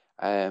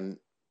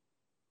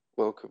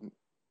 Welcome.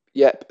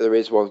 Yep, there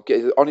is one.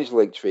 Get on his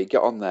link tree.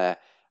 Get on there,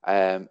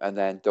 and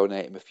then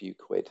donate him a few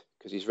quid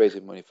because he's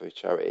raising money for a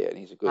charity and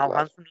he's a good lad. How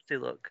handsome does he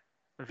look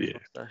with his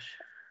mustache?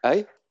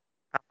 Hey?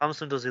 How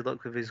handsome does he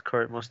look with his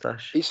current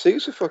mustache? He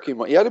suits a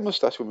fucking. He had a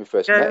mustache when we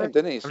first met him,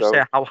 didn't he? I'm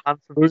saying, how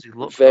handsome does he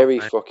look? Very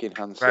fucking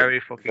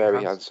handsome.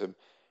 Very handsome.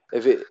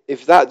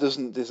 If that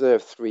doesn't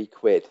deserve 3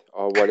 quid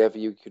or whatever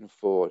you can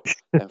afford,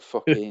 then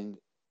fucking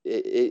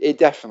it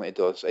definitely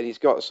does. And he's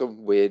got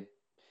some weird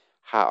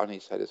hat on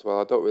his head as well.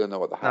 I don't really know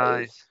what the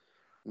hat is.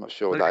 I'm not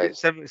sure what that is.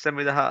 Send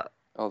me the hat.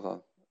 Hold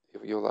on.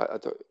 You're like, I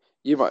don't.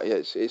 You might.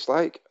 Yeah, it's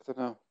like I don't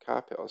know,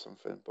 carpet or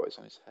something, but it's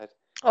on his head.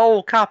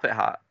 Oh, carpet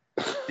hat.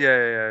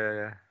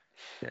 Yeah.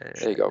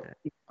 There you go.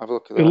 Have a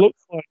look at that. It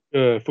looks like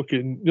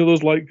fucking.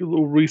 Those like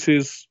little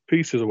Reese's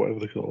Pieces or whatever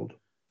they're called.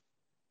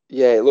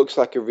 Yeah, it looks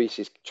like a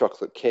Reese's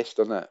chocolate kiss,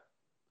 doesn't it?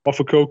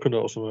 Off a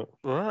coconut or something.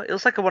 What? It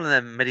looks like one of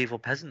them medieval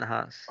peasant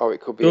hats. Oh,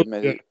 it could be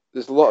many. Yeah.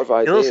 There's a lot of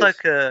ideas.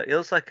 It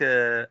looks like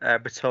a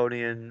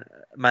Bretonian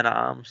man at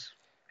arms.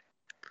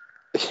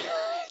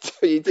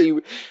 he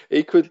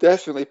could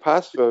definitely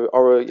pass for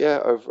or a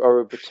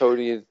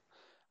Bretonian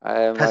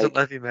peasant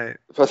levy, mate.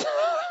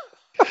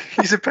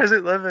 He's a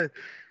peasant levy.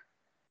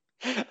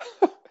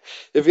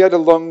 If he had a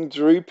long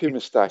droopy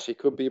moustache, he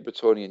could be a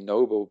Bretonian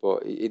noble,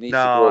 but he needs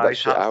to grow that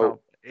shit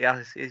out.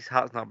 His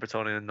hat's not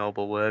Bretonian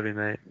noble worthy,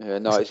 mate. Yeah,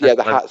 no,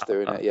 the hat's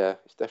doing it. Yeah,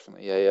 it's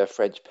definitely a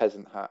French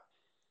peasant hat.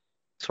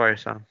 Sorry,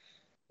 Sam.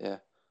 Yeah.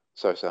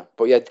 Sorry, Sam.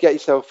 But yeah, get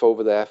yourself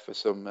over there for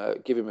some.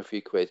 Give him a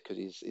few quid because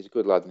he's a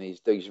good lad and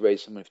he's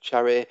raised some money for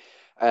charity.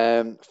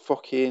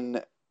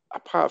 Fucking.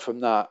 Apart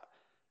from that,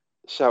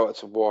 shout out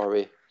to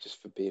Wari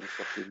just for being a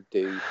fucking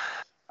dude.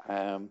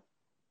 I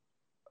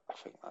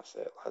think that's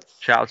it, lads.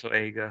 Shout out to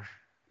Ager.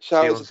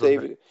 Shout out to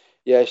David.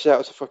 Yeah, shout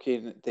out to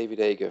fucking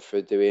David Ager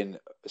for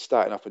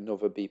starting off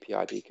another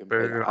BPID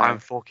campaign. I'm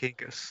fucking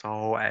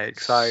so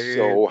excited.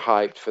 So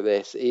hyped for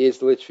this. He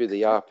is literally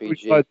the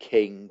RPG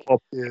king.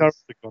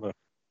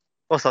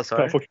 What's that,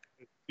 sorry?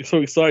 You're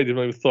so excited you've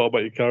not even thought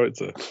about your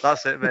character.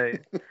 That's it,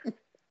 mate.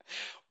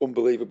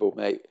 Unbelievable,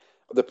 mate.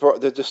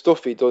 The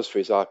stuff he does for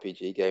his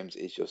RPG games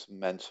is just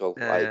mental.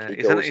 Yeah,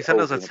 he sent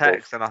us a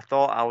text and I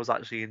thought I was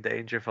actually in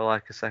danger for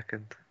like a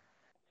second,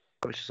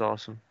 which is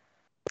awesome.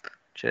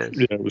 Cheers.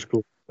 Yeah, it was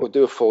cool. We'll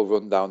do a full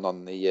rundown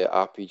on the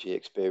RPG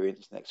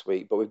experience next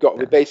week, but we've got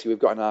an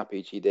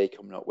RPG day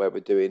coming up where we're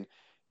doing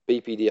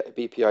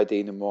BPID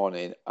in the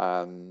morning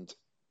and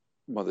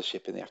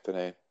Mothership in the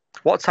afternoon.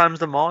 What time's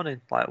the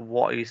morning? Like,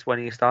 when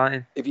are you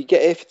starting? If you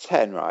get here for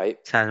 10,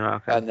 right? 10, right,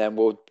 okay. And then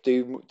we'll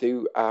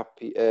we'll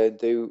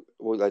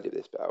edit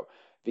this bit out.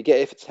 If you get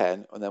here for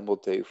 10, and then we'll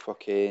do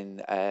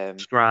fucking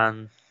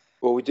Scran.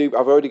 Well, I've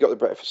already got the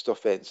breakfast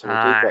stuff in, so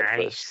we'll do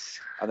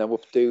breakfast, and then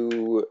we'll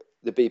do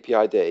the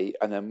BPID,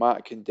 and then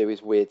Mark can do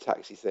his weird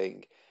taxi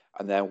thing,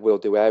 and then we'll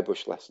do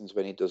airbrush lessons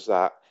when he does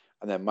that,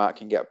 and then Mark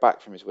can get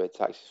back from his weird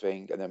taxi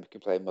thing, and then we can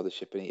play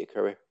Mothership and eat a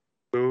curry.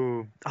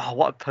 Ooh. Oh,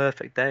 what a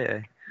perfect day,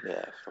 eh?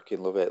 Yeah,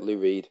 fucking love it. Lou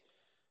Reed.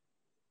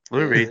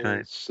 Lou Reed,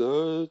 mate.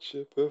 Such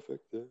a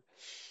perfect day.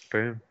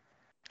 Boom.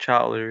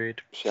 Shout out Lou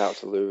Reed. Shout out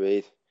to Lou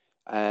Reed.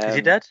 Is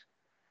he dead?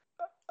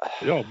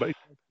 Yeah, mate.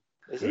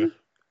 Is he?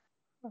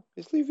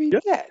 Is Lou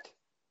Reed dead?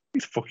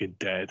 He's fucking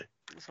dead.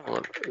 Let's have a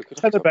look.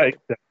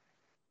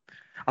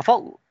 I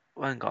thought...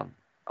 Hang on.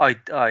 Oh,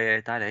 yeah,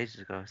 he died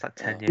ages ago. It's like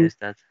 10 years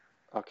dead.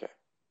 Okay.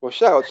 Well,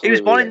 shout out to He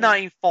was born in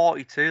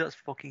 1942. That's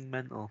fucking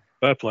mental.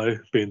 Fair play,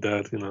 being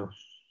dead, you know.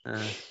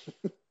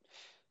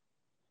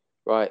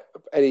 Right.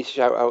 Any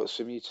shout outs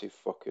from you two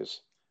fuckers?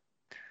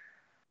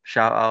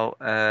 Shout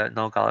out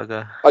Noel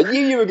Gallagher. I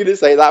knew you were going to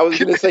say that. I was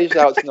going to say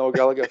shout out to Noel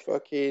Gallagher.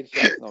 Fucking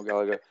shout out to Noel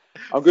Gallagher.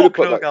 I'm going to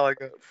put that.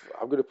 Gallagher.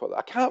 I'm going to put that.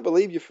 I can't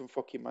believe you're from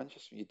fucking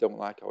Manchester. You don't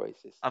like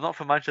Oasis. I'm not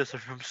from Manchester.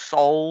 I'm from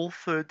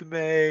Salford,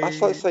 mate.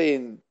 That's like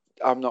saying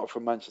I'm not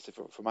from Manchester,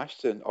 from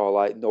Ashton, or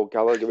like Noel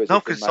Gallagher is no,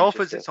 from because Manchester.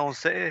 Salford's its own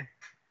city.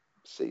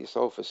 City of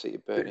Salford, City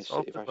of Burnage,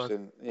 City of Salford,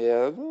 Ashton.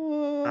 Yeah.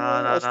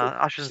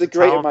 No. It's the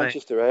Greater town,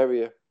 Manchester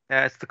area.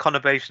 Yeah, it's the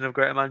conurbation of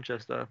Greater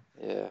Manchester.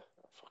 Yeah.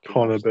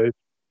 Connor B.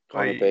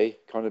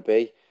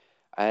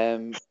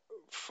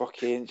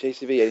 Fucking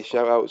JCV, any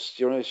shout outs?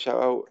 Do you want to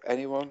shout out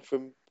anyone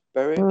from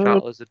Bury? Shout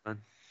out Lizardman.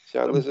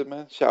 Shout out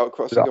Lizardman. Shout out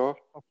Across the Gore.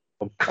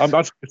 I'm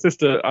asking my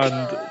sister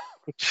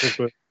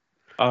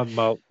and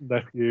my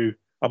nephew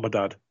and my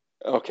dad.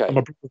 Okay. And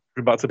my brother's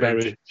going back to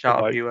Bury Shout in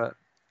out like you.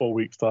 4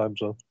 weeks' time,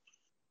 so.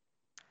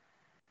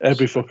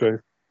 Every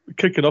fucker.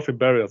 Kicking off in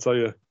Bury, I'll tell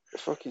you. It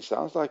fucking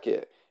sounds like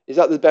it. Is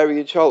that the Bury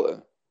in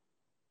Charlton?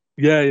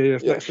 Yeah.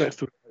 It's next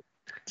to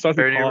it.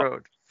 Bury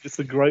Road. It's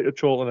the Greater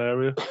Charlton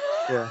area.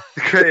 Yeah.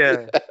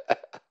 Yeah.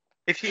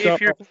 If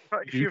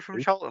you're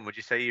from Charlton, would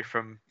you say you're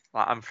from?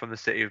 Like, I'm from the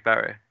city of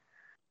Bury.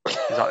 Is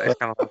that it's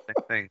kind of the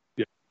same thing?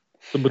 Yeah.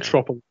 The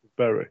metropolis of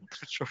Bury.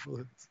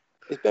 Metropolis.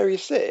 Is Bury a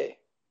city?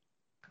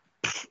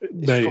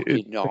 Mate,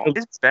 it's not.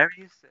 It's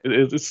Bury.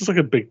 It's just like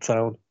a big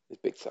town. It's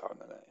a big town,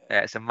 isn't it?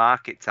 Yeah, it's a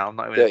market town,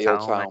 not even Dirty a town.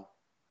 old town.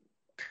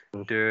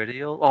 Like,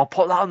 dirty old. Oh,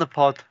 put that on the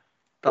pod.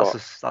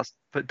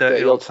 Put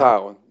dirty old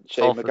town.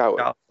 Shane Salford,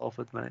 McGowan.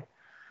 Salford, mate.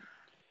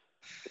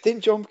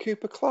 Didn't John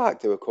Cooper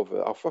Clarke do a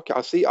cover?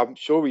 I'm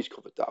sure he's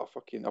covered that. I'll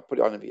put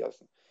it on if he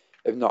hasn't.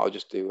 If not, I'll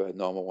just do a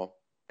normal one.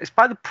 It's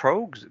by the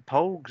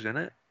Pogues, isn't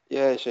it?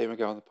 Yeah, Shane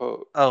McGowan, the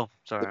Pogues. Oh,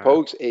 sorry. The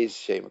Pogues is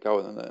Shane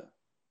McGowan, isn't it?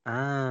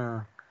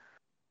 Ah.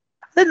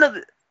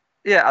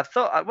 I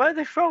thought. Where are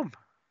they from?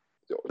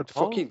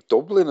 Fucking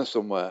Dublin or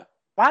somewhere.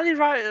 Why are they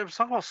writing a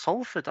song about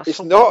Salford? It's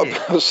so not weird.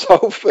 About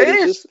Salford.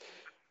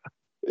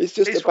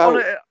 It's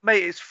about...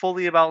 Mate, it's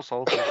fully about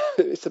Salford.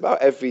 It's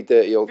about every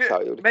dirty old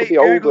town. It mate, could be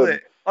Google Oldham.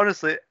 It.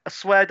 Honestly, I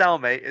swear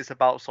down, mate, it's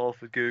about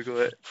Salford. Google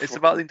it. It's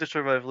about the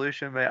Industrial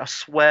Revolution, mate. I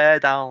swear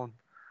down.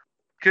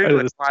 Google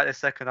it right this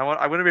second.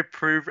 I'm gonna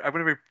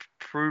be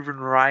proven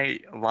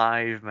right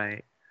live,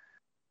 mate.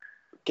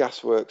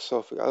 Gasworks,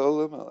 Salford.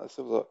 Let's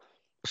have a look.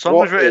 The song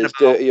was written about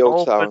dirty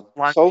old Salford,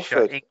 town.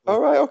 Salford. All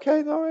right,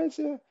 okay, no worries,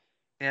 yeah.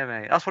 Yeah,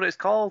 mate. That's what it's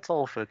called,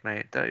 Salford,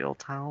 mate. Dirty old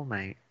town,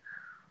 mate.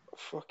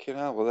 Fucking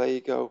hell. Well, there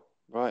you go.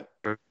 Right.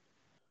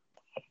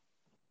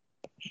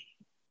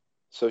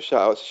 So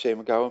shout out to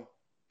Shane McGowan.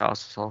 Shout out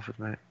to Salford,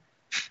 mate.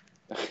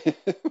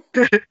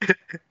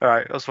 All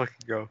right, let's fucking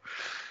go.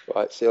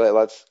 Right, see you later,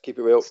 lads. Keep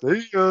it real.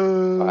 See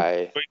ya.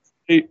 Bye.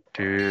 Hey.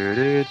 Do,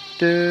 do,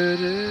 do,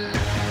 do.